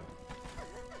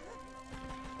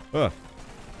 Ugh.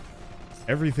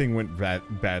 Everything went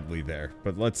badly there,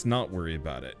 but let's not worry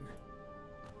about it.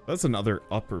 That's another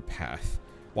upper path.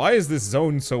 Why is this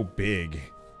zone so big?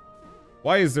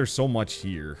 Why is there so much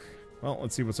here? Well,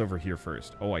 let's see what's over here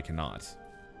first. Oh, I cannot.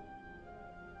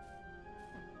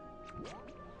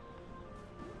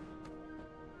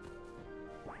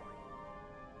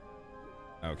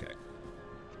 Okay.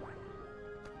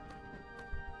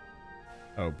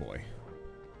 Oh boy.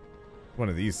 One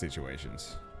of these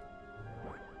situations.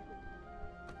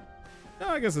 No,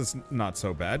 I guess it's not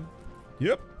so bad.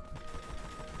 Yep.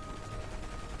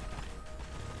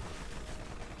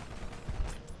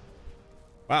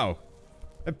 Wow.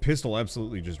 That pistol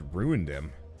absolutely just ruined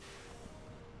him.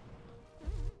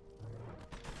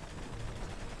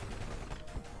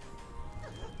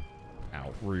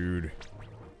 Ow, rude.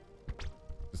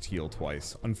 Just heal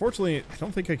twice. Unfortunately, I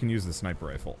don't think I can use the sniper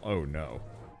rifle. Oh, no.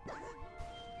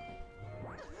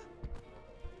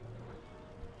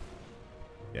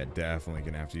 Yeah, definitely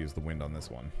gonna have to use the wind on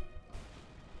this one.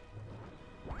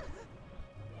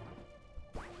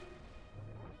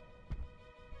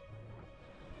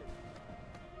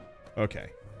 Okay.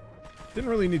 Didn't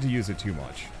really need to use it too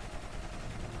much.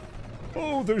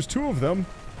 Oh, there's two of them.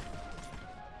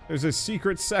 There's a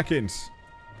secret second.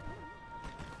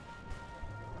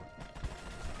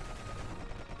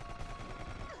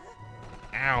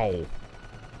 Ow.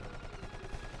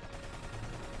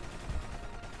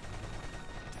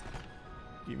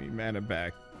 Give me mana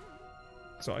back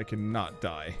so I can not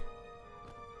die.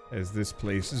 As this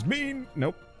place is mean.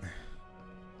 Nope.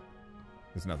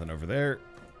 There's nothing over there.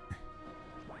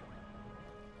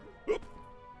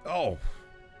 Oh.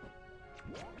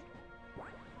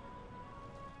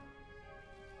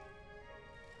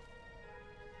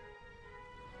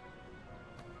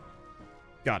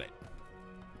 Got it.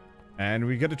 And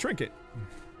we get a trinket.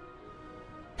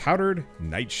 Powdered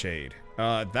nightshade.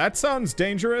 That sounds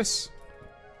dangerous.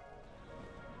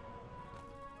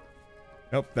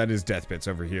 Nope, that is death bits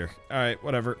over here. Alright,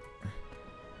 whatever.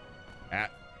 Ah.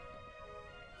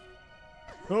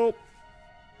 Oh.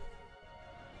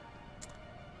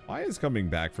 Why is coming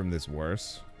back from this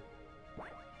worse?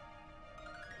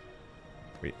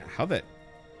 Wait, how the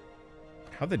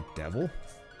devil?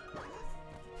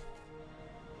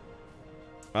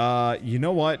 You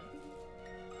know what?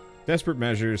 Desperate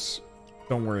measures.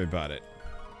 Don't worry about it.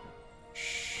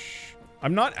 Shh.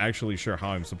 I'm not actually sure how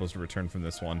I'm supposed to return from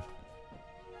this one.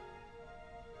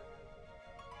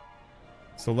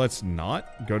 So let's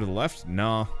not go to the left?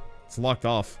 Nah, it's locked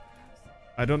off.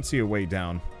 I don't see a way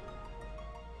down.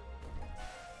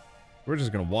 We're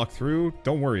just gonna walk through.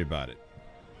 Don't worry about it.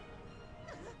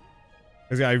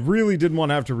 Because I really didn't want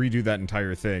to have to redo that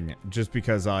entire thing just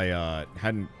because I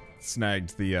hadn't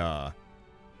snagged the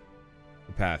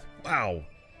path. Wow.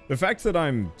 The fact that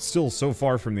I'm still so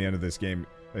far from the end of this game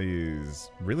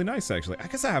is really nice, actually. I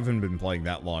guess I haven't been playing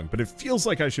that long, but it feels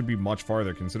like I should be much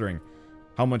farther considering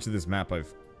how much of this map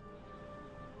I've...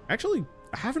 Actually,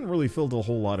 I haven't really filled a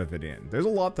whole lot of it in. There's a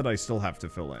lot that I still have to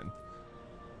fill in.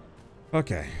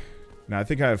 Okay. Now, I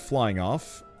think I have flying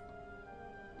off.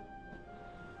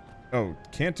 Oh,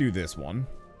 can't do this one.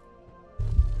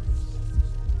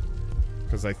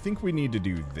 Because I think we need to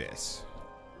do this.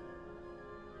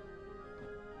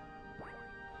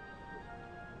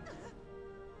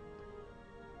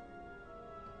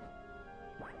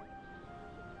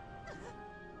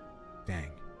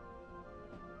 Dang.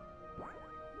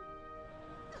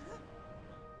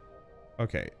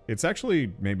 Okay, it's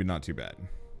actually maybe not too bad.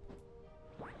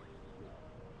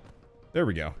 There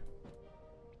we go.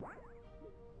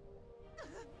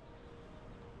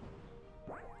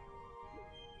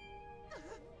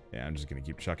 Yeah, I'm just gonna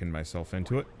keep chucking myself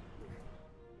into it.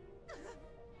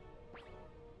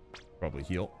 Probably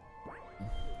heal.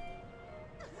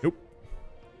 Nope.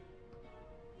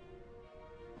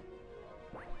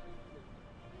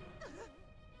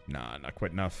 Nah, not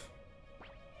quite enough.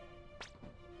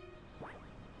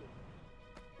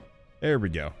 There we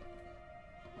go.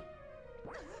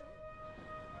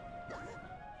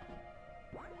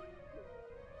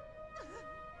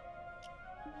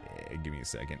 Yeah, give me a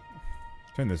second.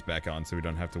 Turn this back on so we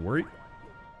don't have to worry.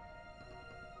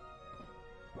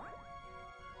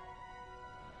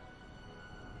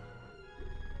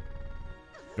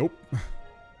 Nope.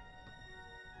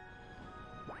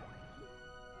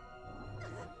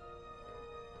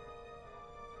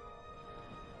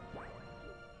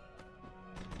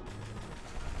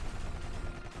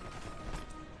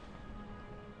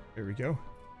 There we go.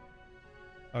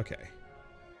 Okay.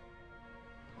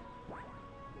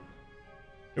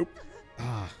 Nope.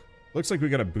 Ah, looks like we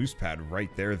got a boost pad right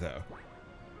there, though.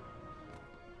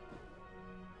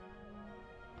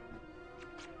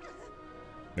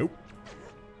 Nope.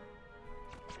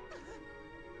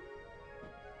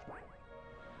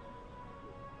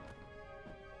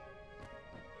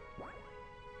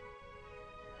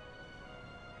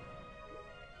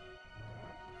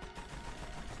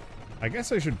 I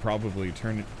guess I should probably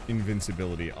turn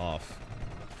invincibility off.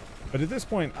 But at this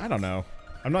point, I don't know.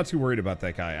 I'm not too worried about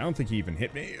that guy. I don't think he even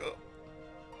hit me.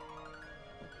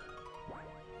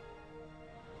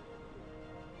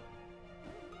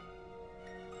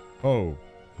 Oh,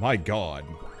 my God.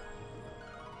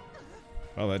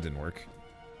 Well, that didn't work.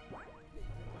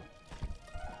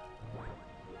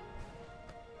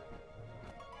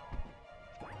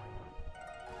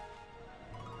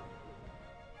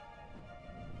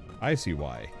 I see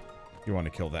why you want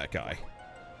to kill that guy.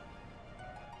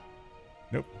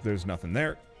 Nope, there's nothing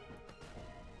there.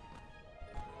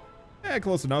 Eh,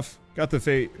 close enough. Got the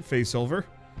Fey Silver.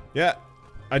 Yeah,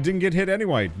 I didn't get hit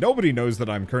anyway. Nobody knows that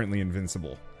I'm currently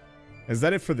invincible. Is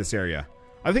that it for this area?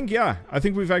 I think, yeah. I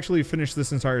think we've actually finished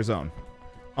this entire zone.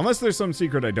 Unless there's some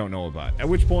secret I don't know about. At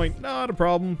which point, not a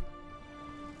problem.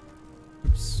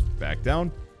 Oops, back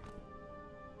down.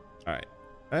 Alright.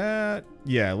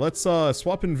 Yeah, let's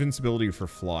swap invincibility for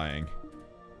flying.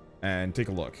 And take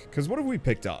a look. Because what have we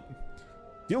picked up?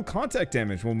 Deal contact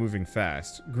damage while moving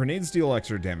fast. Grenades deal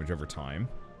extra damage over time.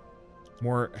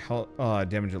 More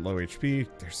damage at low HP.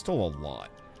 There's still a lot.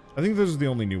 I think those are the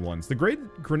only new ones. The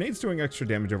grenades doing extra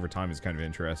damage over time is kind of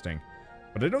interesting.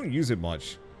 But I don't use it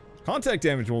much. Contact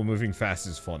damage while moving fast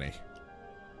is funny.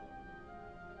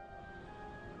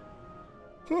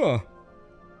 Huh.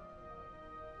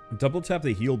 Double tap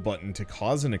the heal button to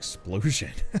cause an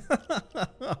explosion.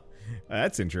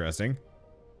 That's interesting.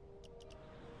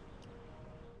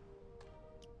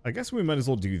 I guess we might as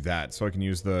well do that so I can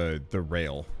use the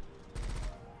rail.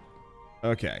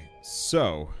 Okay,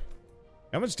 so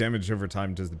how much damage over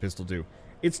time does the pistol do?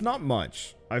 It's not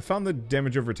much. I found the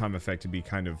damage over time effect to be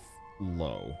kind of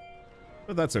low,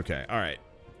 but that's okay. All right.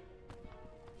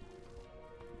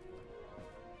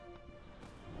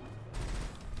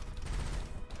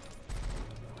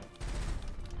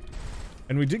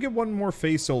 And we did get one more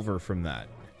face silver from that.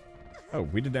 Oh,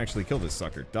 we didn't actually kill this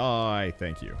sucker. Die,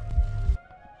 thank you.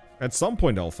 At some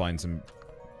point I'll find some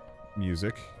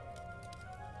music.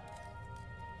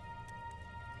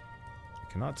 I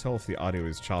cannot tell if the audio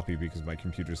is choppy because my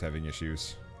computer's having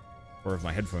issues. Or if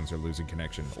my headphones are losing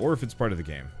connection. Or if it's part of the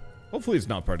game. Hopefully it's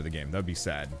not part of the game. That'd be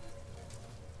sad.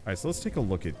 Alright, so let's take a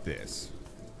look at this.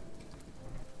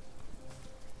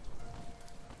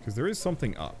 Because there is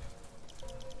something up.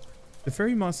 The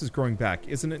fairy moss is growing back.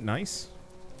 Isn't it nice?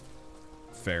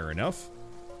 Fair enough.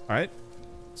 Alright.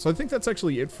 So I think that's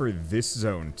actually it for this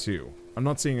zone, too. I'm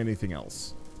not seeing anything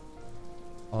else.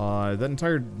 That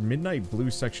entire midnight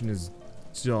blue section is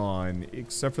done,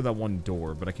 except for that one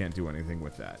door, but I can't do anything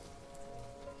with that.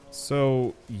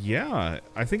 So, yeah.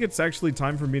 I think it's actually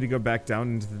time for me to go back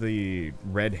down into the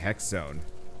red hex zone.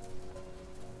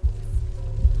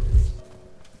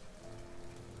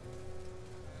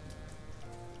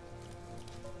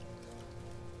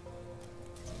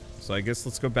 So I guess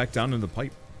let's go back down in the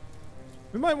pipe.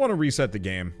 We might want to reset the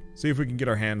game. See if we can get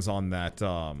our hands on that,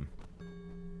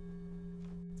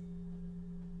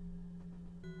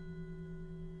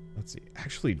 let's see.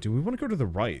 Actually, do we want to go to the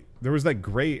right? There was that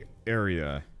gray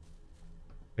area.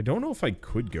 I don't know if I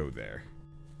could go there.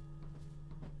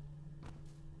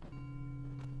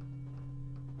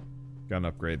 Gun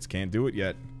upgrades. Can't do it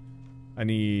yet. I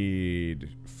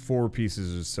need 4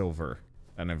 pieces of silver.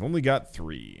 And I've only got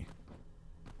 3.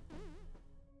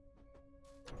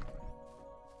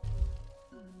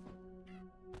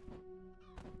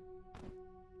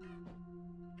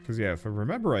 Because, yeah, if I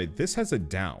remember right, this has a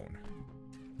down.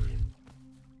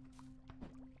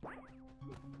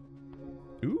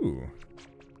 Ooh.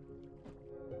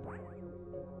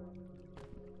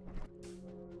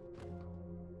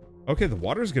 Okay, the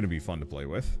water's going to be fun to play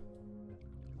with.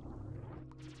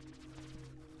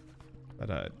 Is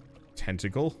that a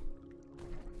tentacle?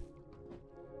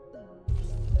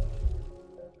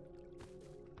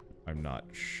 I'm not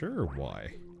sure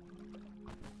why.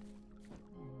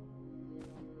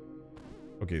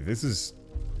 Okay, this is...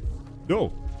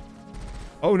 No!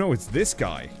 Oh no, it's this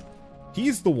guy.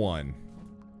 He's the one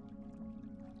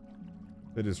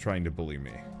that is trying to bully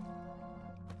me.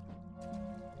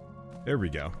 There we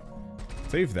go.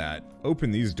 Save that.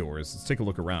 Open these doors. Let's take a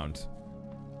look around.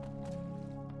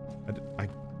 I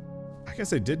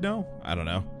guess I did know? I don't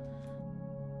know.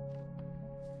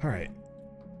 Alright.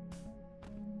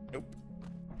 Nope.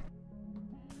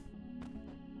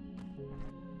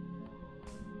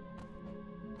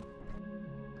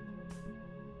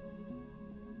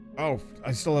 Oh,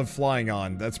 I still have flying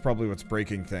on. That's probably what's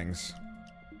breaking things.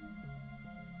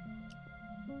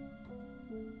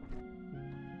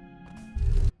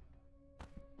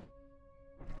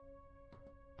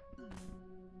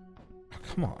 Oh,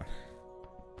 come on.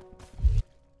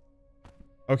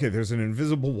 Okay, there's an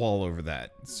invisible wall over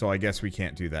that, so I guess we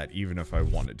can't do that, even if I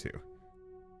wanted to.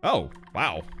 Oh,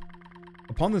 wow.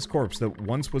 Upon this corpse that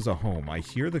once was a home, I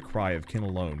hear the cry of kin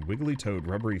alone, wiggly-toed,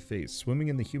 rubbery face, swimming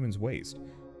in the human's waste.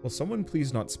 Will someone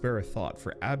please not spare a thought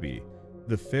for Abby,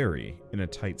 the fairy, in a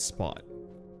tight spot?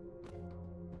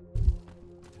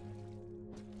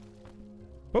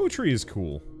 Poetry is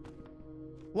cool.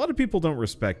 A lot of people don't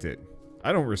respect it.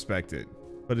 I don't respect it,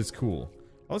 but it's cool.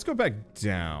 Well, let's go back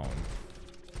down.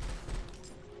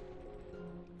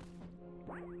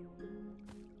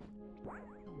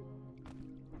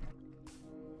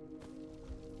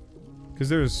 Because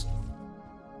there's...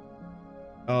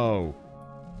 Oh,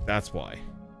 that's why.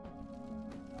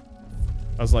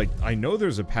 I was like, I know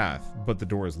there's a path, but the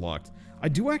door is locked. I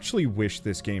do actually wish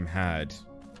this game had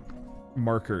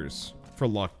markers for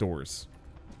locked doors.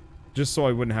 Just so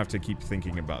I wouldn't have to keep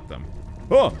thinking about them.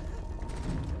 Oh!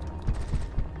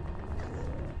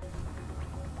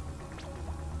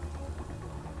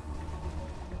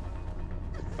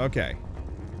 Okay.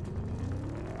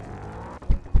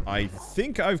 I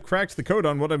think I've cracked the code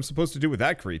on what I'm supposed to do with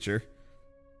that creature.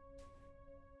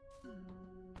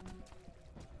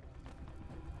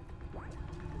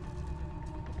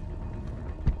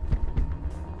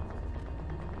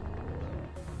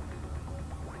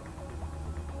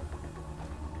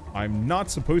 I'm not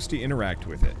supposed to interact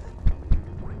with it.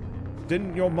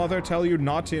 Didn't your mother tell you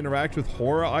not to interact with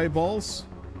horror eyeballs?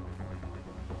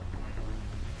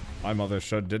 My mother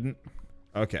sure didn't.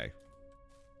 Okay.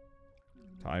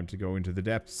 Time to go into the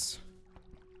depths.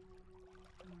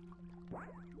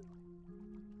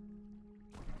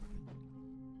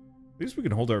 At least we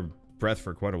can hold our breath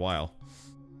for quite a while.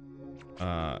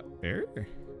 Air?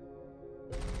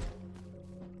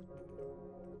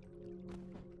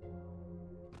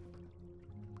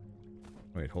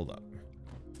 Wait, hold up.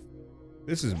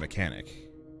 This is a mechanic.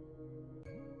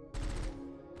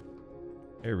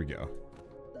 There we go.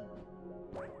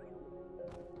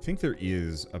 I think there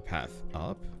is a path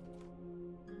up.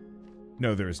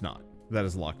 No, there is not. That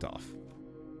is locked off.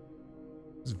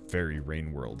 It's very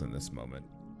Rain World in this moment.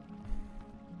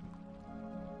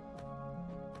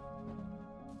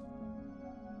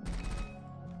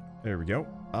 There we go.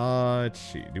 Let's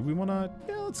see. Do we want to?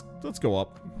 Yeah, let's go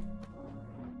up.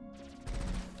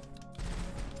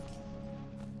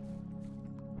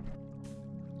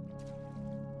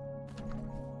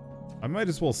 I might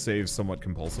as well save somewhat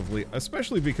compulsively,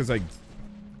 especially because I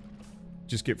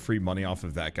just get free money off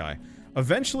of that guy.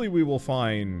 Eventually we will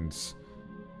find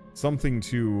something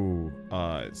to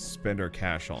spend our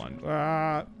cash on.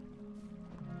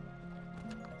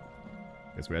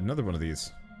 Guess we had another one of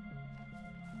these.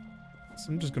 So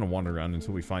I'm just gonna wander around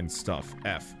until we find stuff.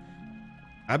 F.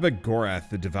 Abagorath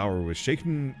the Devourer has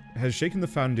shaken the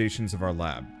foundations of our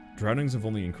lab. Drownings have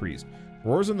only increased.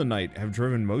 Roars in the night have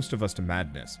driven most of us to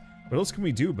madness. What else can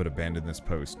we do but abandon this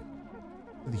post?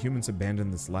 The humans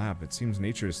abandoned this lab. It seems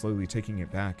nature is slowly taking it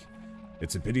back.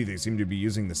 It's a pity they seem to be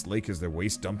using this lake as their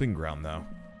waste dumping ground, though.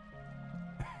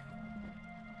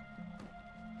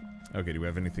 Okay, do we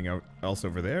have anything else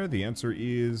over there? The answer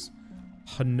is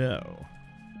no.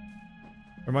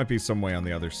 There might be some way on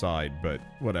the other side, but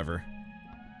whatever.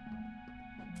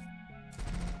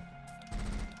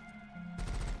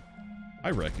 I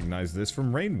recognize this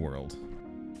from Rain World.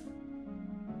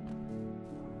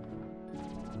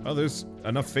 Oh, there's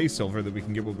enough face silver that we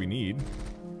can get what we need.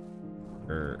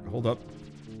 Hold up.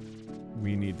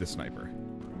 We need the sniper.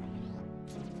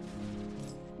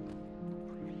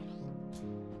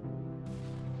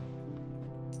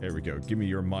 There we go. Give me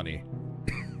your money.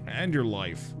 And your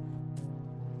life.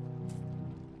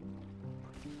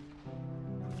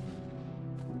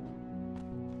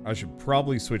 I should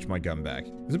probably switch my gun back.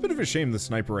 It's a bit of a shame the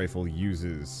sniper rifle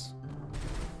uses...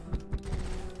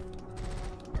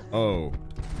 Oh.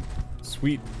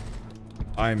 Sweet.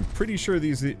 I'm pretty sure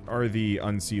these are the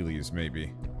Unseelies,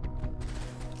 maybe.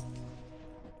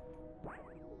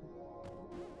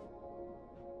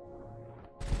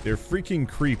 They're freaking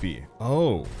creepy.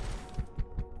 Oh.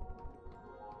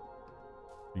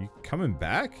 Are you coming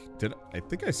back? I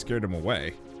think I scared him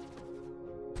away.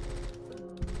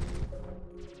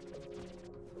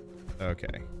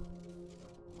 Okay.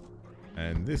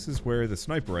 And this is where the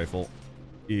sniper rifle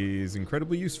is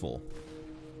incredibly useful.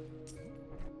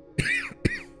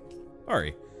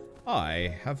 Sorry,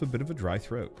 I have a bit of a dry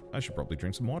throat. I should probably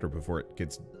drink some water before it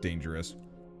gets dangerous.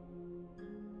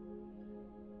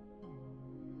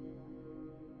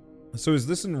 So is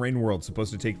this in Rain World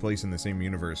supposed to take place in the same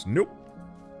universe? Nope.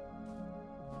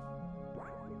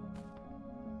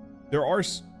 There are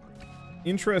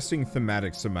interesting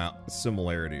thematic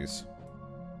similarities.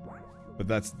 But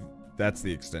that's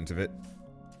the extent of it.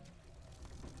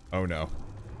 Oh no.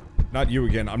 Not you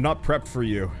again. I'm not prepped for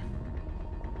you.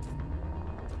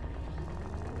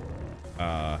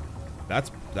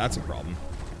 That's a problem.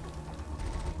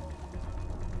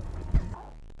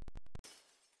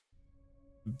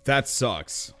 That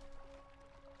sucks.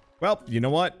 Well, you know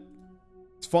what?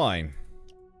 It's fine.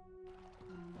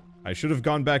 I should have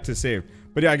gone back to save.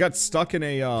 But yeah, I got stuck in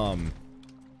a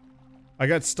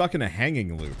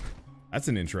hanging loop. That's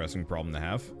an interesting problem to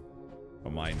have.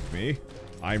 Don't mind me.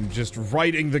 I'm just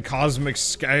writing the cosmic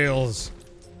scales.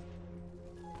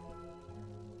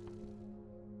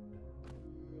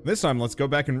 This time, let's go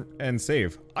back and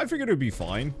save. I figured it would be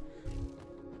fine.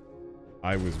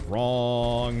 I was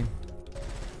wrong.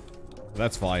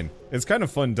 That's fine. It's kind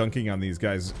of fun dunking on these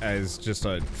guys as just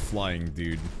a flying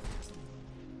dude.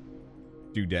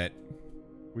 Dudette.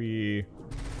 You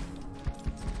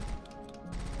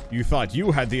thought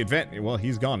you had the advantage. Well,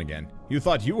 he's gone again. You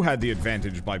thought you had the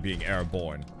advantage by being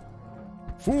airborne.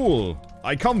 Fool!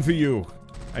 I come for you!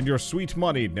 And your sweet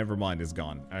money, never mind, is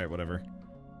gone. Alright, whatever.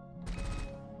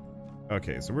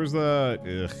 Okay, so where's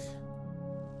the... Ugh.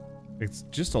 It's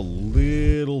just a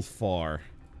little far.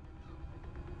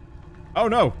 Oh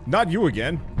no! Not you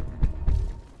again!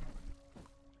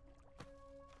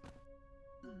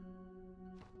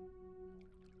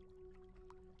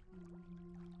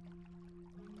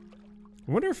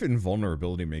 I wonder if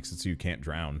invulnerability makes it so you can't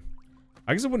drown.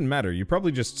 I guess it wouldn't matter. You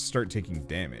probably just start taking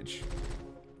damage.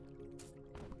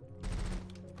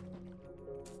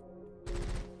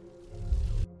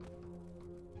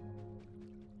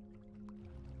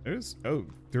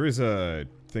 There is a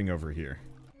thing over here.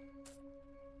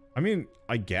 I mean,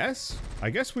 I guess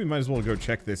we might as well go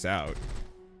check this out.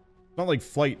 It's not like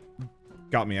flight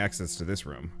got me access to this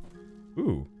room.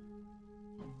 Ooh.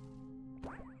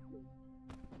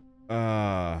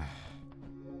 A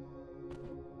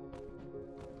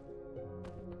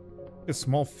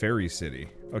small fairy city.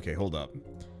 Okay, hold up.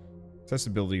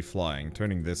 Accessibility flying.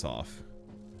 Turning this off.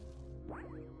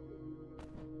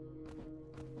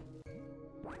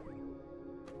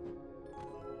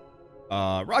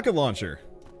 Rocket launcher.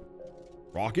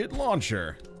 Rocket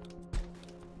launcher.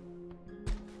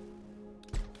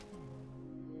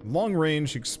 Long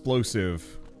range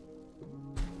explosive.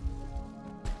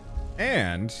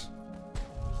 And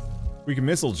we can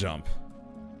missile jump.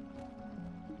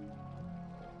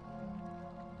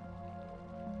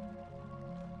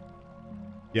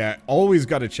 Yeah, always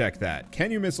got to check that. Can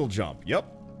you missile jump? Yep.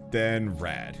 Then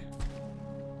rad.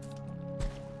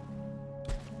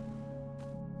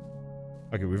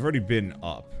 Okay, we've already been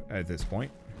up at this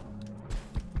point.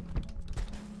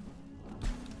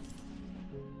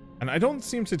 And I don't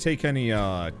seem to take any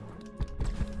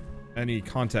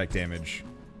contact damage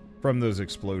from those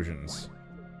explosions.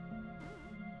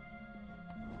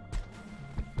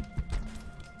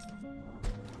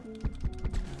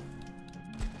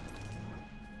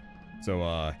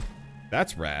 So,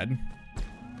 that's rad.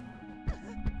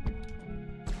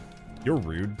 You're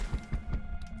rude.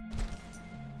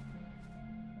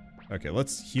 Okay,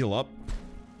 let's heal up.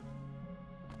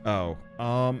 Oh,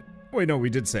 wait, no, we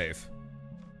did save.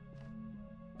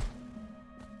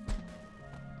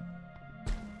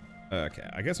 Okay,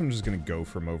 I guess I'm just gonna go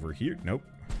from over here. Nope.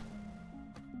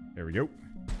 There we go.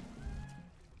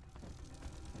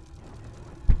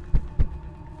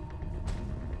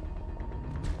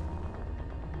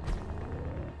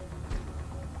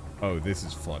 Oh, this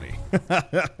is funny.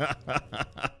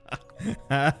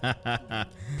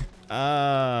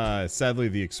 Sadly,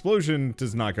 the explosion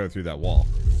does not go through that wall.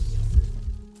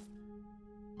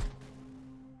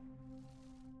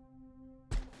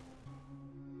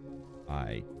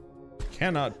 I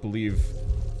cannot believe...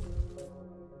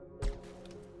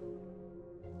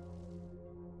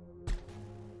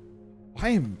 Why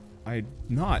am I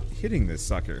not hitting this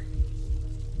sucker?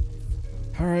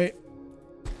 Alright.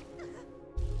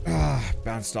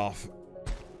 Bounced off.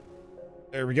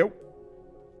 There we go.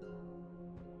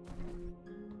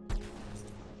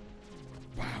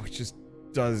 Wow, it just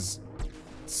does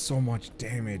so much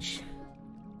damage.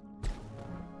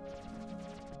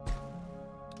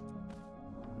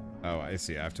 Oh, I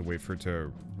see. I have to wait for it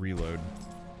to reload.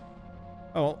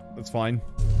 Oh, well, that's fine.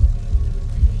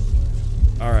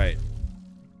 Alright.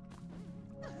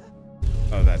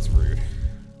 Oh, that's rude.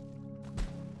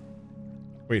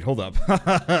 Wait, hold up.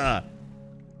 I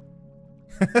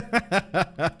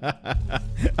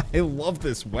love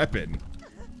this weapon.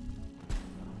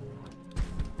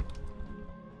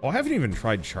 Oh, I haven't even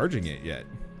tried charging it yet.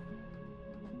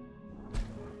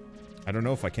 I don't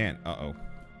know if I can. Uh-oh.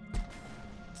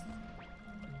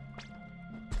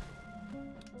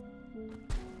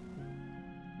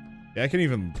 Yeah, I can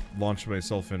even launch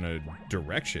myself in a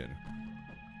direction.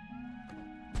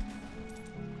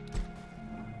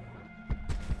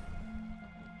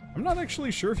 I'm not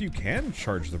actually sure if you can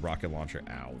charge the rocket launcher.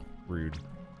 Ow. Rude.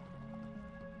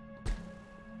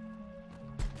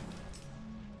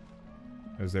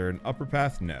 Is there an upper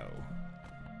path? No.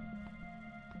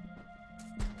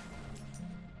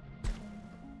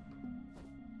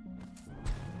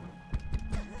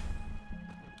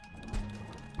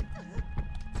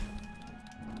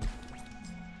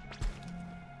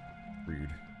 Rude.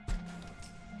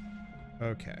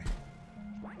 Okay.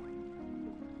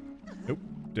 Nope.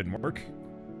 Didn't work.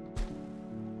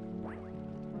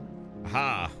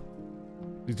 Aha!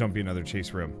 Please don't be another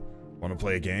chase room. Want to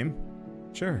play a game?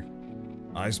 Sure.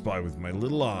 I spy with my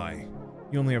little eye.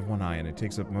 You only have one eye and it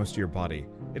takes up most of your body.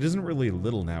 It isn't really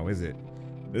little now, is it?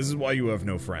 This is why you have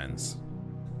no friends.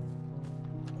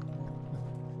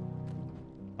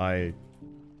 I'm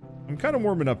kind of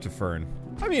warming up to Fern.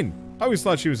 I mean, I always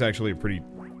thought she was actually a pretty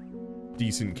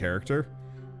decent character.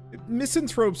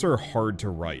 Misanthropes are hard to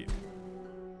write.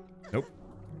 Nope.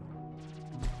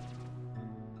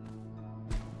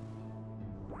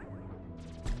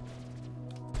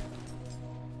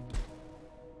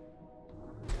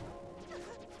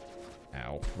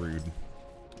 Ow, rude.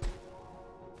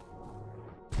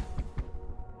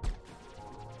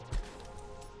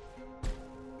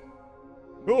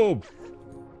 Oh!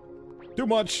 Too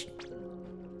much!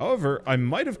 However, I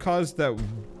might have caused that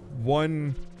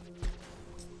one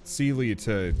Sealy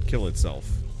to kill itself.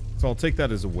 So I'll take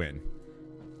that as a win.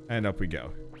 And up we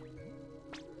go.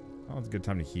 Oh, it's a good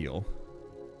time to heal.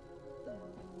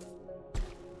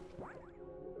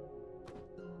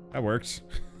 That works.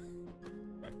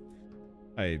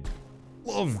 I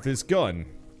love this gun.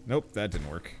 Nope, that didn't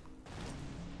work.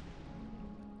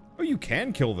 Oh, you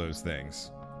can kill those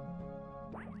things.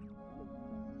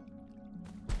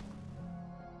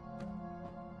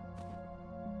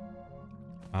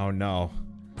 Oh no.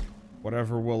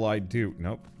 Whatever will I do?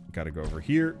 Nope. Gotta go over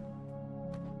here.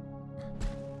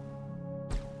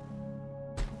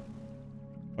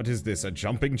 What is this? A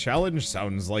jumping challenge?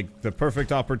 Sounds like the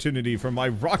perfect opportunity for my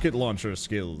rocket launcher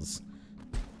skills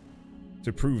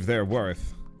to prove their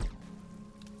worth.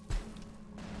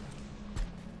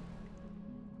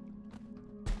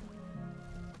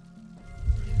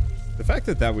 The fact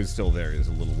that that was still there is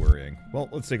a little worrying. Well,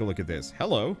 let's take a look at this.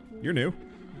 Hello, you're new.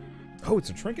 Oh,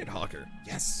 it's a trinket hawker.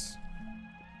 Yes.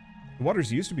 The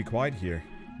waters used to be quiet here.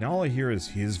 Now all I hear is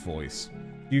his voice.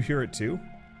 Do you hear it too?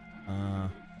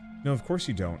 No, of course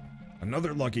you don't.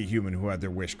 Another lucky human who had their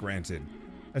wish granted.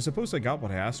 I suppose I got what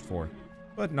I asked for,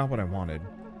 but not what I wanted.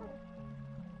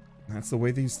 That's the way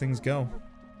these things go.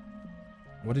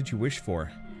 What did you wish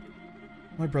for?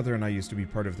 My brother and I used to be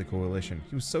part of the coalition.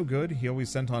 He was so good, he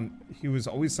was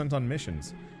always sent on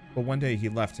missions. But one day he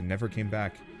left and never came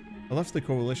back. I left the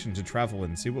coalition to travel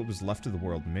and see what was left of the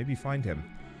world and maybe find him.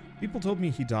 People told me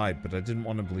he died, but I didn't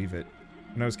want to believe it.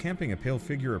 When I was camping, a pale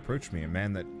figure approached me, a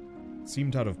man that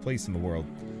seemed out of place in the world.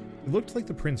 He looked like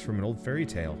the prince from an old fairy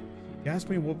tale. He asked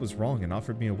me what was wrong and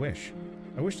offered me a wish.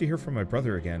 I wished to hear from my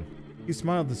brother again. He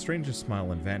smiled the strangest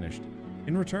smile and vanished.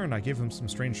 In return, I gave him some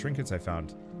strange trinkets I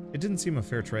found. It didn't seem a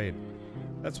fair trade.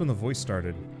 That's when the voice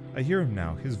started. I hear him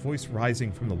now, his voice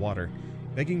rising from the water,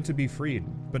 begging to be freed,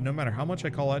 but no matter how much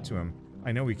I call out to him,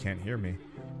 I know he can't hear me.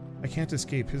 I can't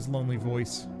escape his lonely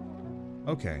voice.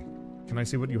 Okay, can I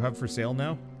see what you have for sale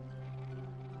now?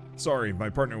 Sorry, my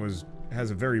partner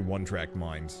has a very one-track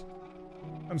mind.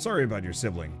 I'm sorry about your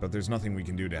sibling, but there's nothing we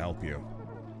can do to help you.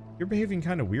 You're behaving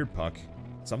kind of weird, Puck.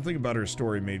 Something about her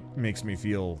story makes me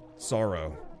feel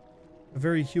sorrow. A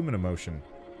very human emotion.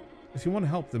 If you want to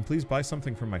help, then please buy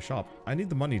something from my shop. I need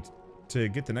the money to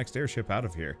get the next airship out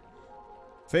of here.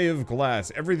 Fey of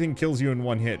Glass. Everything kills you in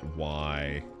one hit.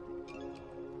 Why?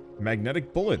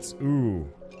 Magnetic bullets. Ooh.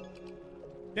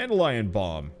 Dandelion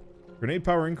bomb. Grenade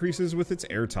power increases with its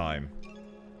airtime.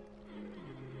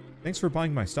 Thanks for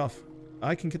buying my stuff.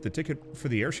 I can get the ticket for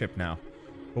the airship now.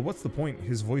 But what's the point?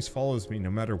 His voice follows me no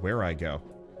matter where I go.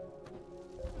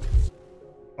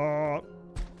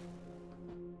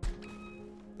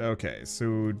 Okay,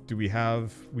 so do we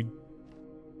have...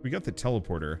 We got the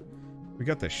teleporter. We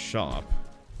got the shop.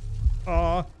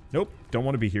 Nope. Don't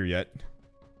want to be here yet.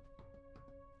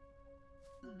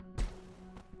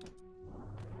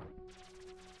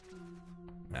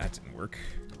 That didn't work.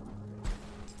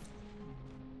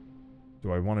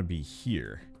 Do I want to be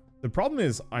here? The problem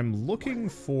is, I'm looking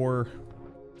for...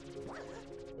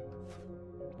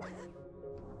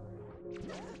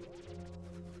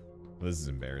 This is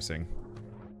embarrassing.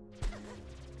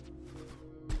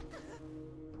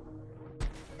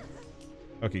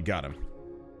 Okay, got him.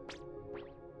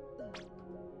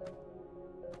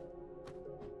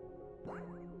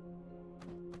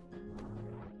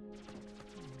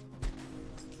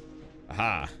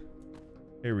 Aha!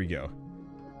 Here we go.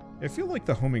 I feel like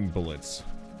the homing bullets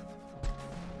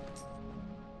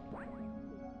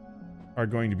are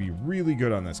going to be really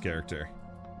good on this character.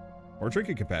 More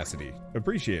trinket capacity.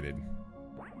 Appreciated.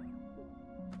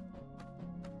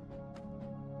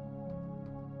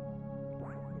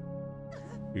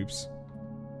 Oops.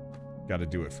 Gotta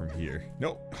do it from here.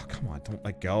 No! Oh, come on, don't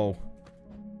let go.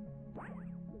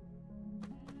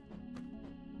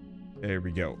 There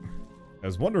we go. I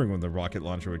was wondering when the rocket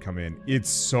launcher would come in. It's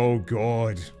so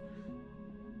good.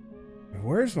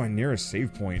 Where's my nearest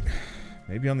save point?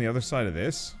 Maybe on the other side of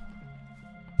this?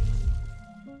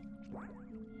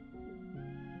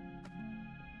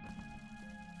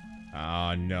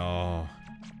 Oh, no.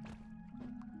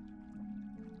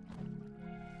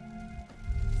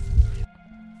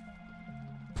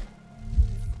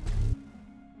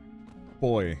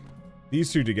 Boy,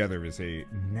 these two together is a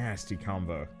nasty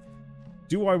combo.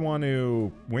 Do I want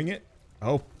to wing it?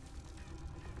 Oh.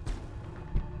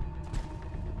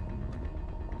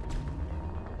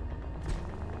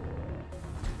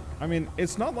 I mean,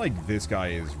 it's not like this guy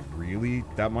is really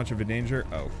that much of a danger.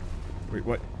 Oh. Wait,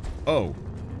 what? Oh.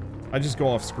 I just go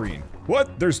off screen.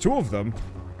 What? There's two of them.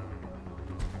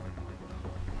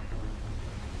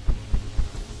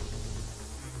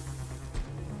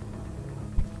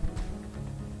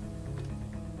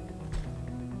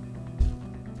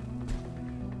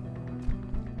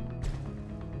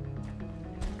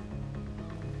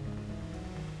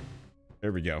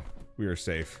 There we go. We are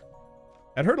safe.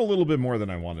 It hurt a little bit more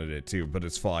than I wanted it to, but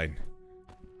it's fine.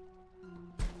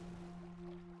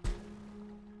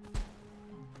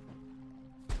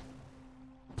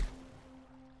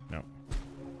 No.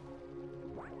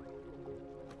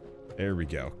 There we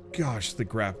go. Gosh, the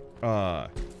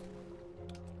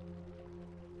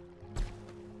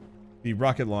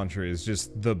rocket launcher is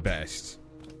just the best.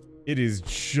 It is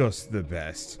just the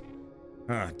best.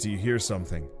 Do you hear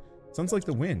something? Sounds like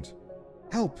the wind.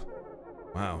 Help!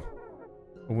 Wow.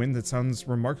 A wind that sounds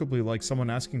remarkably like someone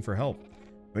asking for help.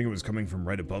 I think it was coming from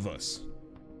right above us.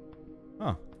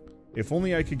 Huh. If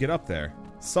only I could get up there.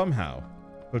 Somehow.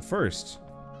 But first...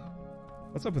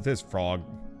 What's up with this, frog?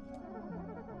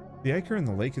 The ichor in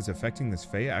the lake is affecting this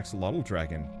Fey axolotl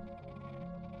dragon.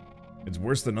 It's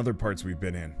worse than other parts we've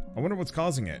been in. I wonder what's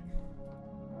causing it.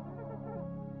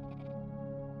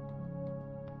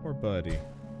 Poor buddy.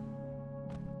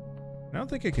 I don't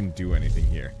think I can do anything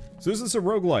here. So is this a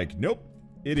roguelike? Nope.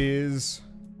 It is...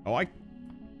 Oh, I'm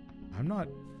not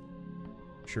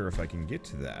sure if I can get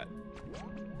to that.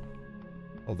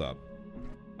 Hold up.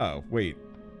 Oh, wait.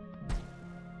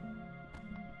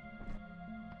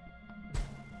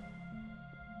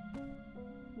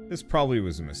 This probably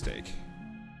was a mistake.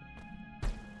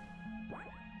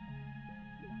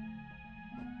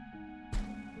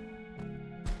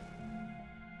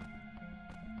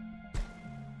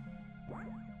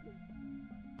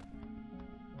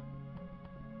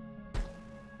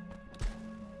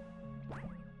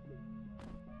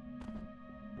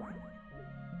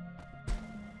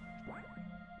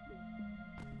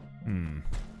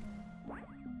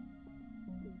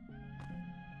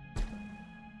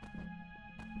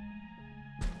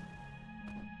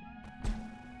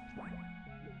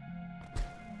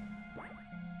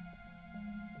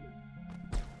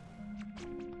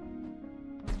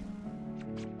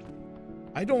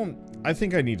 I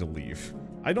think I need to leave.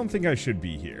 I don't think I should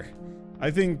be here.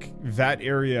 I think that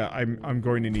area, I'm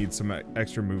going to need some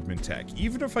extra movement tech.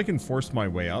 Even if I can force my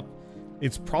way up,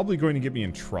 it's probably going to get me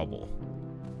in trouble.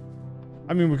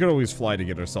 I mean, we could always fly to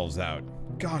get ourselves out.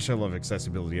 Gosh, I love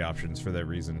accessibility options for that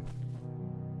reason.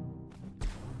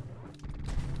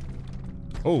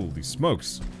 Holy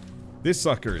smokes. This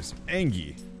sucker is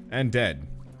angry and dead.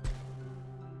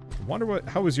 I wonder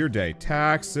how was your day?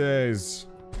 Taxes.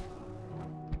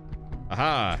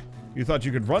 Aha! You thought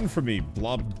you could run from me,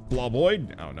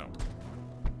 bloboid? Oh, no.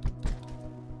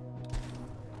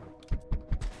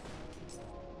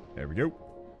 There we go.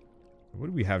 What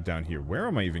do we have down here? Where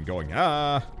am I even going?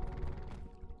 Ah!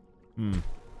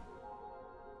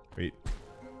 Wait.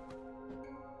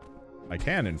 I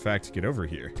can, in fact, get over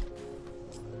here.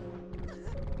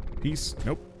 Peace.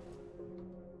 Nope.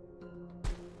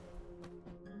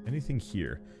 Anything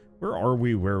here? Where are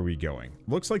we? Where are we going?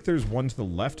 Looks like there's one to the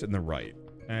left and the right.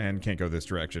 And can't go this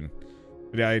direction.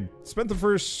 But yeah, I spent the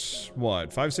first,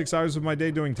 what, 5-6 hours of my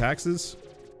day doing taxes?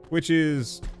 Which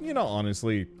is, you know,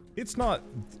 honestly, it's not...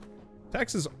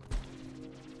 Taxes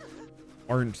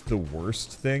aren't the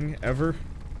worst thing ever.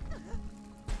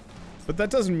 But that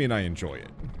doesn't mean I enjoy it.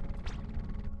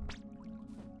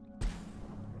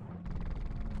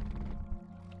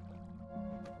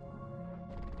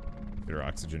 Get our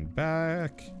oxygen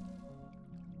back.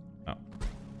 Oh.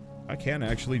 I can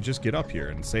actually just get up here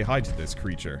and say hi to this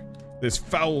creature. This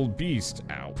foul beast.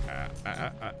 Ow.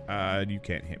 You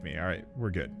can't hit me. Alright,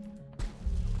 we're good.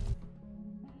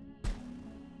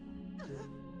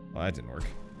 Well, that didn't work.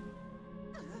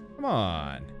 Come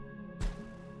on.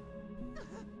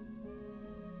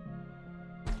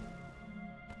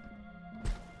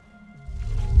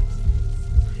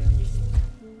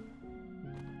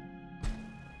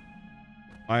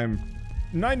 I'm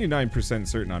 99%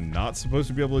 certain I'm not supposed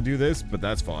to be able to do this, but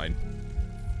that's fine.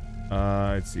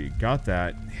 Let's see. Got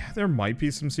that. Yeah, there might be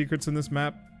some secrets in this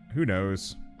map. Who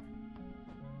knows?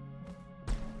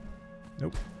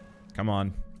 Nope. Come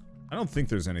on. I don't think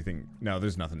there's anything. No,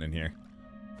 there's nothing in here.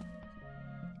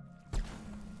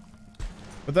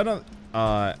 But then,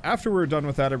 after we were done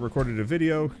with that, I recorded a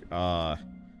video,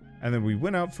 and then we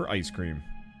went out for ice cream.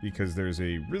 Because there's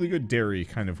a really good dairy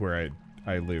kind of where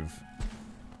I live.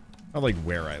 Not like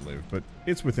where I live, but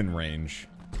it's within range.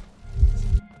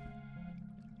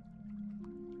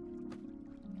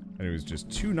 And it was just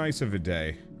too nice of a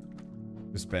day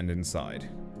to spend inside.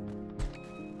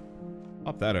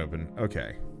 Pop that open.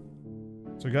 Okay.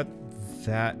 So I got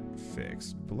that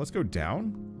fixed. But let's go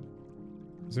down.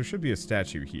 Because there should be a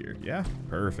statue here. Yeah?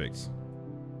 Perfect.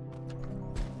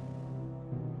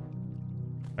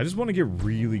 I just want to get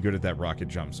really good at that rocket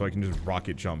jump so I can just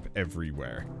rocket jump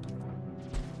everywhere.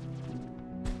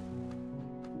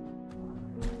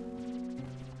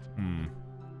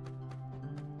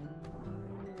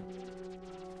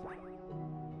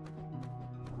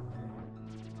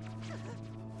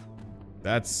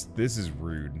 This is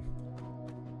rude.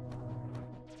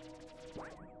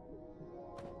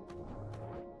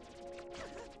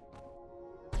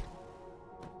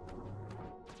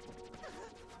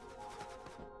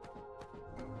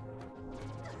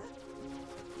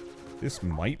 This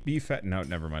might be fat. No,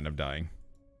 never mind. I'm dying.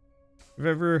 Have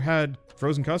you ever had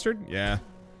frozen custard? Yeah.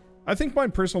 I think my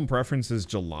personal preference is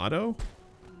gelato.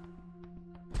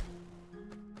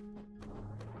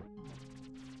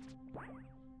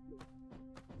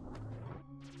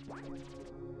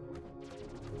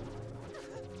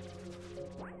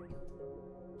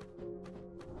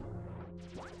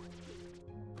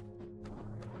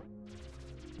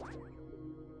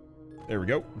 There we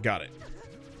go. Got it.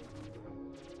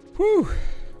 Whew.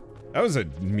 That was a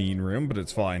mean room, but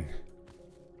it's fine.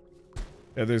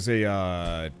 Yeah, there's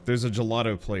a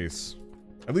gelato place.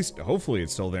 At least, hopefully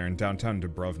it's still there in downtown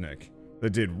Dubrovnik. That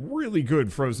did really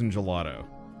good frozen gelato.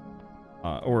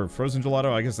 Or frozen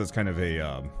gelato, I guess that's kind of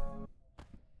a,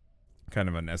 kind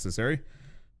of unnecessary.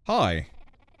 Hi.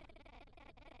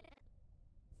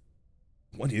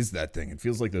 What is that thing? It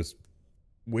feels like those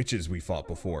witches we fought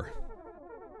before.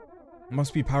 It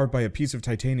must be powered by a piece of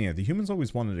titania. The humans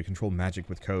always wanted to control magic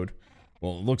with code.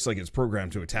 Well, it looks like it's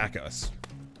programmed to attack us.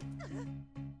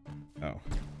 Oh.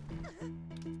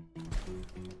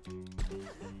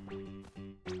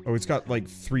 Oh, it's got like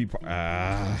 3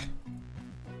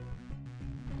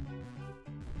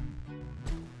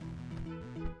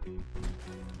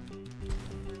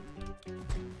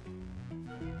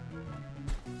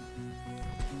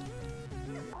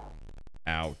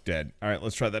 Ow, dead. Alright,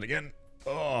 let's try that again.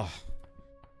 Oh.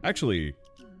 Actually,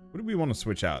 what do we want to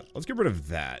switch out? Let's get rid of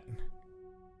that.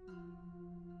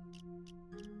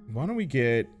 Why don't we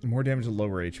get more damage to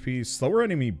lower HP? Slower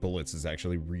enemy bullets is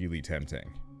actually really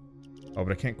tempting. Oh,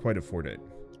 but I can't quite afford it.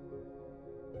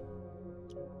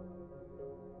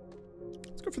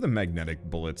 Let's go for the magnetic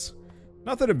bullets.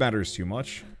 Not that it matters too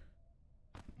much.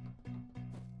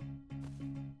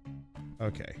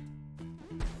 Okay.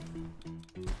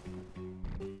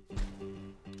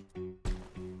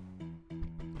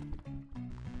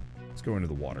 Let's go into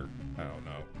the water. Oh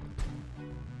no.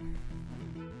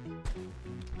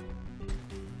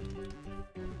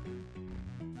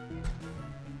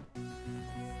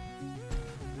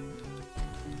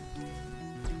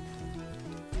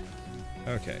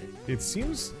 Okay, it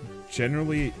seems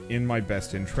generally in my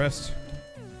best interest.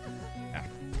 Ah,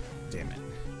 damn it.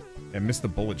 I missed the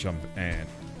bullet jump and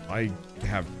I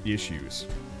have issues.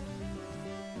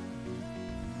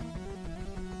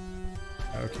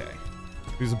 Okay.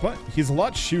 He's a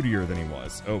lot shootier than he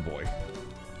was. Oh boy.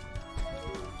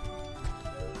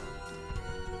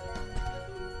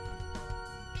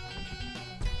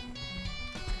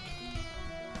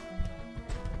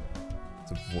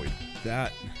 Let's avoid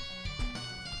that.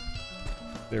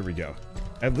 There we go.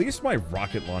 At least my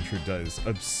rocket launcher does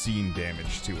obscene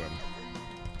damage to him.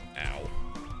 Ow.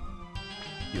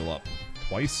 Heal up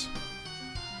twice.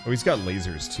 Oh, he's got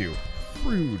lasers too.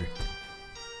 Rude.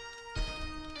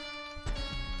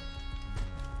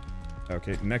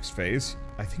 Okay, next phase.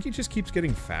 I think he just keeps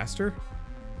getting faster.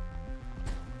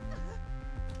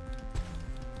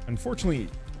 Unfortunately,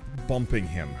 bumping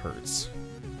him hurts.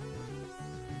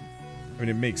 I mean,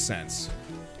 it makes sense.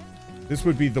 This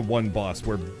would be the one boss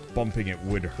where bumping it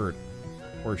would hurt.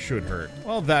 Or should hurt.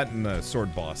 Well, that and the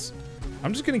sword boss.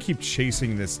 I'm just gonna keep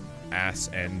chasing this ass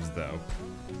end, though.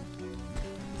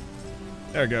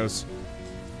 There it goes.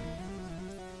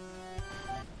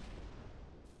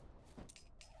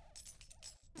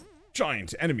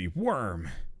 Giant enemy worm.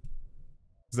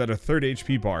 Is that a 3rd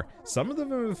HP bar? Some of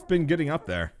them have been getting up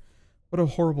there. What a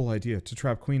horrible idea to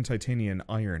trap Queen Titania in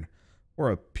iron.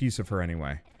 Or a piece of her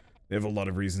anyway. They have a lot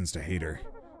of reasons to hate her.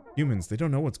 Humans, they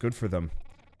don't know what's good for them.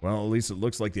 Well, at least it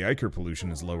looks like the ichor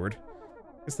pollution is lowered.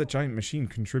 Guess that giant machine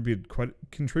contributed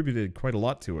quite a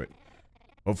lot to it.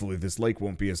 Hopefully this lake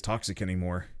won't be as toxic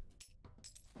anymore.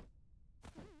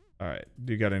 Alright,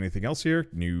 do you got anything else here?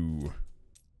 No.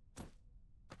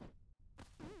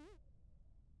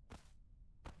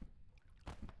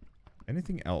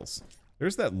 Anything else?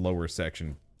 There's that lower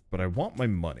section, but I want my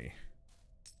money.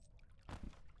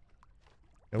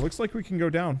 It looks like we can go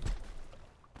down.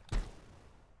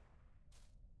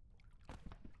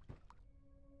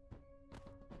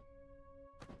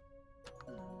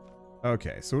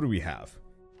 Okay, so what do we have?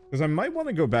 Because I might want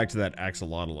to go back to that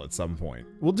axolotl at some point.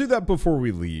 We'll do that before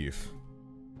we leave.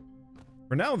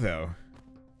 For now, though...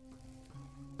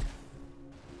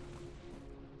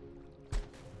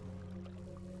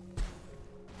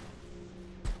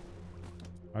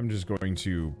 I'm just going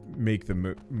to make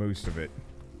the most of it.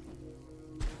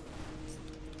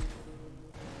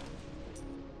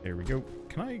 There we go.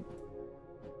 Can I...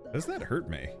 Does that hurt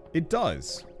me? It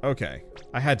does. Okay.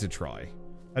 I had to try.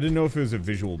 I didn't know if it was a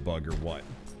visual bug or what.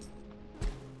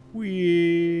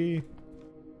 Whee!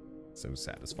 So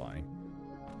satisfying.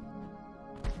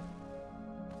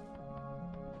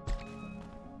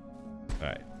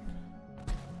 Alright.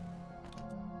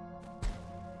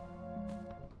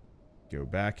 Go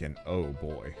back and oh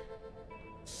boy.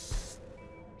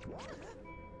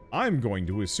 I'm going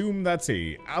to assume that's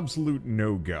a absolute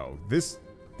no-go. This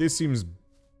seems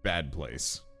bad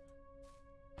place.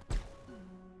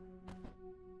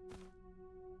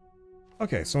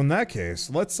 Okay, so in that case,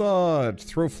 let's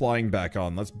throw flying back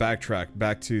on. Let's backtrack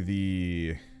back to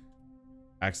the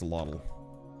axolotl.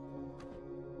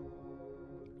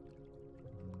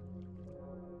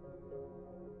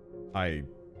 I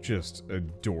just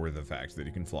adore the fact that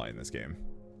you can fly in this game.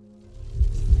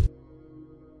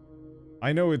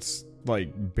 I know it's,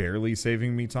 like, barely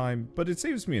saving me time, but it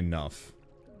saves me enough.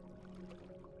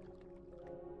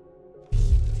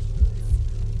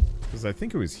 Because I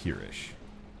think it was here-ish.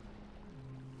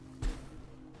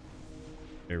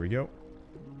 There we go.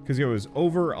 Because it was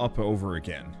over, up, over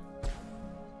again.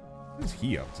 What is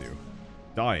he up to?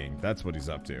 Dying, that's what he's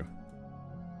up to.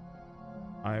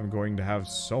 I am going to have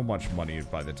so much money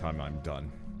by the time I'm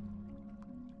done.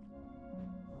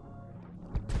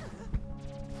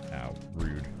 Ow,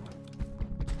 rude.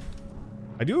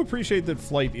 I do appreciate that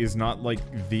flight is not, like,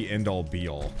 the end-all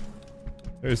be-all.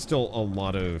 There's still a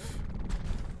lot of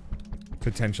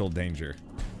potential danger.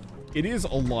 It is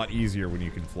a lot easier when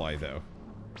you can fly, though.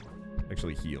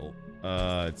 Actually, heal.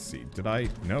 Let's see. Did I?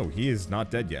 No, he is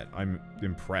not dead yet. I'm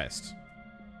impressed.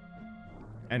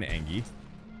 And Angie.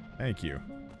 Thank you.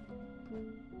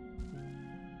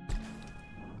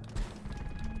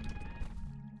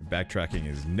 Backtracking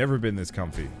has never been this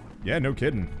comfy. Yeah, no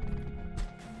kidding.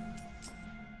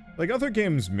 Like, other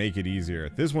games make it easier.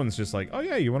 This one's just like, oh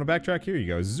yeah, you want to backtrack? Here you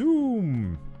go.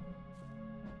 Zoom!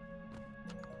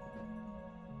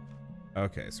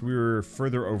 Okay, so we were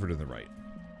further over to the right.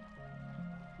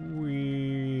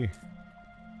 Rude.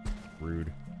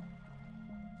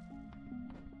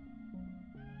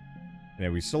 Yeah,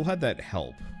 we still had that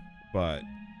help, but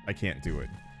I can't do it.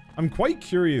 I'm quite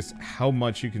curious how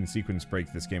much you can sequence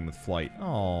break this game with flight.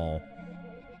 Oh,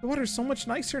 the water's so much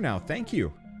nicer now. Thank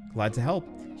you. Glad to help.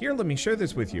 Here, let me share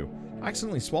this with you. I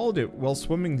accidentally swallowed it while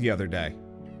swimming the other day.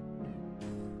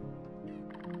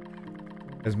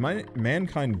 As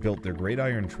mankind built their great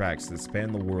iron tracks that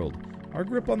span the world, our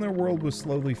grip on their world was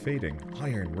slowly fading.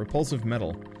 Iron, repulsive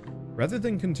metal. Rather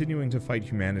than continuing to fight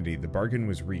humanity, the bargain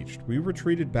was reached. We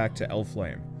retreated back to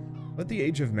Elflame. Let the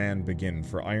age of man begin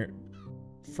for iron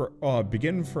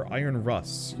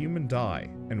rusts, human die,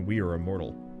 and we are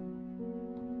immortal.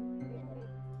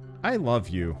 I love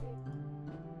you.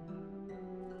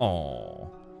 Aww.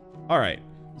 Alright,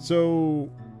 so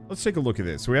let's take a look at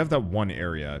this. So we have that one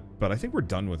area, but I think we're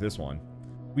done with this one.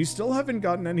 We still haven't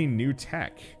gotten any new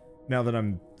tech, now that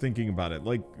I'm thinking about it.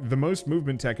 Like, the most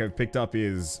movement tech I've picked up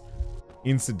is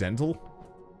incidental.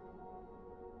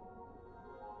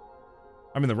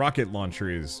 I mean, the rocket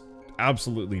launcher is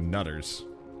absolutely nutters,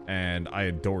 and I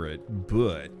adore it,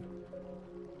 but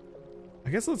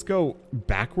I guess let's go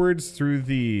backwards through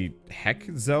the heck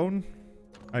zone.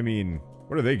 I mean,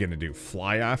 what are they gonna do?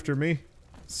 Fly after me?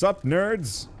 Sup,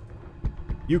 nerds?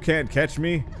 You can't catch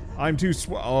me. I'm too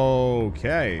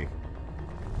okay.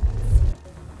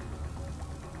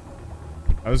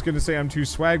 I was gonna say I'm too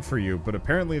swag for you, but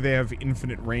apparently they have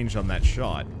infinite range on that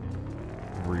shot.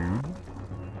 Rude.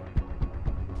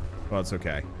 Well, it's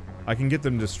okay. I can get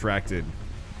them distracted.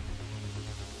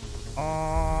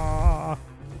 Ah.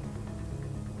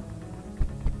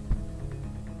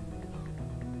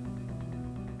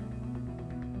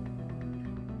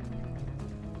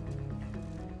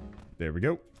 There we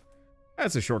go.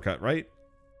 That's a shortcut, right?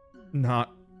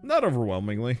 Not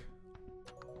overwhelmingly.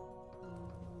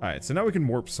 Alright, so now we can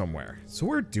warp somewhere. So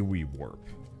where do we warp?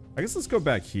 I guess let's go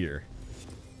back here.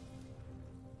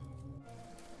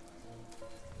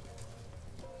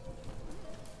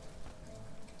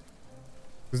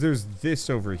 Because there's this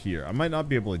over here. I might not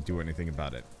be able to do anything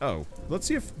about it. Oh, let's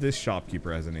see if this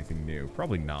shopkeeper has anything new.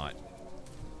 Probably not.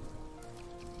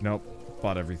 Nope.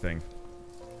 Bought everything.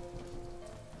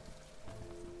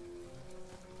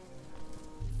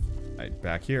 Alright,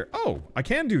 back here. Oh, I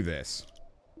can do this.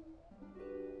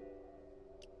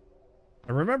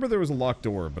 I remember there was a locked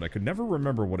door, but I could never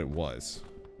remember what it was.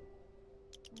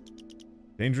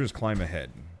 Dangerous climb ahead.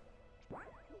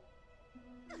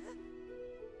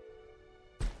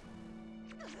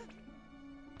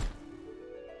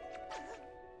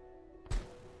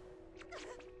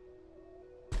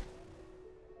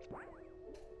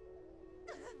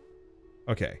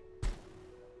 Okay.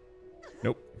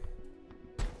 Nope.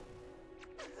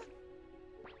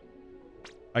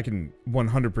 I can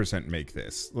 100% make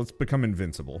this. Let's become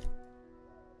invincible.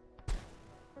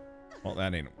 Well,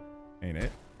 that ain't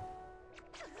it?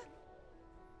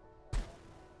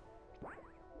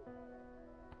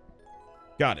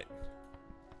 Got it.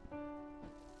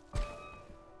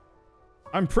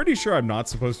 I'm pretty sure I'm not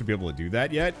supposed to be able to do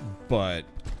that yet, but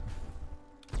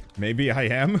maybe I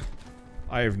am.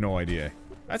 I have no idea.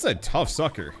 That's a tough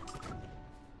sucker.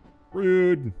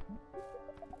 Rude.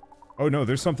 Oh no,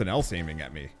 there's something else aiming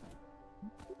at me.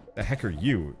 The heck are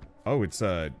you? Oh, it's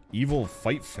a evil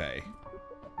fight fae.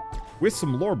 With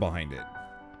some lore behind it.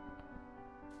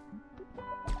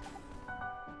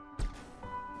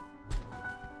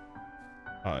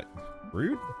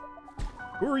 Rude?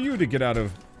 Who are you to get out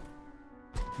of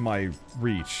my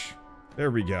reach?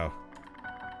 There we go.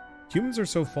 Humans are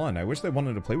so fun. I wish they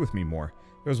wanted to play with me more.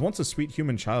 There was once a sweet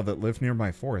human child that lived near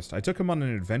my forest. I took him on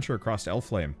an adventure across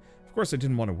Elflame. Of course, I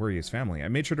didn't want to worry his family. I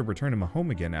made sure to return him home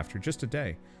again after just a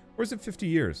day. Or is it 50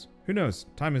 years? Who knows?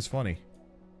 Time is funny.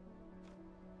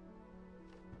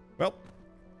 Well,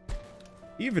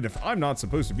 even if I'm not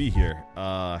supposed to be here,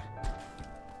 I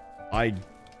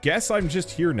guess I'm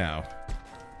just here now.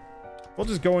 I'll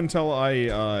just go until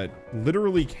I,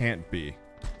 literally can't be.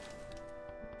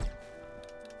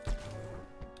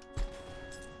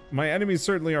 My enemies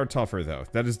certainly are tougher, though.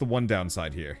 That is the one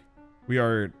downside here.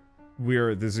 This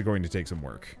is going to take some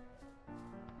work.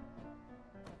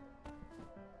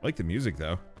 I like the music,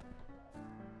 though.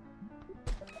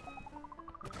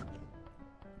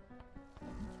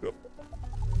 Oop.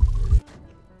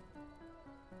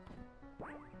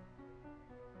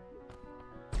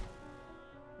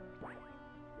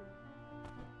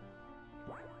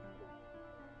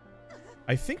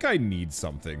 I think I need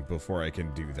something before I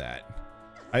can do that.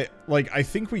 I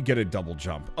think we get a double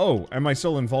jump. Oh, am I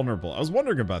still invulnerable? I was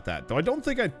wondering about that, though I don't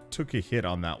think I took a hit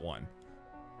on that one.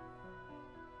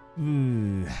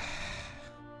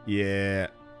 Yeah.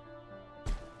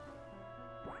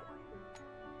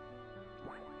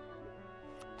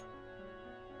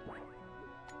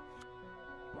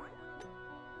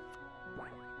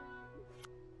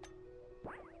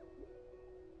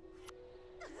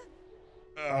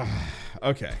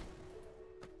 Okay.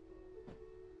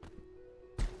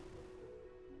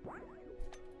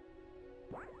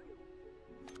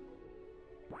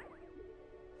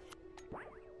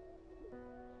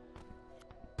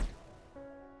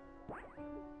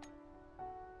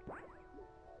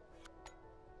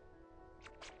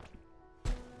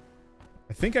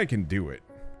 I think I can do it.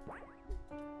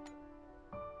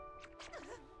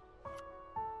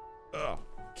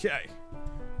 Okay.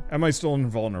 Am I still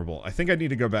invulnerable? I think I need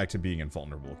to go back to being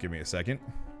invulnerable. Give me a second.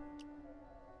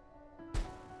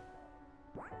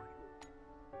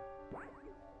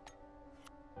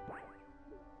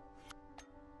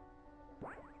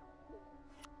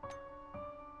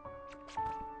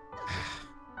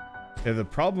 Yeah, the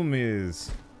problem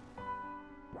is...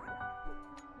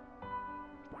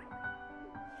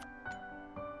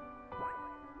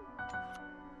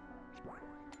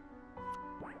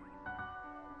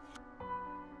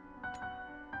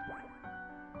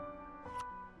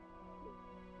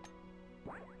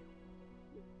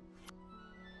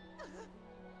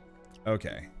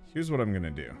 Okay, here's what I'm gonna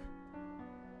do.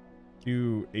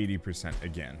 Do 80%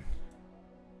 again.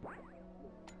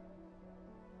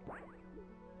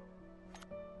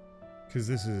 Because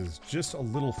this is just a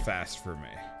little fast for me.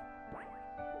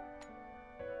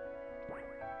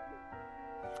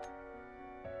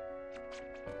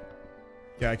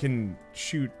 Yeah, I can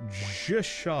shoot just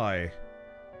shy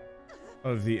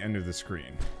of the end of the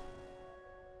screen.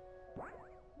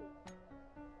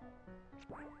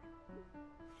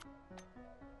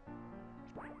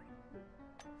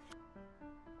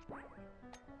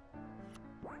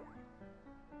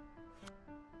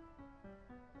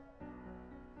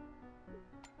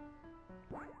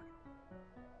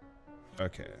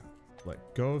 Okay, let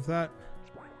go of that.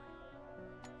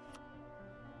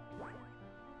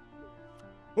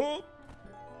 Oh!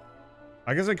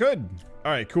 I guess I could.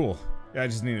 Alright, cool. Yeah, I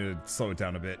just needed to slow it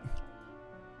down a bit.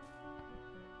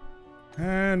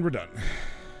 And we're done.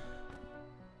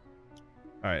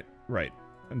 Alright, right.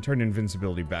 And turn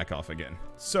invincibility back off again.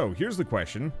 So, here's the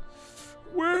question.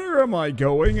 Where am I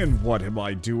going and what am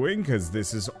I doing? Because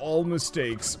this is all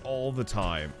mistakes all the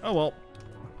time. Oh well.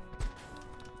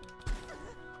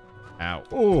 Ow.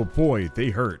 Oh boy, they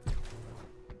hurt.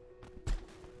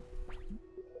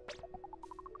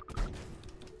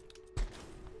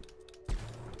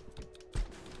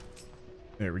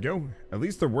 There we go. At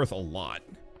least they're worth a lot.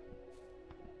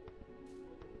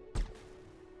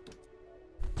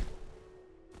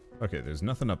 Okay, there's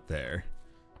nothing up there.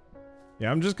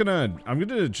 Yeah, I'm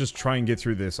gonna just try and get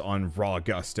through this on raw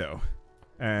gusto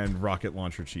and rocket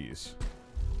launcher cheese.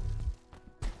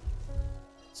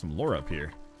 Some lore up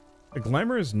here. The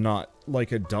glamour is not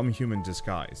like a dumb human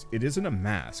disguise. It isn't a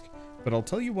mask, but I'll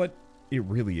tell you what it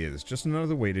really is. Just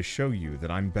another way to show you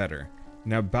that I'm better.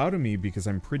 Now bow to me because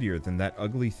I'm prettier than that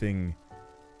ugly thing,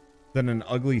 than an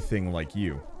ugly thing like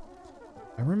you.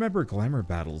 I remember glamour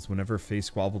battles whenever Faye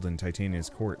squabbled in Titania's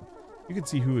court. You could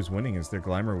see who was winning as their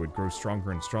glamour would grow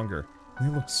stronger and stronger, and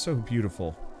they looked so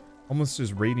beautiful, almost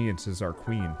as radiant as our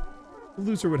queen. The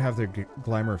loser would have their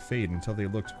glamour fade until they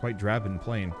looked quite drab and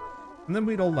plain, and then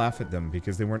we'd all laugh at them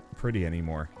because they weren't pretty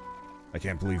anymore. I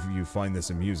can't believe you find this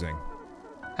amusing.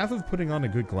 Half of putting on a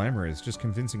good glamour is just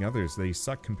convincing others they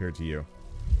suck compared to you.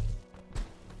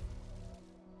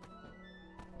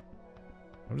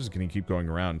 I'm just gonna keep going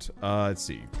around. Let's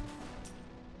see.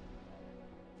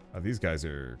 These guys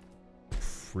are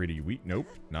pretty weak. Nope,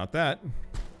 not that.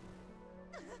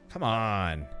 Come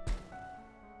on.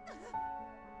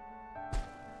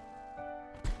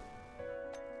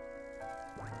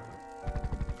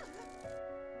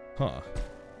 Huh.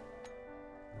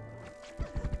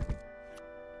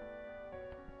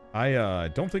 I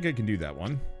don't think I can do that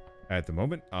one at the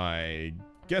moment. I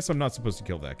guess I'm not supposed to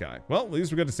kill that guy. Well, at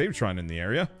least we got a save shrine in the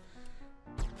area.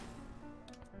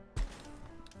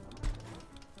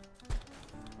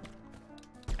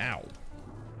 Ow.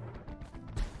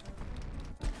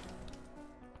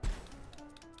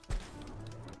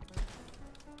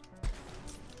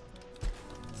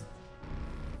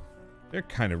 They're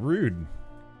kind of rude.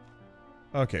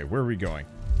 Okay, where are we going?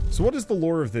 So what is the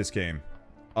lore of this game?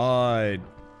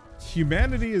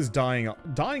 Humanity is dying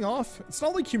off? It's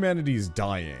not like humanity is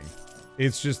dying.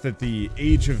 It's just that the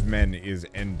age of men is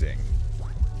ending.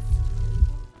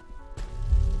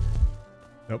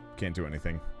 Nope, can't do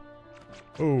anything.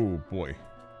 Oh, boy.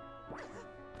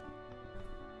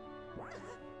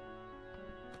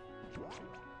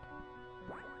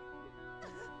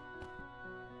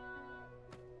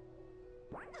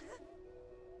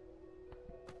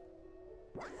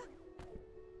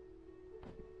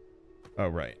 Oh,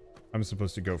 right. I'm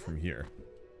supposed to go from here.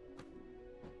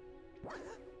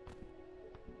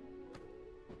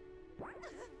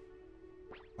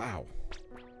 Wow.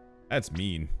 That's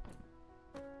mean.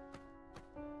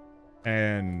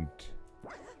 And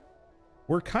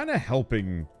we're kind of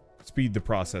helping speed the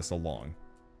process along.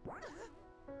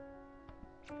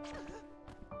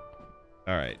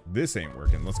 Alright, this ain't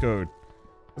working. Let's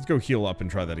go heal up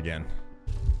and try that again.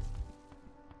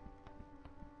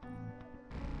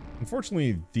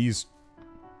 Unfortunately, these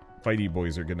fighty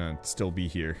boys are gonna still be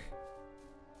here.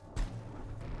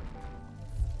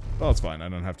 Well, it's fine. I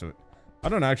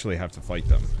don't actually have to fight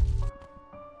them.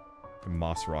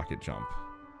 Moss rocket jump.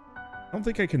 I don't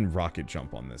think I can rocket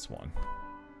jump on this one.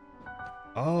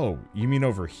 Oh, you mean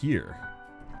over here?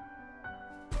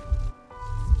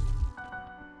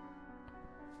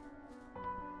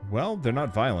 Well, they're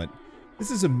not violent.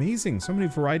 This is amazing. So many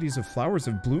varieties of flowers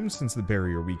have bloomed since the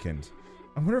barrier weakened.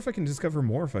 I wonder if I can discover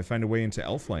more if I find a way into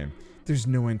Elflame. There's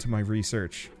no end to my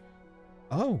research.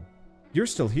 Oh, you're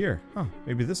still here. Huh,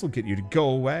 maybe this will get you to go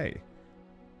away.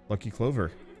 Lucky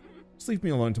Clover. Just leave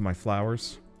me alone to my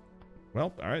flowers.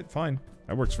 Well, alright, fine.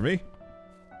 That works for me.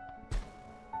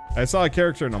 I saw a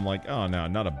character and I'm like, oh no,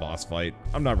 not a boss fight.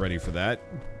 I'm not ready for that.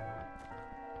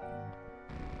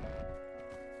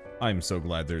 I'm so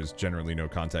glad there's generally no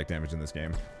contact damage in this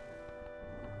game.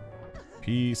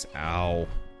 Peace. Ow.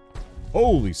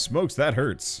 Holy smokes, that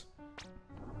hurts.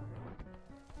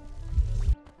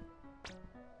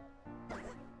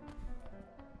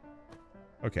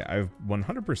 Okay, I've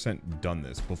 100% done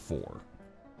this before.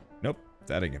 Nope,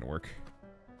 that ain't gonna work.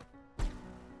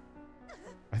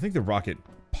 I think the rocket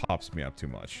pops me up too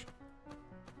much.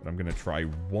 But I'm gonna try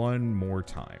one more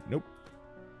time. Nope.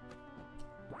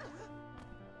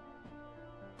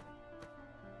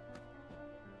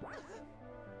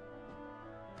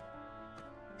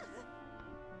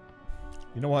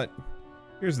 You know what?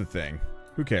 Here's the thing.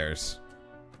 Who cares?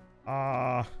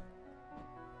 Nope.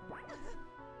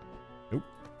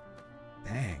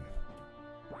 Dang.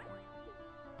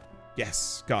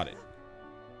 Yes, got it.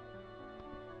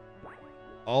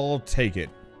 I'll take it.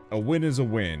 A win is a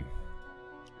win.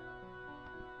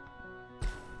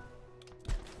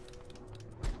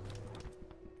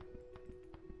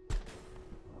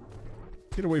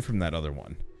 Get away from that other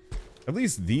one. At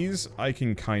least these I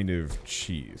can kind of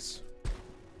cheese.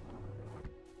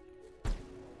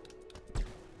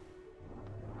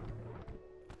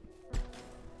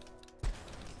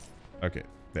 Okay,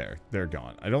 there. They're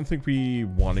gone. I don't think we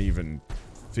want to even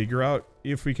figure out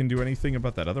if we can do anything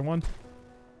about that other one.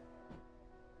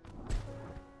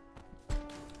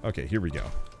 Okay, here we go.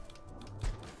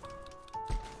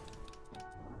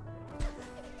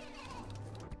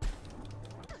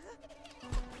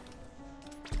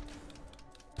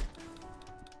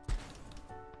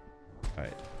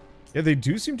 Alright. Yeah, they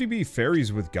do seem to be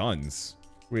fairies with guns,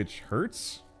 which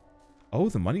hurts. Oh,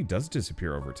 the money does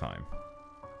disappear over time.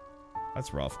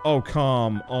 That's rough. Oh,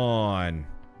 come on.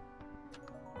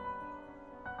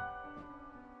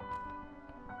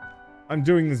 I'm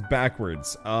doing this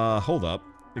backwards. Hold up.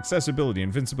 Accessibility,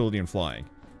 invincibility, and flying.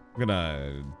 I'm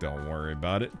gonna... Don't worry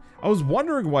about it. I was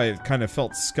wondering why it kind of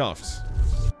felt scuffed.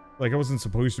 Like I wasn't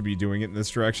supposed to be doing it in this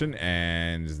direction,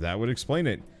 and that would explain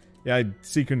it. Yeah,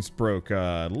 sequence broke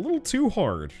a little too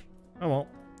hard. Oh well.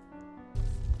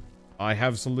 I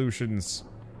have solutions.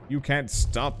 You can't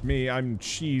stop me, I'm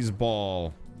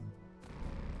Cheeseball.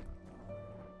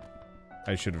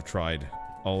 I should have tried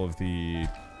all of the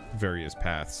various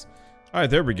paths. Alright,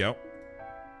 there we go.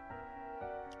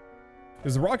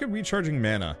 Is the rocket recharging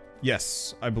mana?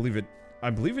 Yes, I believe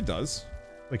it does.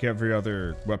 Like every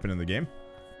other weapon in the game.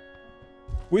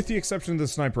 With the exception of the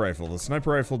sniper rifle. The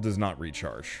sniper rifle does not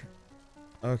recharge.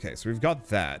 Okay, so we've got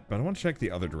that, but I want to check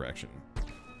the other direction.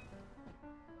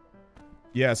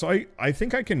 Yeah, so I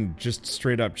think I can just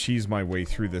straight up cheese my way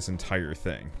through this entire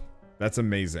thing. That's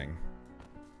amazing.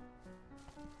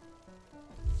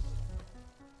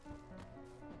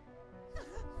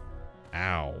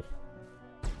 Ow.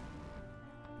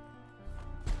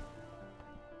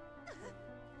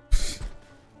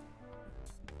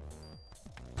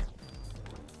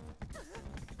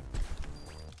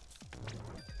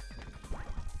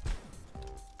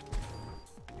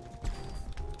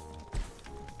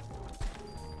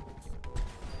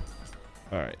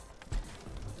 Alright.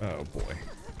 Oh boy.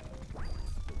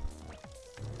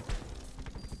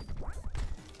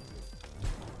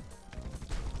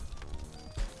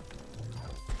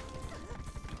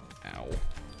 Ow.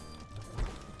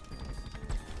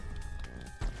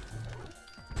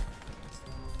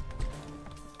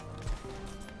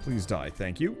 Please die,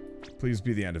 thank you. Please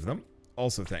be the end of them.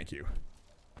 Also, thank you.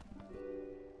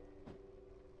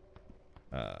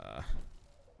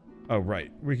 Oh,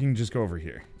 right. We can just go over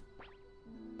here.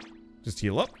 Just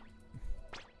heal up.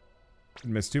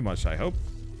 Didn't miss too much, I hope.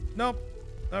 Nope.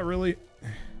 Not really.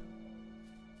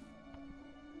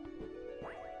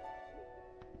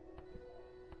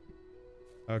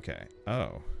 Okay.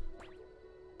 Oh.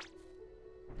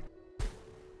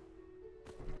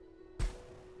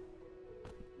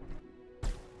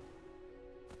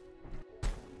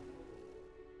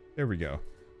 There we go.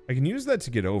 I can use that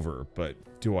to get over, but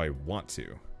do I want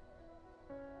to?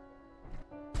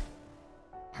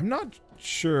 I'm not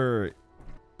sure.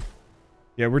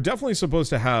 Yeah, we're definitely supposed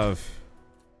to have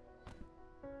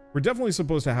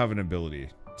an ability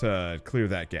to clear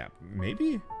that gap.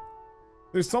 Maybe?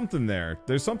 There's something there.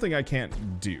 There's something I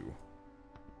can't do.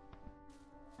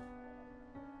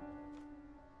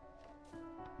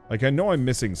 Like, I know I'm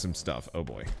missing some stuff. Oh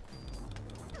boy.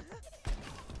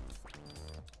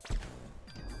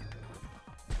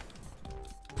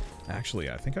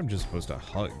 Actually, I think I'm just supposed to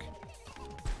hug.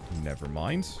 Never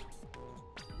mind.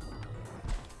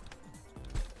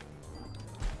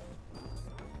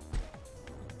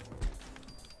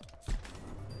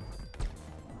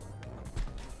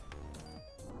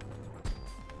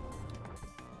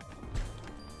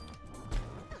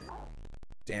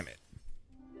 Damn it.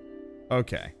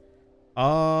 Okay.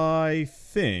 I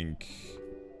think...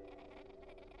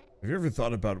 Have you ever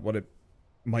thought about what it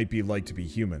might be like to be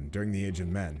human during the age of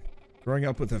men? Growing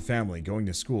up with a family, going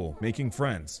to school, making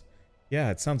friends. Yeah,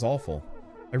 it sounds awful.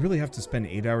 I really have to spend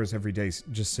 8 hours every day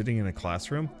just sitting in a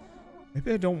classroom?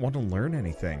 Maybe I don't want to learn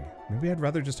anything. Maybe I'd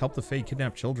rather just help the Fae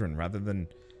kidnap children rather than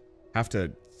have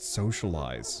to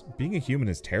socialize. Being a human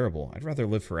is terrible. I'd rather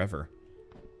live forever.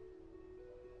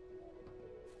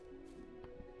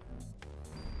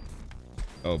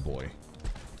 Oh boy.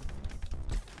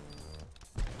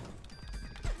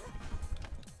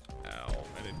 Ow,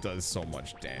 and it does so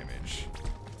much damage.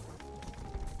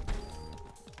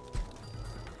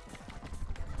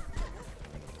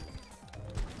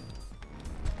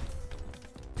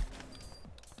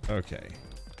 Okay.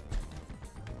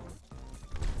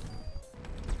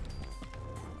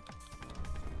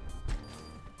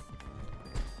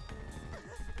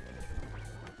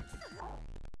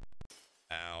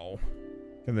 Ow.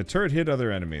 Can the turret hit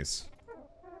other enemies?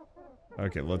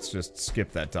 Okay, let's just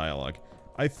skip that dialogue.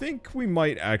 I think we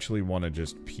might actually want to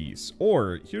just peace.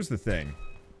 Or, here's the thing.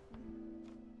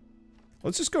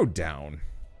 Let's just go down.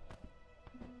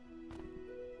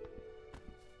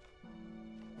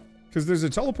 Because there's a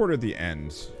teleporter at the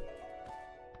end.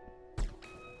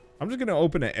 I'm just going to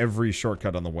open every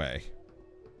shortcut on the way.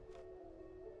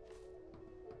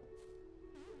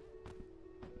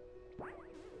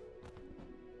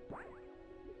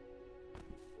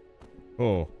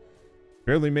 Oh.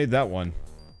 Barely made that one.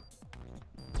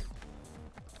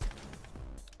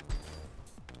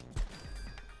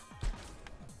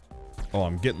 Oh,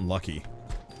 I'm getting lucky.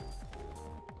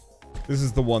 This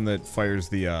is the one that fires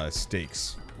the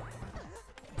stakes.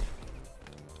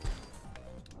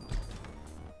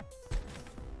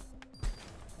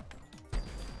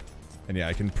 And yeah,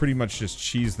 I can pretty much just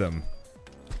cheese them.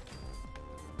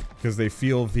 Because they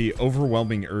feel the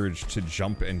overwhelming urge to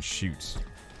jump and shoot.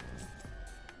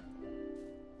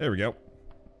 There we go.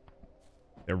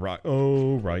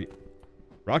 Oh, right.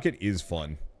 Rocket is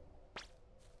fun.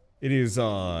 It is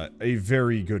a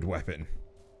very good weapon.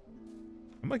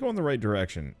 Am I going the right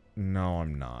direction? No,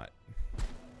 I'm not.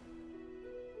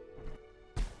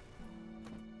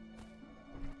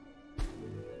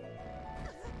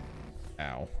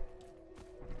 Ow.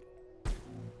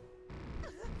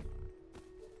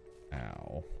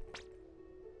 Ow.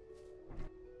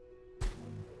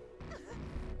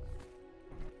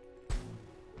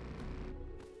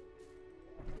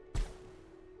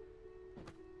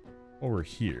 Over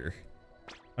here.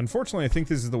 Unfortunately, I think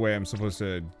this is the way I'm supposed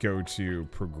to go to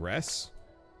progress.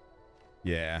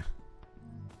 Yeah.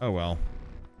 Oh well.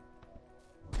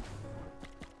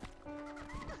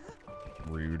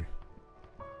 Rude.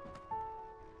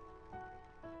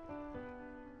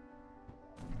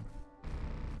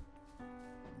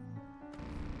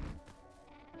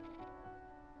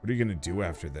 What are you gonna do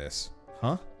after this?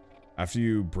 Huh? After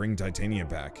you bring Titania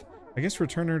back. I guess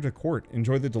return her to court.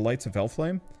 Enjoy the delights of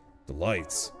Elflame?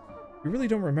 Delights. You really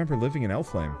don't remember living in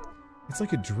Elflame. It's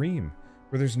like a dream,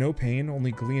 where there's no pain,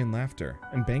 only glee and laughter,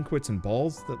 and banquets and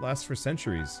balls that last for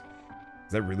centuries.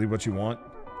 Is that really what you want?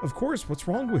 Of course, what's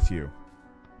wrong with you?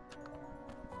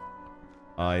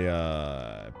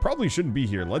 I, probably shouldn't be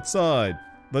here. Let's try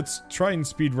and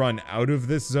speedrun out of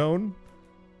this zone,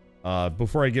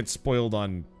 before I get spoiled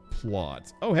on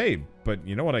plot. Oh, hey, but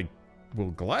you know what I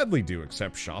will gladly do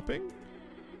except shopping?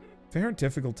 They aren't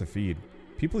difficult to feed.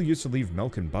 People used to leave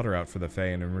milk and butter out for the Fae,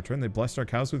 and in return they blessed our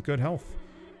cows with good health.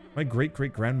 My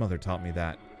great-great-grandmother taught me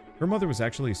that. Her mother was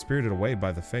actually spirited away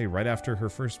by the Fae right after her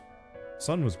first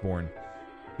son was born.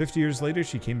 50 years later,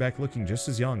 she came back looking just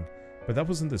as young. But that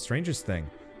wasn't the strangest thing.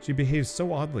 She behaved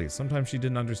so oddly. Sometimes she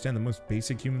didn't understand the most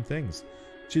basic human things.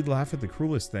 She'd laugh at the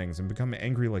cruelest things and become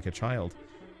angry like a child.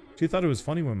 She thought it was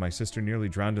funny when my sister nearly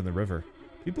drowned in the river.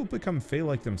 People become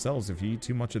Fae-like themselves if you eat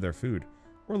too much of their food,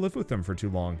 or live with them for too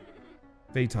long.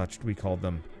 Fae-touched, we called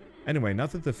them. Anyway, now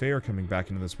that the Fae are coming back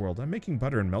into this world, I'm making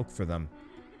butter and milk for them.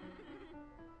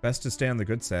 Best to stay on the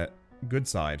good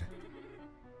side.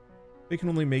 They can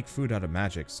only make food out of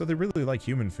magic, so they really like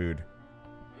human food.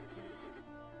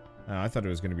 I thought it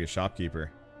was going to be a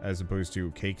shopkeeper, as opposed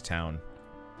to Cake Town.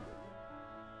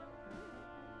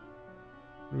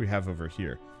 What do we have over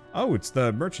here? Oh, it's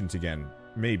the merchant again.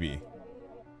 Maybe.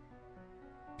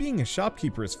 Being a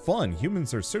shopkeeper is fun.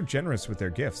 Humans are so generous with their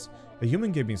gifts. A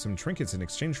human gave me some trinkets in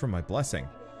exchange for my blessing.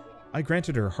 I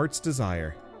granted her heart's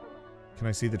desire. Can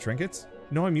I see the trinkets?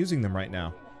 No, I'm using them right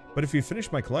now. But if you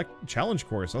finish my challenge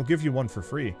course, I'll give you one for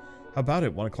free. How about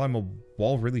it? Want to climb a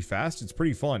wall really fast? It's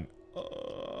pretty fun.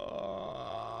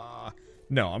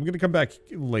 No, I'm going to come back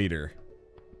later.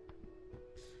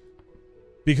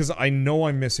 Because I know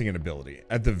I'm missing an ability,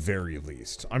 at the very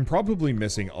least. I'm probably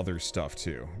missing other stuff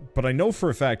too. But I know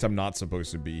for a fact I'm not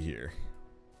supposed to be here.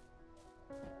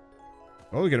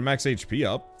 Oh, we got a max HP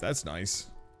up. That's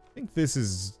nice. I think this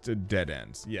is a dead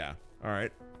end. Yeah,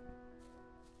 alright.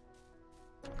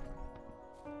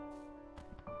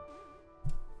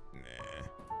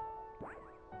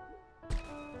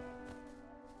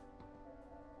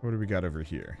 What do we got over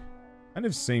here? Kind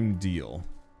of same deal.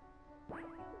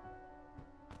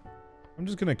 I'm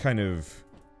just gonna kind of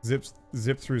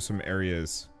zip through some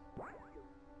areas.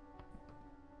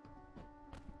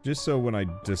 Just so when I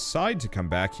decide to come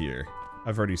back here,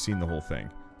 I've already seen the whole thing.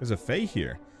 There's a Fae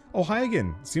here. Oh, hi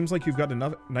again. Seems like you've got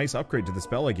a nice upgrade to the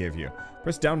spell I gave you.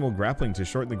 Press down while grappling to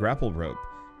shorten the grapple rope.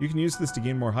 You can use this to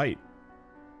gain more height.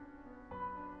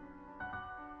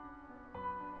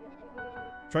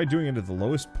 Try doing it at the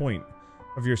lowest point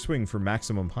of your swing for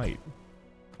maximum height.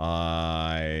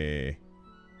 I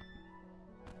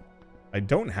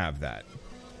don't have that.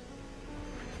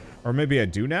 Or maybe I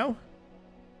do now?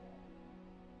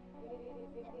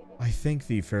 I thank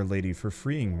thee, fair lady, for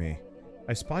freeing me.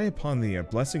 I spy upon thee a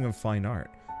blessing of fine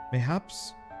art,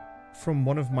 mayhaps from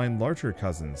one of my larger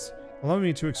cousins. Allow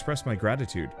me to express my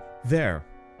gratitude. There.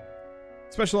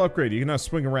 Special upgrade, you can now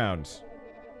swing around.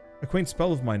 A quaint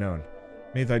spell of mine own.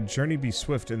 May thy journey be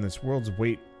swift, and this world's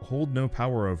weight hold no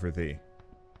power over thee.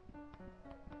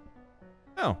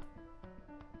 Oh.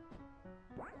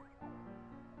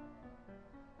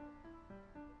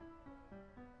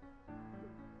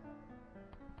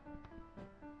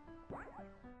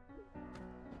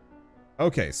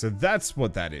 Okay, so that's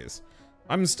what that is.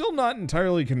 I'm still not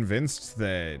entirely convinced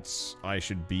that I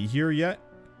should be here yet.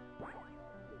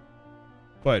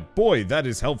 But boy, that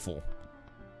is helpful.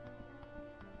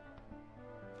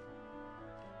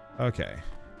 Okay.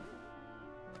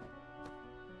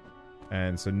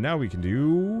 And so now we can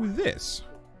do this.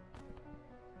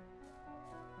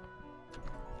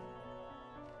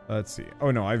 Let's see.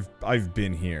 Oh no, I've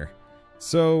been here.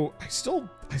 So I still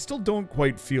don't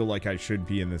quite feel like I should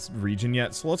be in this region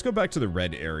yet. So let's go back to the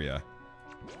red area.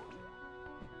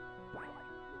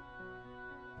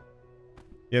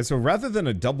 Yeah, so rather than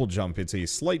a double jump, it's a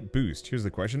slight boost. Here's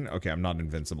the question. Okay, I'm not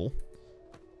invincible.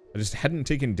 I just hadn't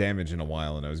taken damage in a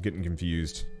while and I was getting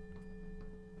confused.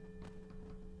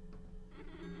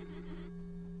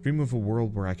 Dream of a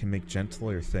world where I can make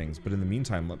gentler things, but in the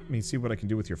meantime, let me see what I can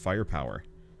do with your firepower.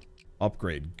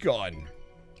 Upgrade. Gun.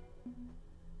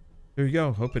 There you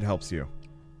go. Hope it helps you.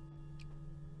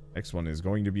 Next one is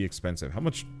going to be expensive. How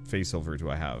much face silver do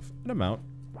I have? An amount.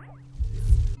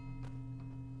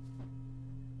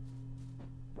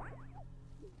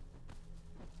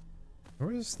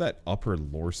 Where is that upper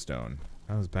lore stone?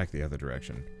 I was back the other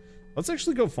direction. Let's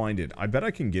actually go find it. I bet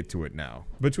I can get to it now.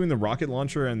 Between the rocket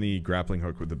launcher and the grappling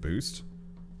hook with the boost.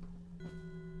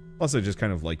 Plus, I just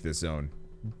kind of like this zone.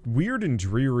 Weird and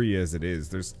dreary as it is,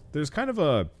 there's kind of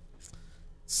a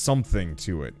something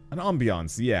to it. An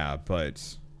ambiance, yeah,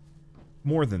 but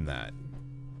more than that.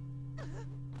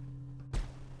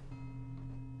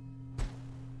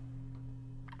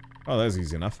 Oh, that was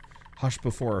easy enough. Hush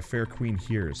before our fair queen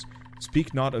hears.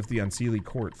 Speak not of the unseelie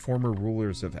court, former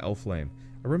rulers of Elflame.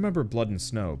 I remember blood and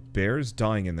snow, bears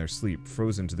dying in their sleep,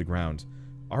 frozen to the ground.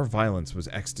 Our violence was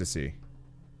ecstasy.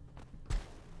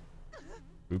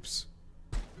 Oops.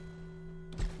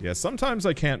 Yeah, sometimes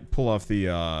I can't pull off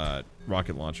the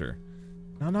rocket launcher.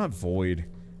 No, not void.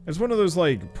 It's one of those,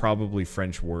 like, probably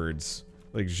French words.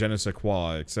 Like, je ne sais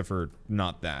quoi, except for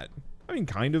not that. I mean,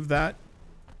 kind of that.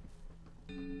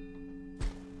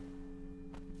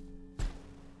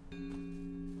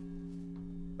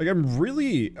 Like, I'm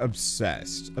really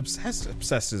obsessed.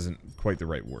 Obsessed isn't quite the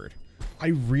right word. I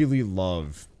really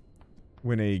love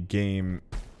when a game...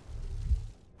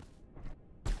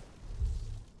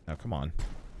 Now, come on.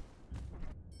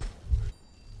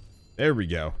 There we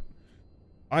go.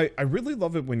 I really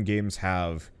love it when games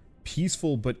have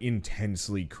peaceful but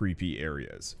intensely creepy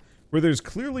areas. Where there's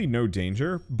clearly no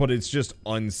danger, but it's just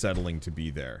unsettling to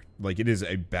be there. Like, it is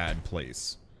a bad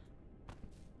place.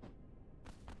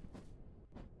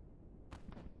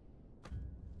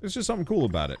 There's just something cool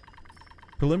about it.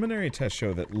 Preliminary tests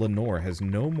show that Lenore has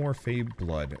no more Fae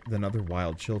blood than other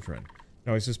wild children.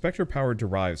 Now, I suspect her power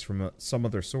derives from some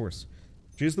other source.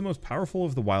 She is the most powerful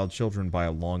of the wild children by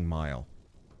a long mile.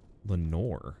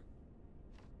 Lenore?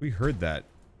 We heard that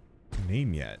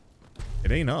name yet.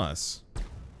 It ain't us.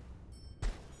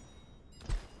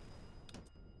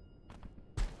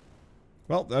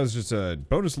 Well, that was just a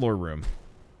bonus lore room.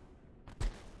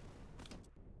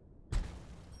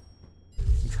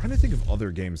 I'm trying to think of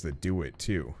other games that do it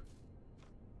too.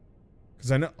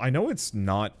 Because I know it's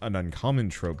not an uncommon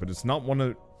trope, but it's not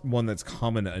one that's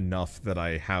common enough that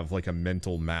I have like a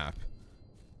mental map.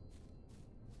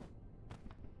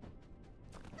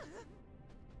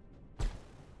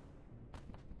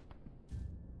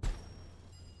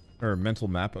 Or a mental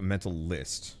map, a mental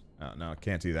list. Oh, no,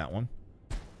 can't do that one.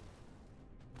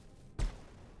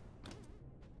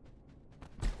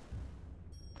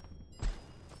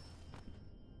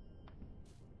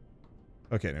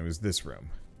 Okay, and it was this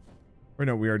room. Or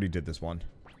no, we already did this one.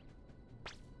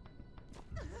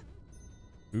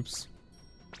 Oops.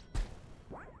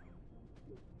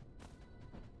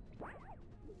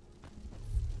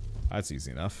 That's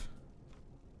easy enough.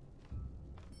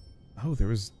 Oh, there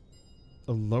was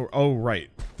a lower... Oh, right.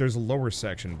 There's a lower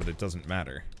section, but it doesn't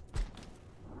matter.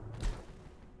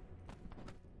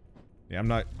 Yeah, I'm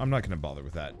not gonna bother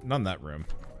with that. Not in that room.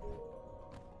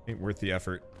 Ain't worth the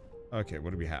effort. Okay,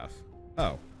 what do we have?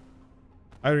 Oh.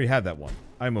 I already had that one.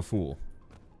 I'm a fool.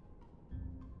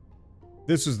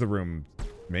 This is the room.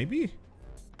 Maybe?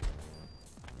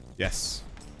 Yes.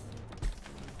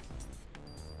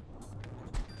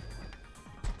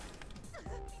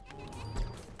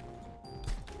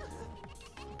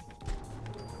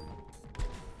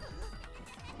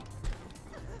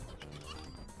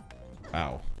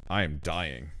 Ow. I am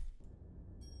dying.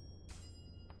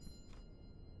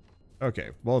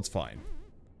 Okay, well, it's fine.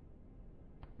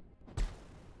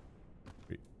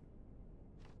 Wait.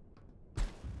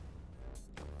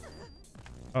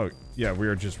 Oh, yeah, we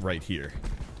are just right here.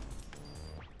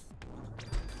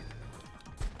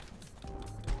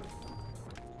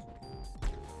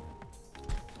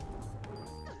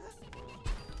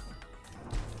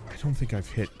 I don't think I've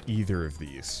hit either of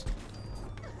these.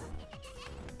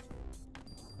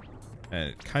 And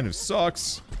it kind of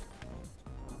sucks.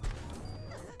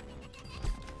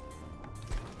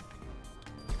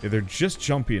 Yeah, they're just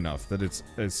jumpy enough that it's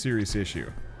a serious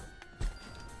issue.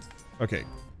 Okay,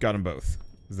 got them both.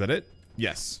 Is that it?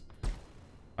 Yes.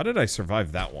 How did I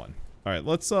survive that one? Alright,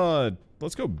 let's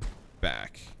go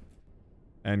back.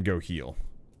 And go heal.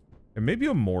 And maybe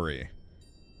a Mori.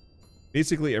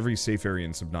 Basically every safe area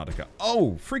in Subnautica.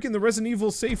 Oh, freaking the Resident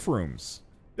Evil safe rooms.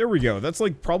 There we go. That's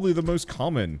like probably the most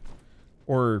common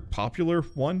or popular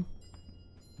one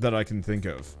that I can think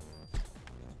of.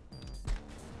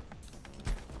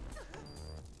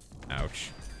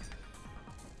 Ouch.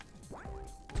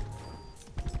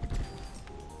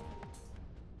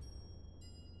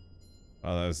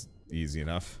 Oh, that was easy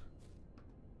enough.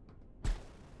 I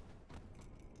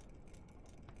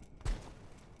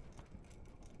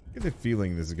get the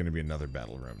feeling this is going to be another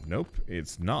battle room. Nope,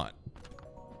 it's not.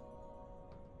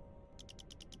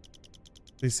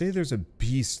 They say there's a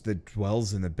beast that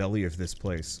dwells in the belly of this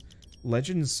place.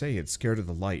 Legends say it's scared of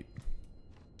the light.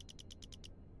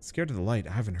 Scared of the light?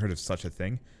 I haven't heard of such a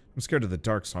thing. I'm scared of the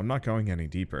dark, so I'm not going any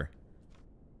deeper.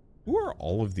 Who are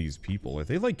all of these people? Are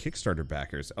they like Kickstarter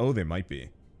backers? Oh, they might be.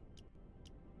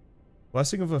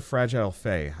 Blessing of a Fragile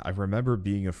Fae. I remember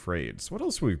being afraid. So what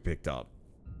else have we picked up?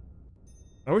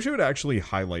 I wish it would actually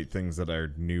highlight things that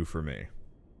are new for me.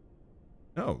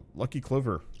 Oh, Lucky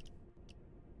Clover.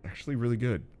 Actually really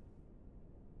good.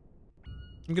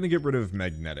 I'm gonna get rid of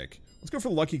Magnetic. Let's go for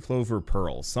Lucky Clover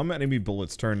Pearl. Some enemy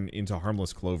bullets turn into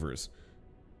harmless clovers.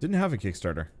 Didn't have a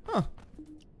Kickstarter. Huh.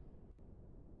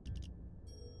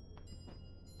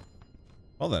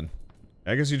 Well then.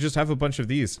 I guess you just have a bunch of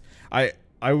these. I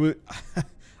would...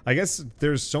 I guess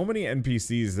there's so many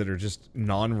NPCs that are just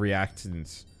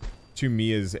non-reactant to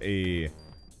me as a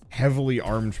heavily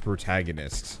armed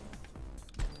protagonist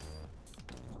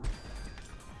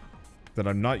that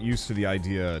I'm not used to the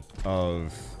idea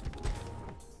of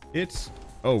it.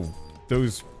 Oh,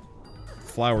 those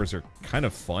flowers are kind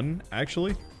of fun,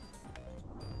 actually.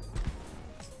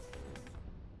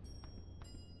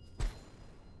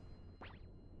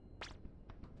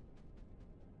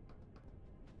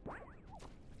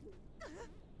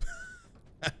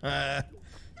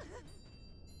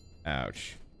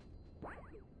 Ouch.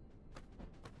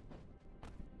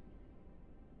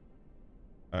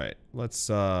 Alright, let's,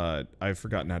 I've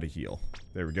forgotten how to heal.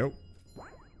 There we go.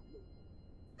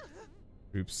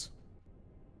 Oops.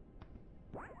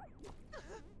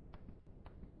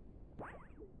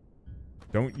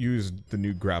 Don't use the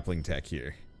new grappling tech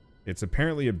here. It's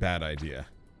apparently a bad idea.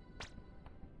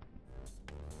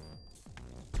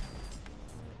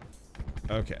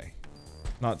 Okay.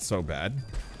 Not so bad.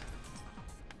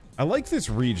 I like this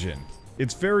region.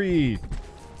 It's very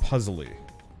puzzly.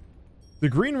 The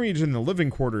green region, the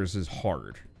living quarters, is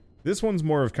hard. This one's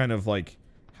more of kind of like,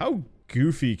 how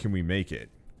goofy can we make it?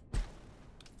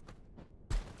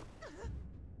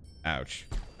 Ouch.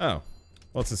 Oh.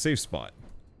 Well, it's a safe spot.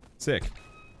 Sick.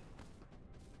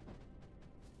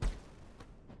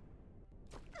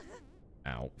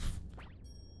 Ow.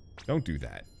 Don't do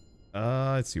that.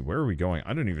 Let's see, where are we going?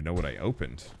 I don't even know what I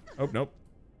opened. Oh, nope.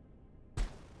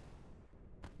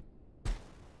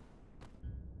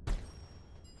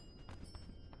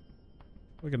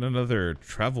 Look at another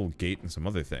travel gate and some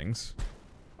other things.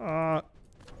 And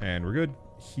we're good.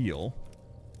 Heal.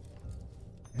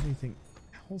 Anything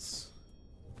else?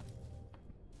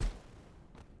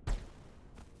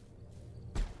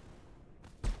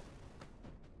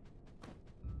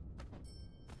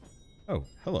 Oh,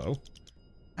 hello.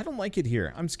 I don't like it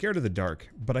here. I'm scared of the dark,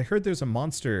 but I heard there's a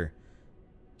monster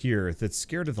here that's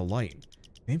scared of the light.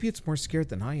 Maybe it's more scared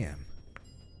than I am.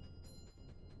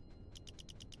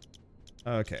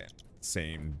 Okay,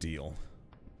 same deal.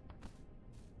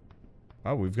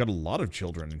 Wow, we've got a lot of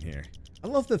children in here. I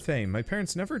love the Fae. My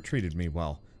parents never treated me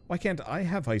well. Why can't I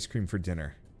have ice cream for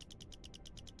dinner?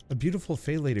 A beautiful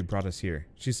Fae lady brought us here.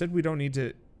 She said we don't need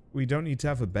to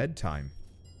have a bedtime.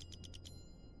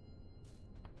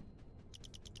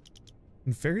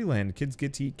 In Fairyland, kids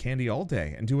get to eat candy all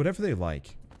day and do whatever they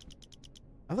like.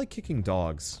 I like kicking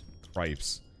dogs.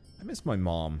 Cripes. I miss my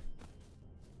mom.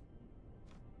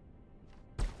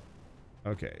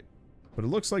 Okay. But it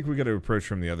looks like we got to approach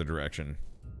from the other direction.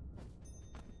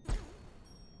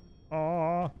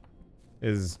 Aww.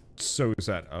 Is so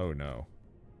sad. Oh no.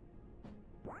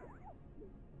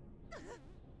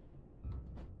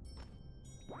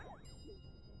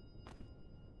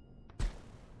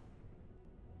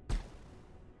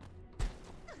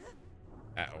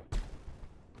 Ow.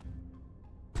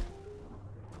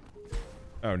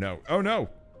 Oh no. Oh no.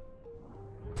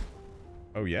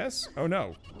 Oh yes? Oh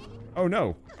no. Oh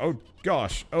no. Oh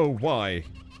gosh. Oh why?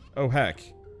 Oh heck.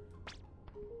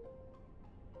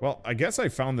 Well, I guess I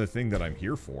found the thing that I'm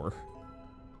here for.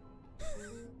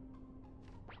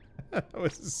 I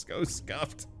was so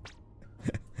scuffed.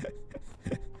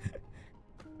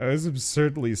 I was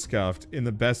absurdly scuffed in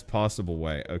the best possible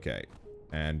way. Okay.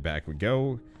 And back we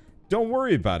go. Don't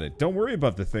worry about it. Don't worry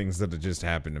about the things that have just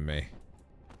happened to me.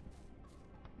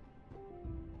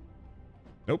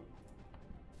 Nope.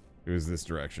 It was this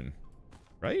direction.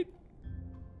 Right?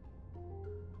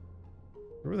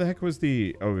 Where the heck was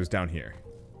the... Oh, it was down here.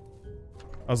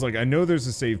 I was like, I know there's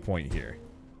a save point here.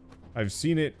 I've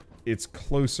seen it. It's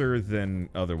closer than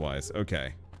otherwise.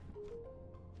 Okay.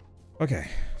 Okay.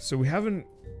 So we haven't...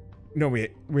 No,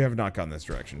 we have not gone this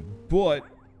direction. But...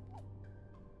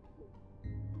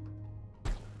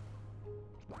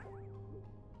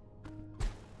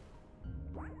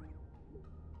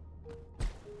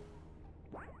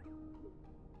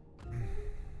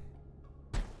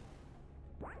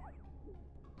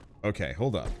 Okay,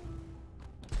 hold up.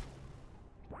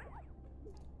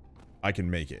 I can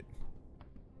make it.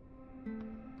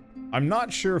 I'm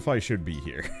not sure if I should be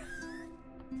here.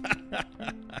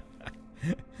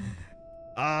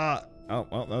 Oh,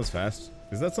 well, that was fast.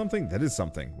 Is that something? That is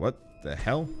something. What the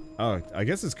hell? Oh, I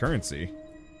guess it's currency.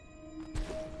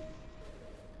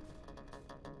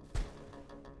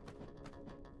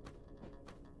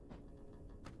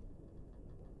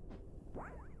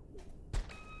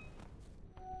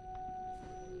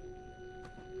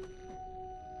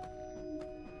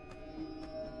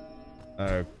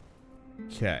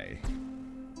 Okay.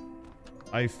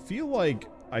 I feel like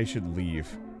I should leave.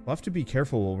 We'll have to be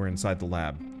careful while we're inside the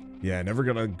lab. Yeah, I never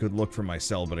got a good look from my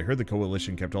cell, but I heard the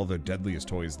Coalition kept all their deadliest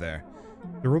toys there.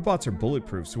 The robots are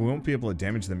bulletproof, so we won't be able to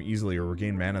damage them easily or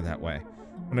regain mana that way.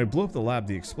 When I blew up the lab,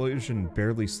 the explosion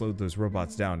barely slowed those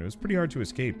robots down. It was pretty hard to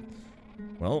escape.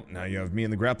 Well, now you have me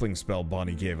and the grappling spell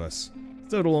Bonnie gave us.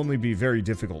 So it'll only be very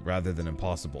difficult rather than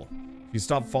impossible. If you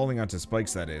stop falling onto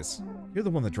spikes, that is. You're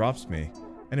the one that drops me.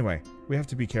 Anyway, we have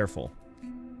to be careful.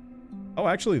 Oh,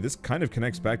 actually, this kind of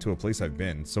connects back to a place I've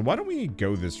been. So why don't we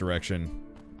go this direction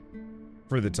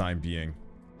for the time being?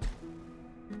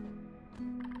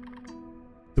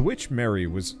 The witch Mary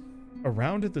was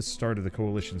around at the start of the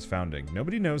Coalition's founding.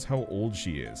 Nobody knows how old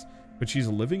she is, but she's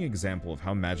a living example of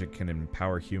how magic can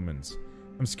empower humans.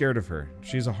 I'm scared of her.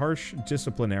 She's a harsh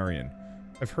disciplinarian.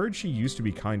 I've heard she used to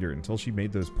be kinder until she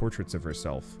made those portraits of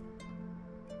herself.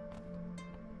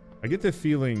 I get the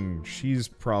feeling she's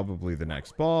probably the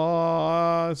next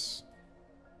boss.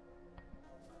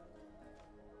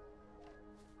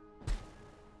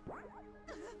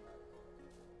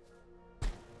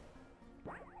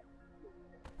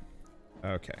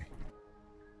 Okay.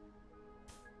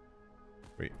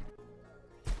 Wait.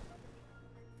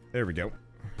 There we go.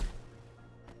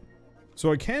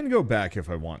 So I can go back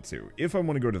if I want to. If I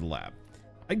want to go to the lab.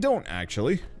 I don't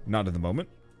actually. Not at the moment.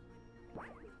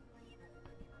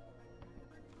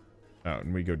 Oh,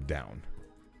 and we go down.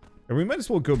 And we might as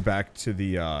well go back to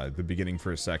the beginning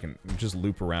for a second and just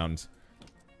loop around.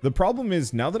 The problem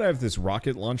is, now that I have this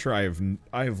rocket launcher, I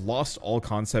have lost all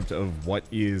concept of what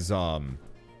is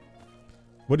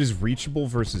reachable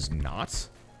versus not.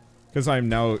 Because I'm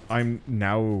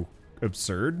now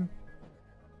absurd.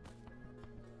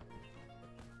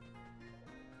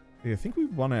 Yeah, I think we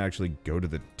want to actually go to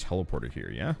the teleporter here,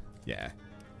 yeah? Yeah.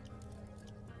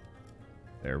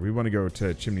 There, we want to go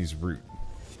to Chimney's root.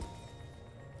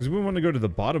 Because we want to go to the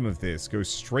bottom of this, go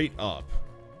straight up.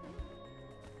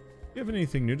 Do you have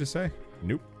anything new to say?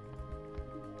 Nope.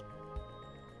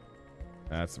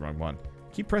 That's the wrong one.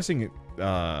 Keep pressing it,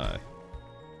 let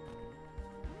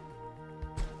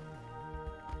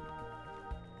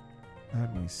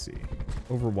me see.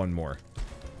 Over one more.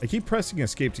 I keep pressing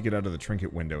escape to get out of the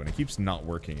trinket window, and it keeps not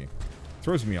working. It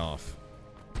throws me off.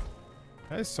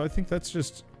 Okay, so I think that's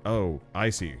just... Oh,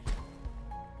 I see.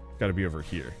 Gotta be over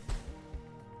here.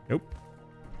 Nope.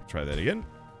 Try that again.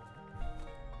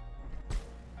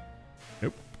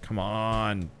 Nope. Come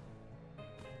on.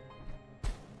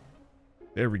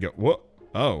 There we go. Whoa.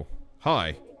 Oh.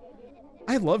 Hi.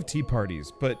 I love tea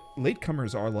parties, but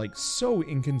latecomers are, like, so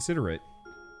inconsiderate.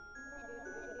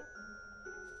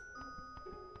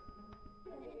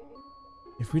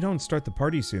 If we don't start the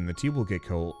party soon, the tea will get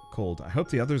cold. I hope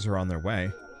the others are on their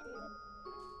way.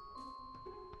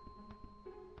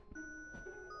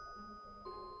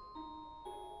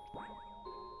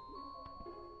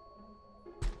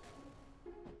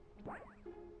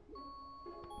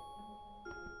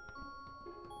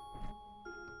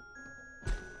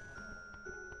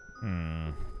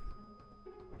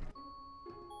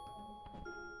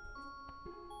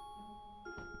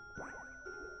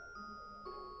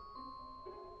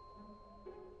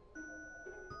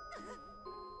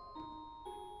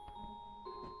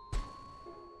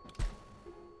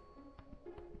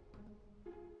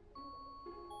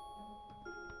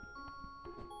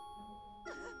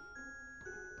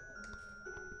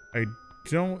 I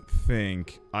don't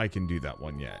think I can do that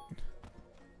one yet.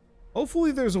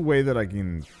 Hopefully there's a way that I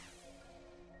can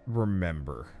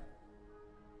remember.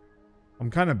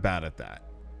 I'm kind of bad at that.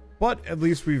 But at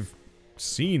least we've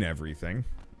seen everything.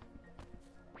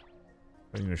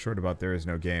 Putting a short about there is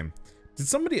no game. Did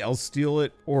somebody else steal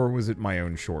it, or was it my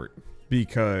own short?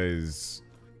 Because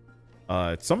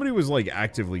somebody was like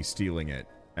actively stealing it,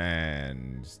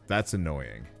 and that's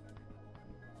annoying.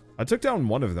 I took down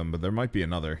one of them, but there might be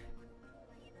another.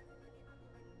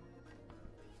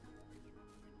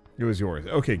 It was yours.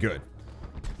 Okay, good.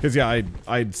 Because, yeah,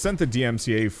 I'd sent the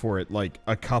DMCA for it, like,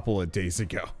 a couple of days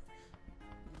ago.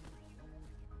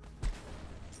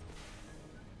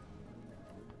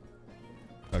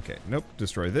 Okay, nope.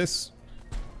 Destroy this.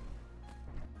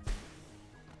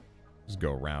 Just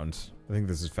go around. I think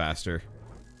this is faster.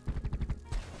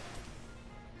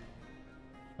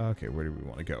 Okay, where do we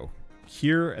want to go?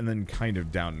 Here, and then kind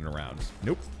of down and around.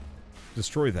 Nope.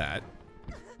 Destroy that.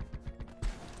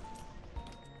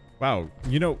 Wow,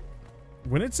 you know,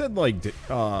 when it said, like,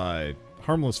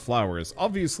 harmless flowers,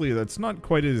 obviously that's not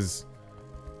quite as...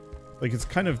 Like, it's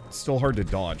kind of still hard to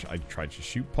dodge. I tried to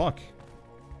shoot Puck.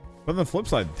 But on the flip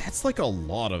side, that's, like, a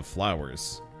lot of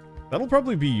flowers. That'll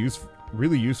probably be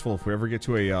really useful if we ever get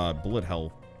to a, bullet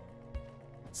hell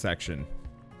section.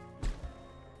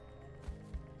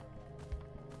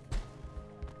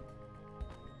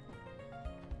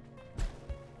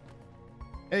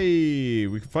 Hey,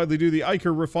 we can finally do the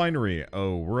Iker refinery.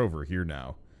 Oh, we're over here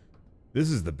now. This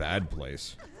is the bad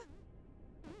place.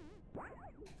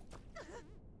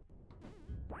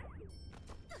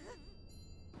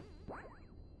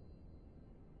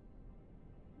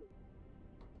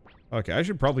 Okay, I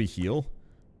should probably heal.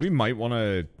 We might want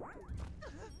to...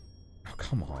 Oh,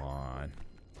 come on.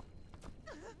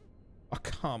 Oh,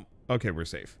 come... Okay, we're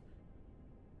safe.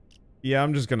 Yeah,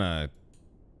 I'm just gonna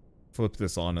flip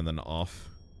this on and then off.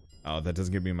 Oh, that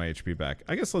doesn't give me my HP back.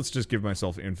 I guess let's just give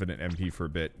myself infinite MP for a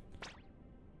bit.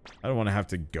 I don't want to have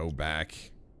to go back.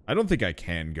 I don't think I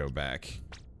can go back.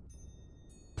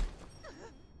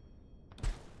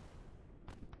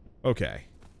 Okay.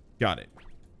 Got it.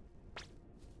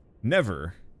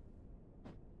 Never.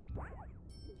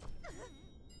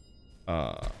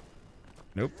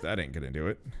 Nope, that ain't gonna do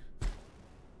it.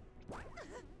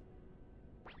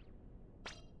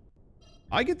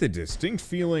 I get the distinct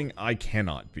feeling I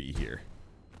cannot be here.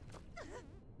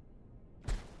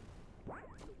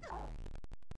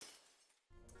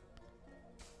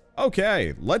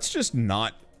 Okay, let's just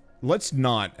not. Let's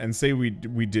not and say we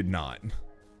did not.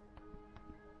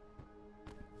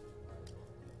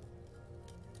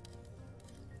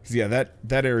 Cause yeah,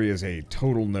 that area is a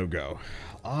total no-go.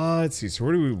 Let's see. So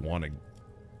where do we want to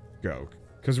go?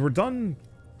 Because we're done.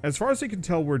 As far as I can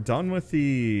tell, we're done with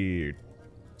the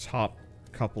top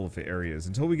couple of areas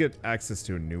until we get access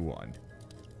to a new one.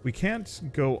 We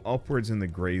can't go upwards in the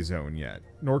gray zone yet,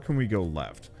 nor can we go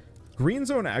left. Green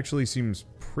zone actually seems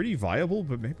pretty viable,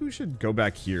 but maybe we should go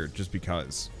back here just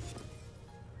because.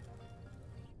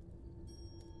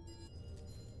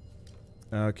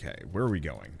 Okay, where are we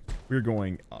going? We're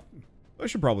going up. I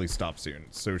should probably stop soon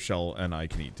so Shell and I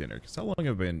can eat dinner, because how long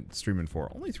have I been streaming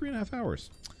for? Only 3.5 hours.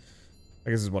 I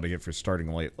guess this is what I get for starting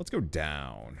late. Let's go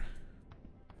down.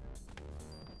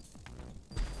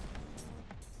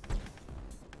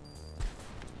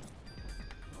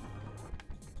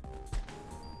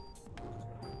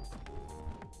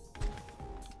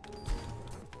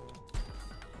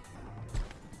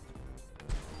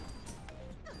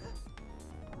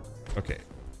 Okay,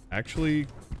 actually,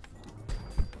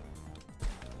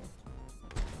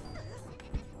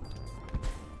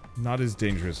 not as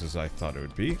dangerous as I thought it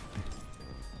would be.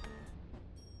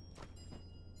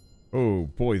 Oh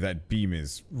boy, that beam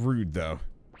is rude though.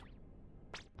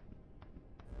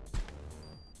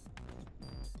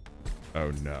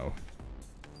 Oh no.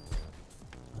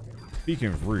 Speaking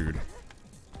of rude.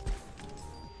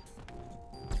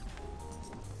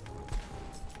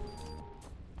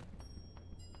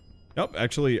 Nope,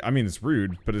 actually, I mean, it's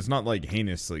rude, but it's not, like,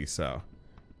 heinously so.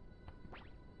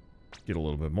 Get a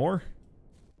little bit more.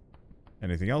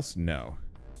 Anything else? No.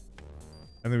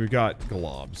 And then we've got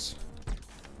globs.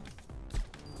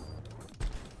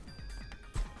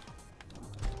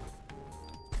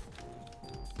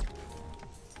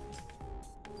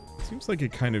 Seems like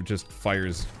it kind of just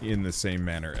fires in the same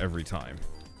manner every time.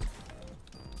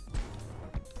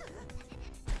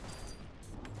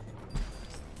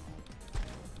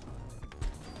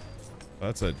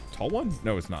 That's a tall one?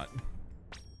 No, it's not.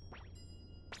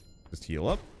 Just heal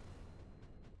up.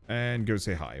 And go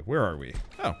say hi. Where are we?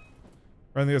 Oh.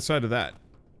 We're on the other side of that.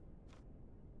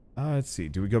 Let's see.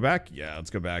 Do we go back? Yeah, let's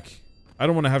go back. I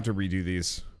don't want to have to redo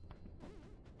these.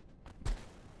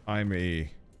 I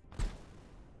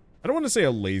don't want to say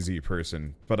a lazy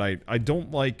person, but I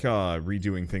don't like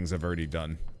redoing things I've already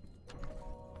done.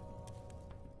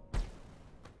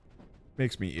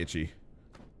 Makes me itchy.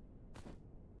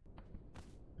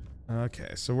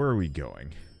 Okay, so where are we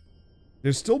going?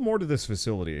 There's still more to this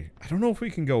facility. I don't know if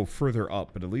we can go further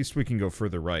up, but at least we can go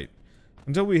further right.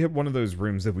 Until we hit one of those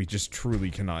rooms that we just truly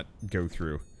cannot go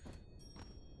through.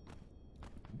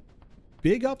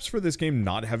 Big ups for this game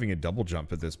not having a double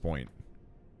jump at this point.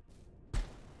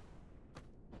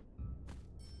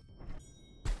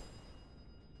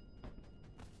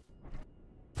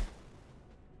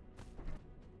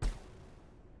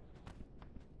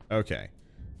 Okay.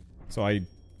 So I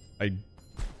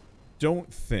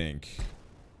don't think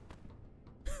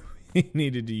we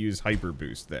needed to use hyper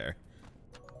boost there.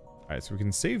 Alright, so we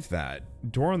can save that.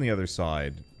 Door on the other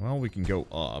side. Well, we can go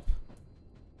up.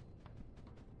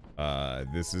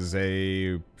 This is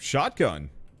a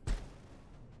shotgun.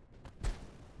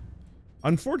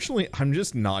 Unfortunately, I'm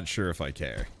just not sure if I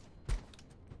care.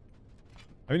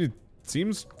 I mean, it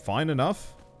seems fine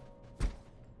enough.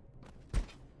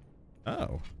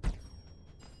 Oh.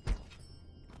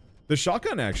 The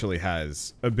shotgun actually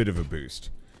has a bit of a boost.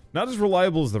 Not as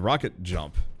reliable as the rocket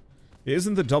jump.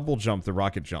 Isn't the double jump the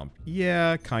rocket jump?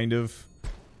 Yeah, kind of.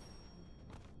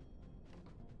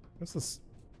 Let's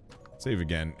save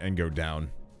again and go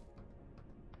down.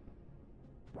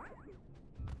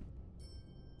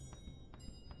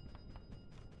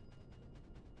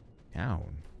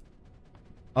 Down.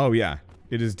 Oh yeah,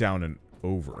 it is down and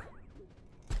over.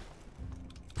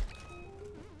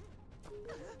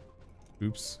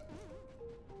 Oops.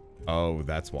 Oh,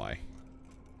 that's why.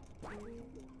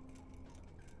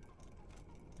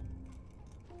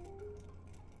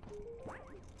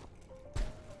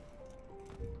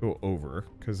 Go over,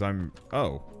 because I'm...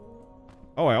 Oh.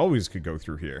 Oh, I always could go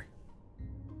through here.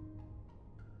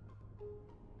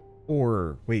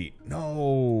 Or... Wait,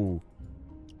 no!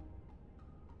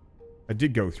 I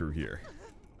did go through here.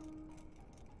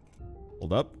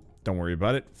 Hold up. Don't worry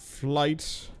about it.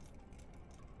 Flight.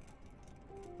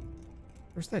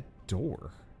 Where's that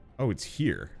door? Oh, it's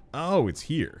here. Oh, it's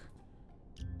here.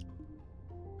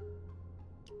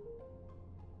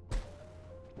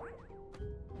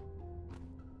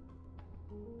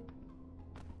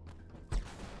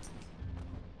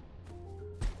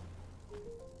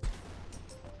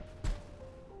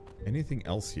 Anything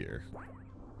else here?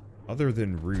 Other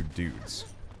than rude dudes.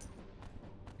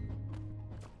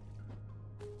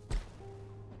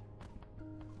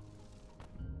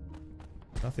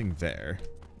 Nothing there.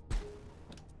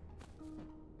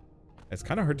 It's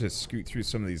kind of hard to scoot through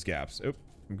some of these gaps. Oh,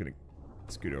 I'm gonna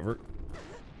scoot over.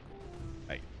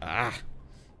 I've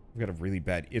got a really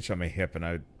bad itch on my hip, and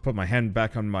I put my hand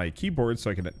back on my keyboard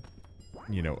so I can,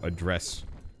 you know, address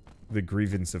the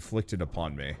grievance afflicted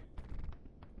upon me.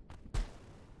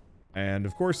 And,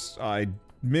 of course, I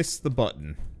missed the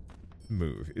button.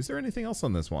 Move. Is there anything else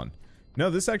on this one? No,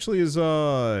 this actually is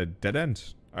a dead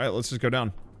end. Alright, let's just go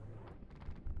down.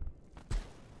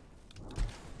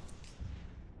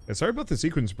 Yeah, sorry about the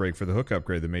sequence break for the hook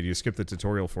upgrade that made you skip the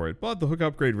tutorial for it, but the hook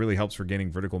upgrade really helps for gaining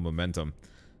vertical momentum.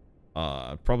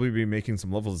 Probably be making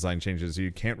some level design changes so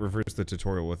you can't reverse the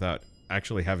tutorial without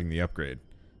actually having the upgrade.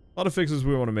 A lot of fixes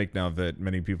we want to make now that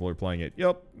many people are playing it.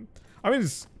 Yep. I mean,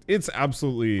 it's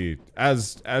absolutely,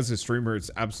 as a streamer, it's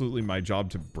absolutely my job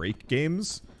to break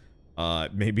games.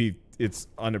 Maybe it's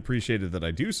unappreciated that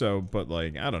I do so, but,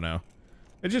 like, I don't know.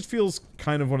 It just feels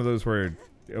kind of one of those where...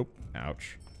 Oh,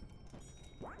 ouch.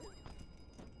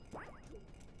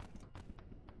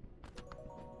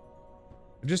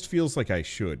 It just feels like I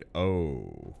should.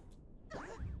 Oh.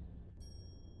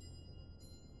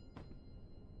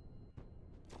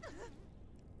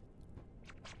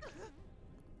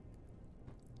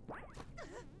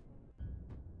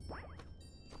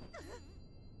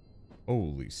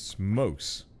 Holy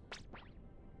smokes.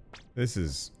 This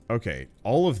is... Okay,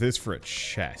 all of this for a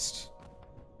chest.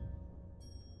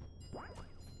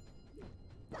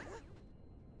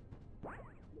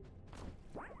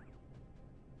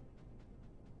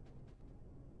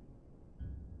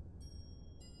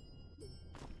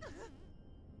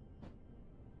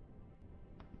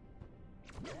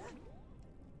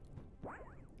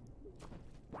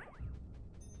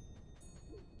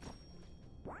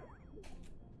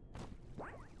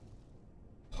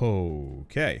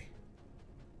 Okay.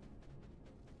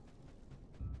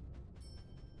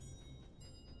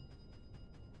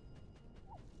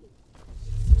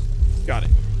 Got it.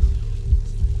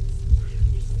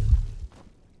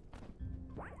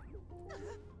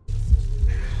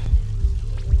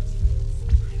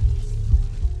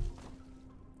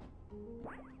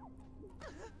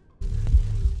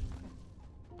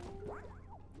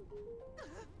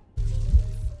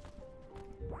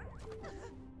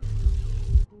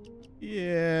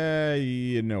 Yeah,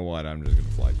 you know what? I'm just gonna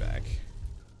fly back.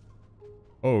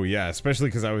 Oh, yeah, especially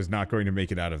because I was not going to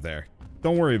make it out of there.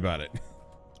 Don't worry about it.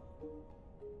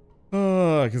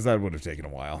 Because that would have taken a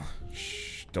while.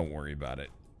 Shh, don't worry about it.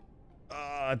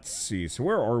 Let's see. So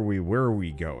where are we? Where are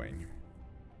we going?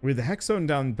 With the hex zone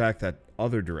down back that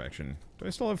other direction. Do I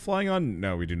still have flying on?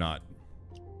 No, we do not.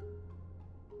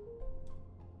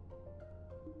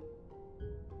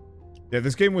 Yeah,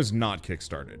 this game was not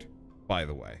kickstarted, by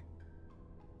the way.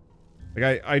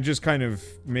 Like, I just kind of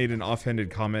made an offhanded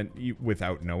comment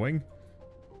without knowing.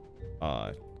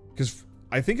 Because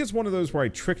I think it's one of those where I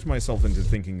tricked myself into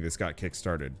thinking this got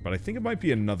kickstarted, but I think it might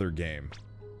be another game.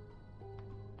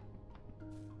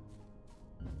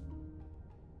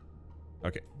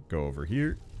 Okay, go over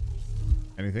here.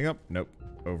 Anything up? Nope.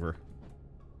 Over.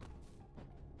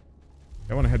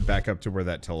 I want to head back up to where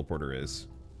that teleporter is.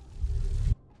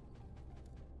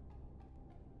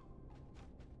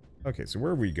 Okay, so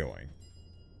where are we going?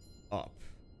 Up.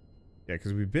 Yeah,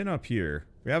 because we've been up here.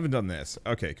 We haven't done this.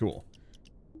 Okay, cool.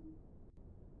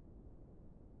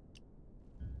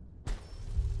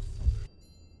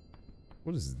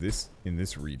 What is this in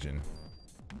this region?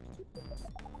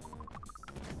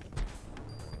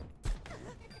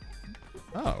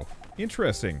 Oh,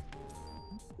 interesting.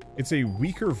 It's a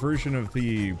weaker version of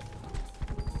the...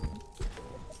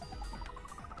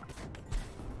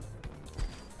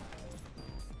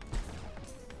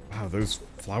 Wow, those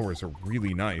flowers are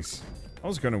really nice. I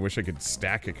was gonna wish I could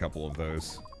stack a couple of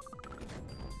those.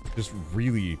 Just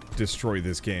really destroy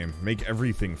this game. Make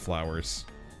everything flowers.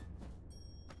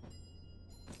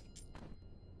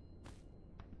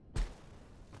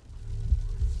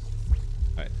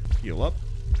 Alright, heal up.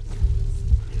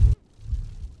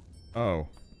 Oh,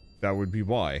 that would be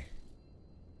why.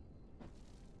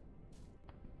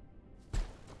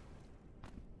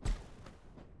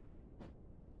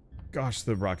 Gosh,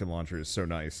 the rocket launcher is so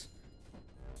nice.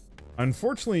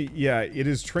 Unfortunately, yeah, it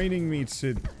is training me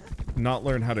to not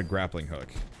learn how to grappling hook.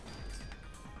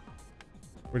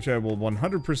 Which I will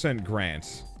 100%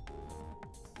 grant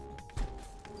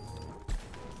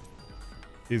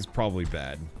is probably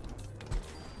bad.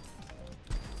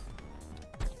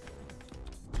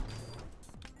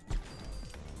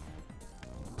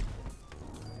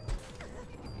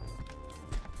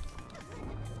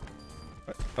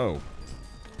 Oh.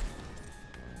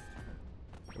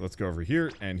 Let's go over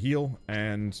here and heal,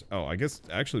 and... Oh, I guess,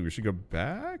 actually, we should go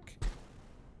back?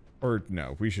 Or,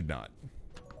 no, we should not.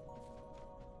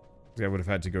 I would have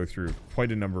had to go through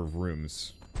quite a number of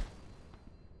rooms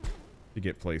to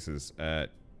get places at...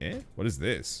 What is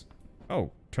this? Oh,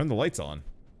 turn the lights on.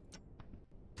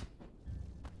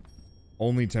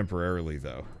 Only temporarily,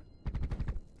 though.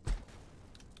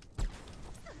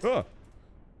 Ah!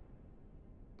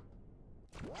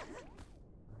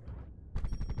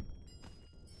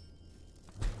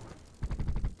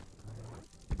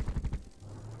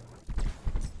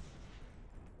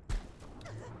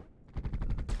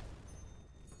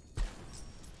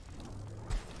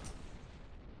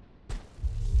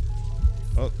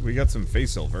 Oh, we got some face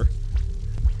silver.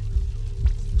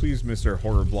 Please, Mr.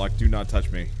 Horror Block, do not touch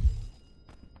me.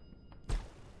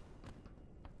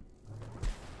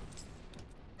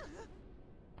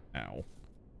 Ow.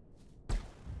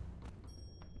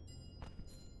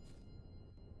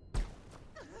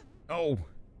 Oh!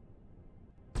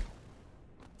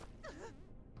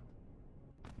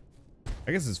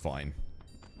 I guess it's fine.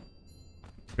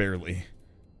 Barely.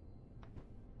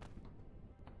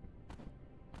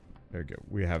 There we go.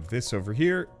 We have this over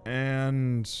here,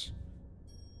 and...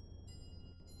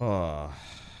 I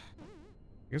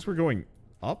guess we're going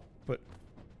up, but...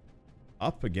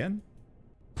 Up again?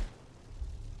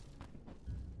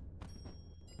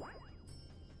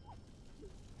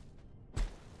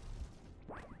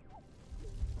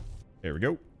 There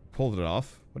we go. Pulled it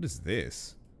off. What is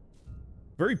this?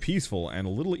 Very peaceful and a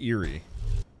little eerie.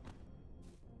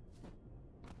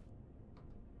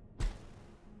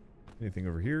 Anything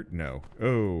over here? No.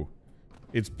 Oh.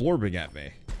 It's blorbing at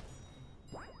me.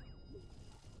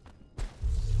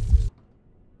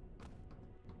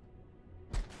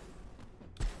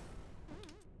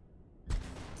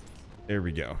 There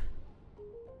we go.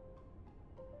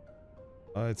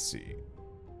 Let's see.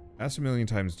 Asked a million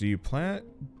times, do you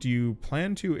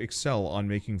plan to excel on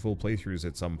making full playthroughs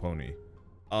at some pony?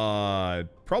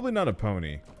 Probably not a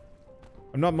pony.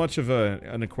 I'm not much of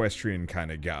an equestrian kind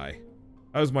of guy.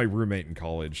 That was my roommate in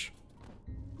college.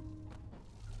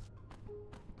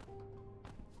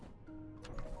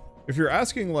 If you're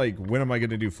asking, like, when am I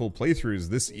going to do full playthroughs,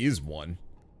 this is one.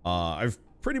 I've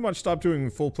pretty much stopped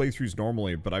doing full playthroughs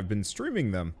normally, but I've been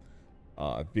streaming them,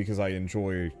 because I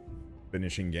enjoy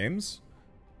finishing games.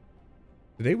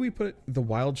 Today we put the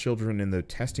wild children in the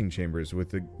testing chambers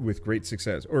with great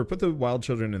success. Or put the wild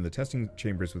children in the testing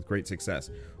chambers with great success.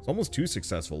 It's almost too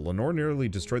successful. Lenore nearly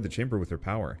destroyed the chamber with her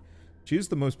power. She is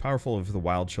the most powerful of the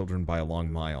wild children by a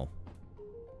long mile.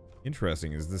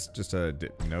 Interesting. Is this just a...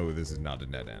 No, this is not a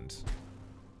dead end.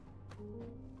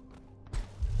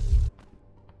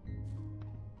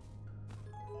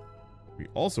 We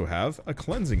also have a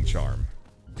cleansing charm.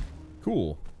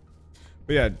 Cool.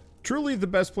 But yeah, truly the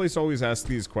best place to always ask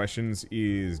these questions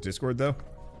is Discord, though.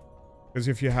 Because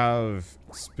if you have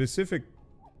specific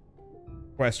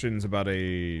questions about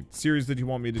a series that you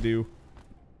want me to do,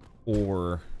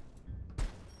 or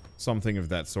something of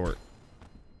that sort.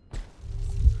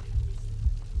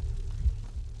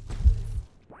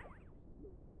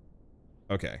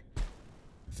 Okay.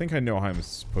 I think I know how I'm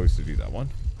supposed to do that one.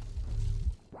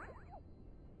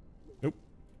 Nope.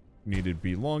 Needed to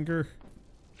be longer.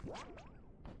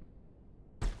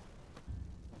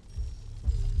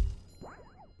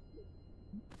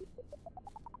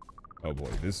 Oh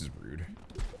boy, this is rude.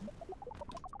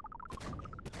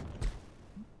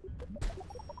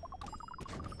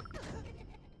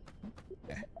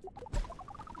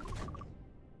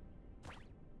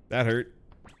 That hurt.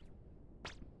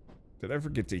 Did I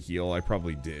forget to heal? I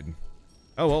probably did.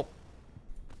 Oh well.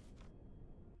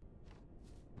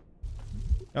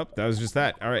 Oh, that was just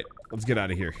that. Alright, let's get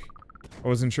out of here. I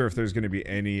wasn't sure if there's going to be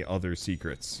any other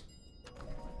secrets.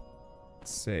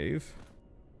 Save.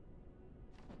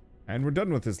 And we're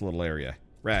done with this little area.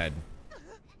 Rad.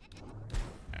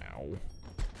 Ow.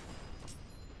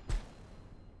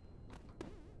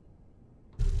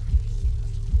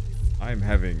 I'm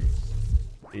having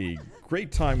a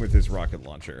great time with this rocket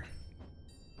launcher.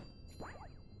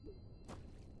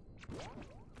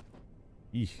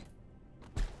 Eek.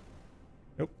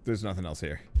 Nope, there's nothing else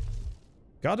here.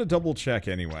 Gotta double check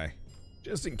anyway.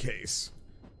 Just in case.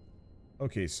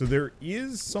 Okay, so there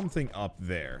is something up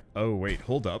there. Oh, wait,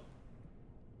 hold up.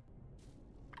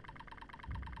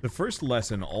 The first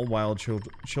lesson all wild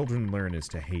children learn is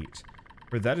to hate.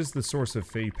 For that is the source of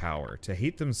Fae power, to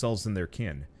hate themselves and their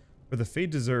kin. For the Fae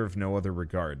deserve no other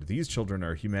regard. These children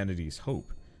are humanity's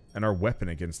hope, and our weapon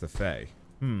against the Fae.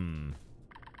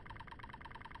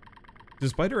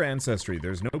 Despite her ancestry,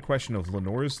 there's no question of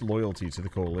Lenore's loyalty to the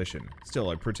Coalition. Still,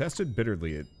 I protested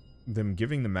bitterly at them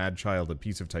giving the mad child a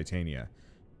piece of Titania.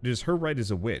 It is her right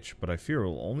as a witch, but I fear it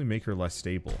will only make her less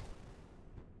stable.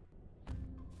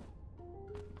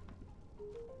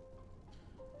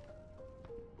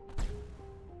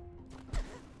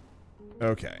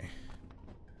 Okay.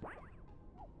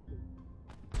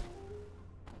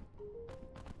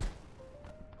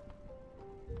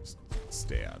 Just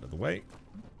stay out of the way.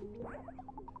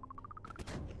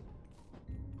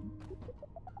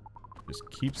 Just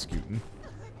keep scooting.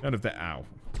 None of that. Ow.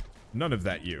 None of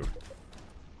that, you.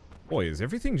 Boy, is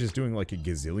everything just doing like a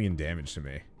gazillion damage to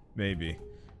me? Maybe.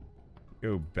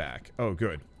 Go back. Oh,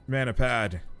 good. Mana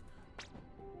pad.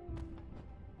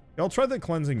 I'll try the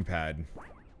cleansing pad.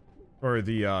 Or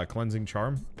the cleansing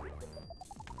charm.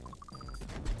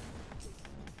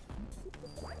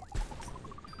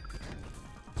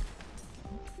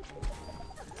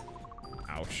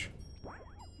 Ouch.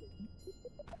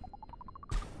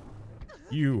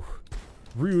 You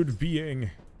rude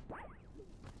being.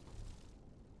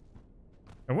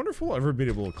 I wonder if we'll ever be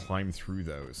able to climb through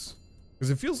those.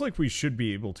 Because it feels like we should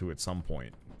be able to at some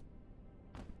point.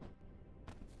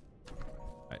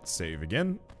 Alright, save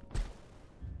again.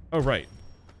 Oh, right.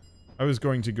 I was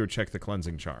going to go check the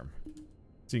cleansing charm.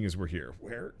 Seeing as we're here.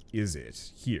 Where is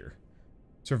it? Here.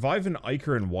 Survive an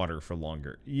ichor in water for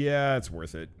longer. Yeah, it's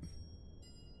worth it.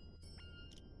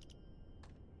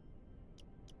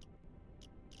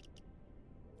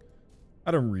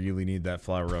 I don't really need that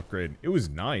flower upgrade. It was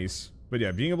nice. But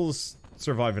yeah, being able to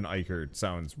survive an Iker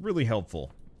sounds really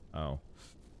helpful. Oh.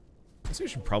 I guess I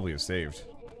should probably have saved.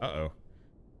 Uh-oh.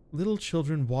 Little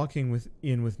children walking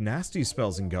with nasty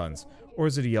spells and guns. Or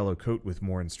is it a yellow coat with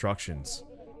more instructions?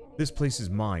 This place is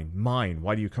mine. Mine.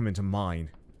 Why do you come into mine?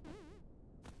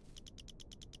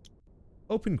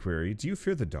 Open query. Do you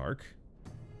fear the dark?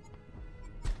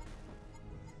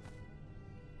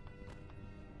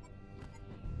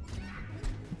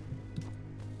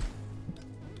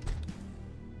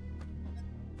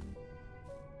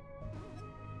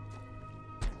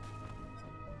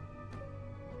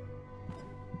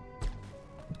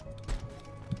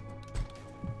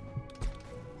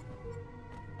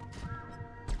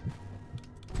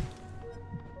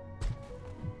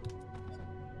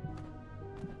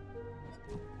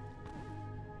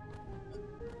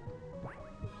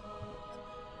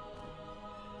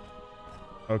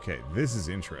 Okay, this is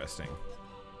interesting.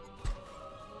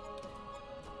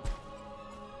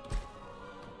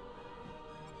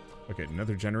 Okay,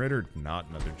 another generator? Not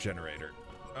another generator.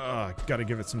 Gotta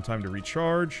give it some time to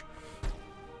recharge.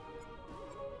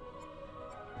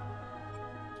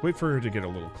 Wait for her to get a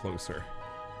little closer.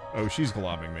 Oh, she's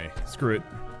globbing me. Screw it.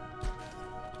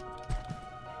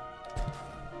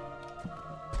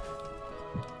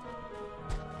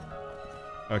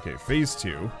 Okay, phase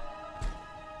 2.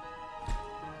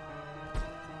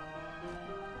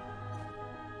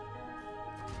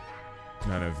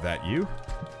 None of that, you.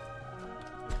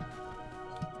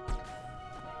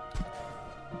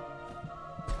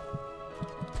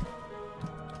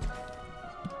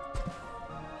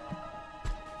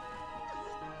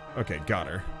 Okay, got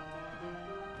her.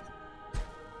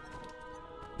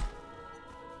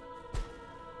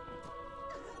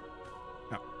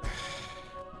 Oh.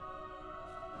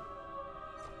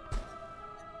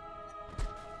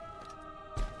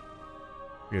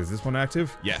 Is this one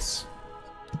active? Yes.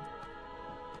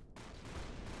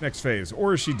 Next phase.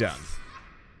 Or is she done?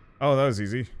 Oh, that was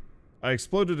easy. I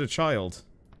exploded a child.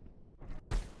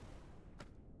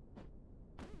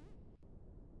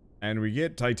 And we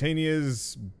get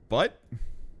Titania's butt?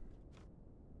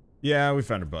 Yeah, we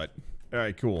found her butt.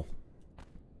 Alright, cool.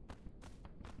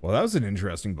 Well, that was an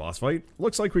interesting boss fight.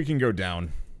 Looks like we can go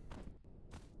down.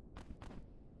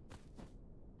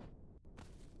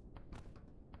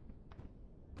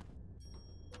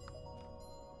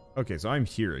 Okay, so I'm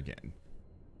here again.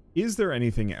 Is there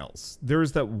anything else?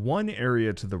 There's that one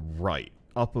area to the right,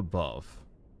 up above.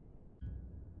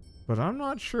 But I'm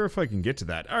not sure if I can get to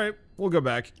that. Alright, we'll go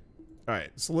back.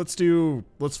 Alright, so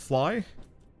let's fly.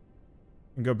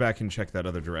 And go back and check that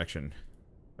other direction.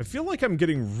 I feel like I'm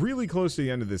getting really close to the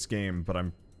end of this game, but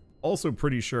I'm also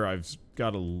pretty sure I've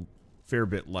got a fair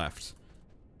bit left.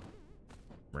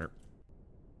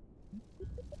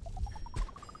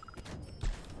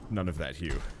 None of that,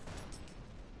 Hugh.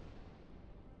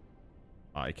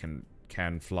 I can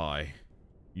fly.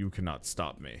 You cannot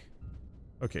stop me.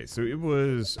 Okay, so it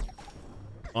was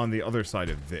on the other side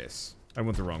of this. I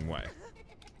went the wrong way.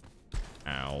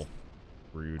 Ow.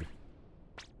 Rude.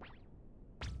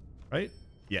 Right?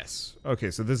 Yes.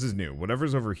 Okay, so this is new.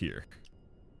 Whatever's over here.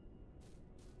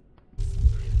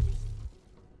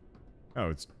 Oh,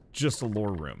 it's just a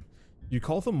lore room. You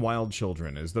call them wild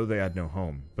children as though they had no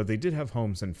home, but they did have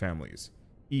homes and families.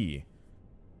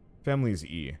 Families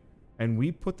E. And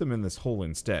we put them in this hole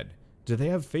instead. Do they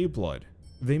have Fey blood?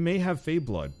 They may have Fey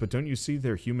blood, but don't you see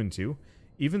they're human too?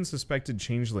 Even suspected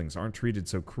changelings aren't treated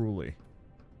so cruelly.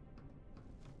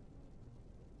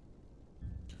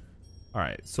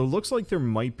 Alright, so it looks like there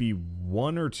might be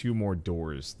one or two more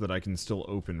doors that I can still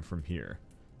open from here.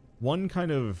 One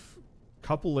kind of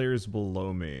couple layers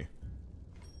below me.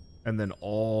 And then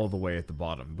all the way at the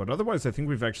bottom. But otherwise, I think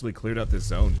we've actually cleared out this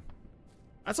zone.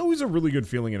 That's always a really good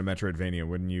feeling in a metroidvania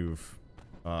when you've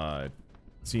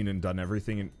seen and done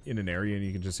everything in an area and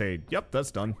you can just say, yep,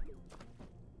 that's done.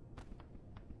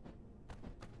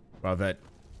 Wow, that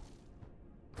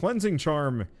cleansing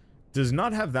charm does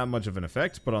not have that much of an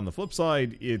effect, but on the flip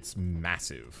side, it's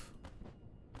massive.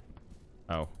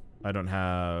 Oh, I don't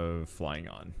have flying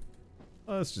on.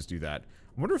 Let's just do that.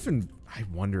 I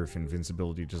wonder if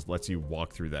invincibility just lets you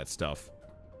walk through that stuff.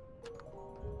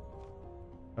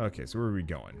 Okay, so where are we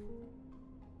going?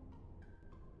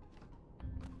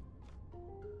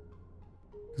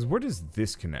 Because where does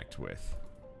this connect with?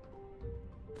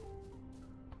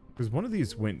 Because one of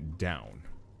these went down.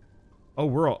 Oh,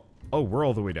 we're all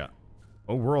the way down.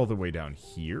 Oh, we're all the way down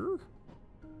here?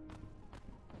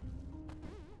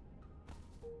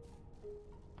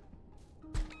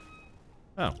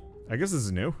 Oh, I guess this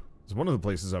is new. It's one of the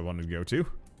places I wanted to go to.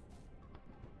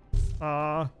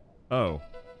 Oh.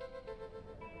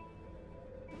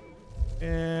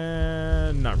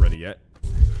 And not ready yet.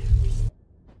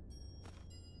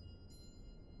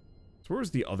 So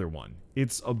where's the other one?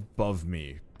 It's above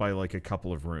me by like a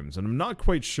couple of rooms, and I'm not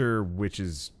quite sure which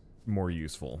is more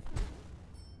useful.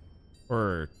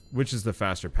 Or which is the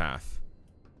faster path.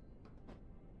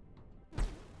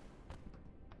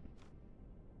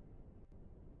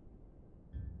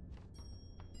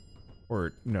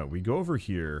 Or, no, we go over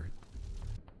here.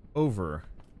 Over.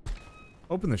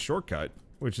 Open the shortcut,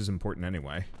 which is important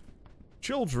anyway.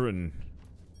 Children!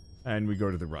 And we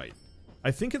go to the right.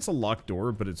 I think it's a locked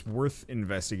door, but it's worth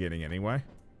investigating anyway.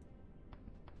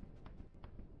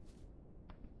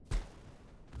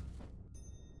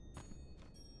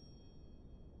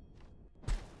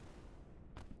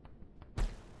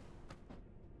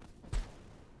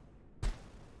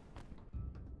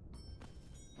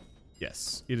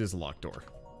 Yes, it is a locked door.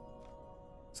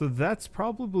 So that's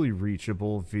probably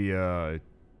reachable via...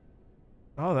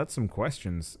 Oh, that's some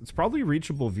questions. It's probably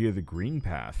reachable via the green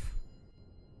path.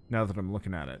 Now that I'm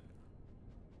looking at it.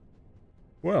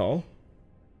 Well...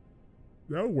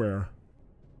 Nowhere.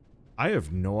 I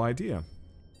have no idea.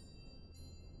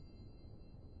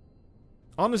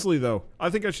 Honestly, though,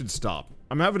 I think I should stop.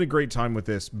 I'm having a great time with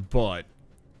this, but...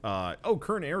 oh,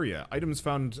 current area. Items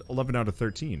found 11 out of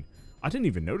 13. I didn't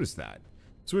even notice that.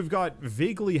 So we've got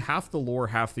vaguely half the lore,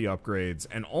 half the upgrades,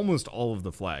 and almost all of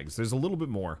the flags. There's a little bit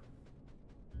more.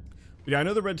 But yeah, I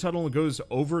know the red tunnel goes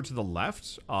over to the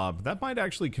left, but that might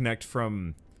actually connect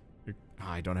from...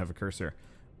 I don't have a cursor.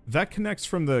 That connects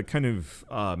from the kind of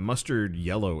mustard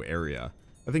yellow area.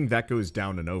 I think that goes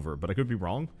down and over, but I could be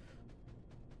wrong.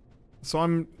 So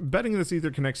I'm betting this either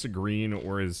connects to green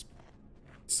or is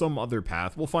some other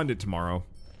path. We'll find it tomorrow.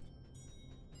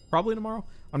 Probably tomorrow?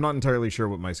 I'm not entirely sure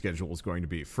what my schedule is going to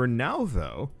be. For now,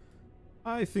 though,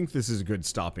 I think this is a good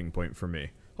stopping point for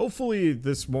me. Hopefully,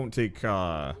 this won't take,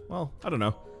 well, I don't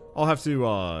know. I'll have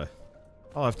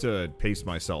to pace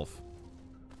myself.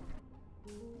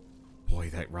 Boy,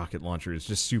 that rocket launcher is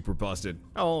just super busted.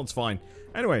 Oh, well, it's fine.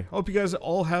 Anyway, hope you guys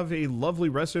all have a lovely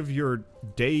rest of your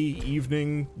day,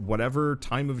 evening, whatever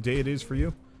time of day it is for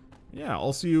you. Yeah,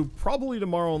 I'll see you probably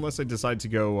tomorrow unless I decide to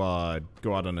go out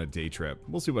on a day trip.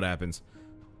 We'll see what happens.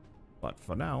 But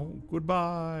for now,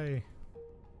 goodbye.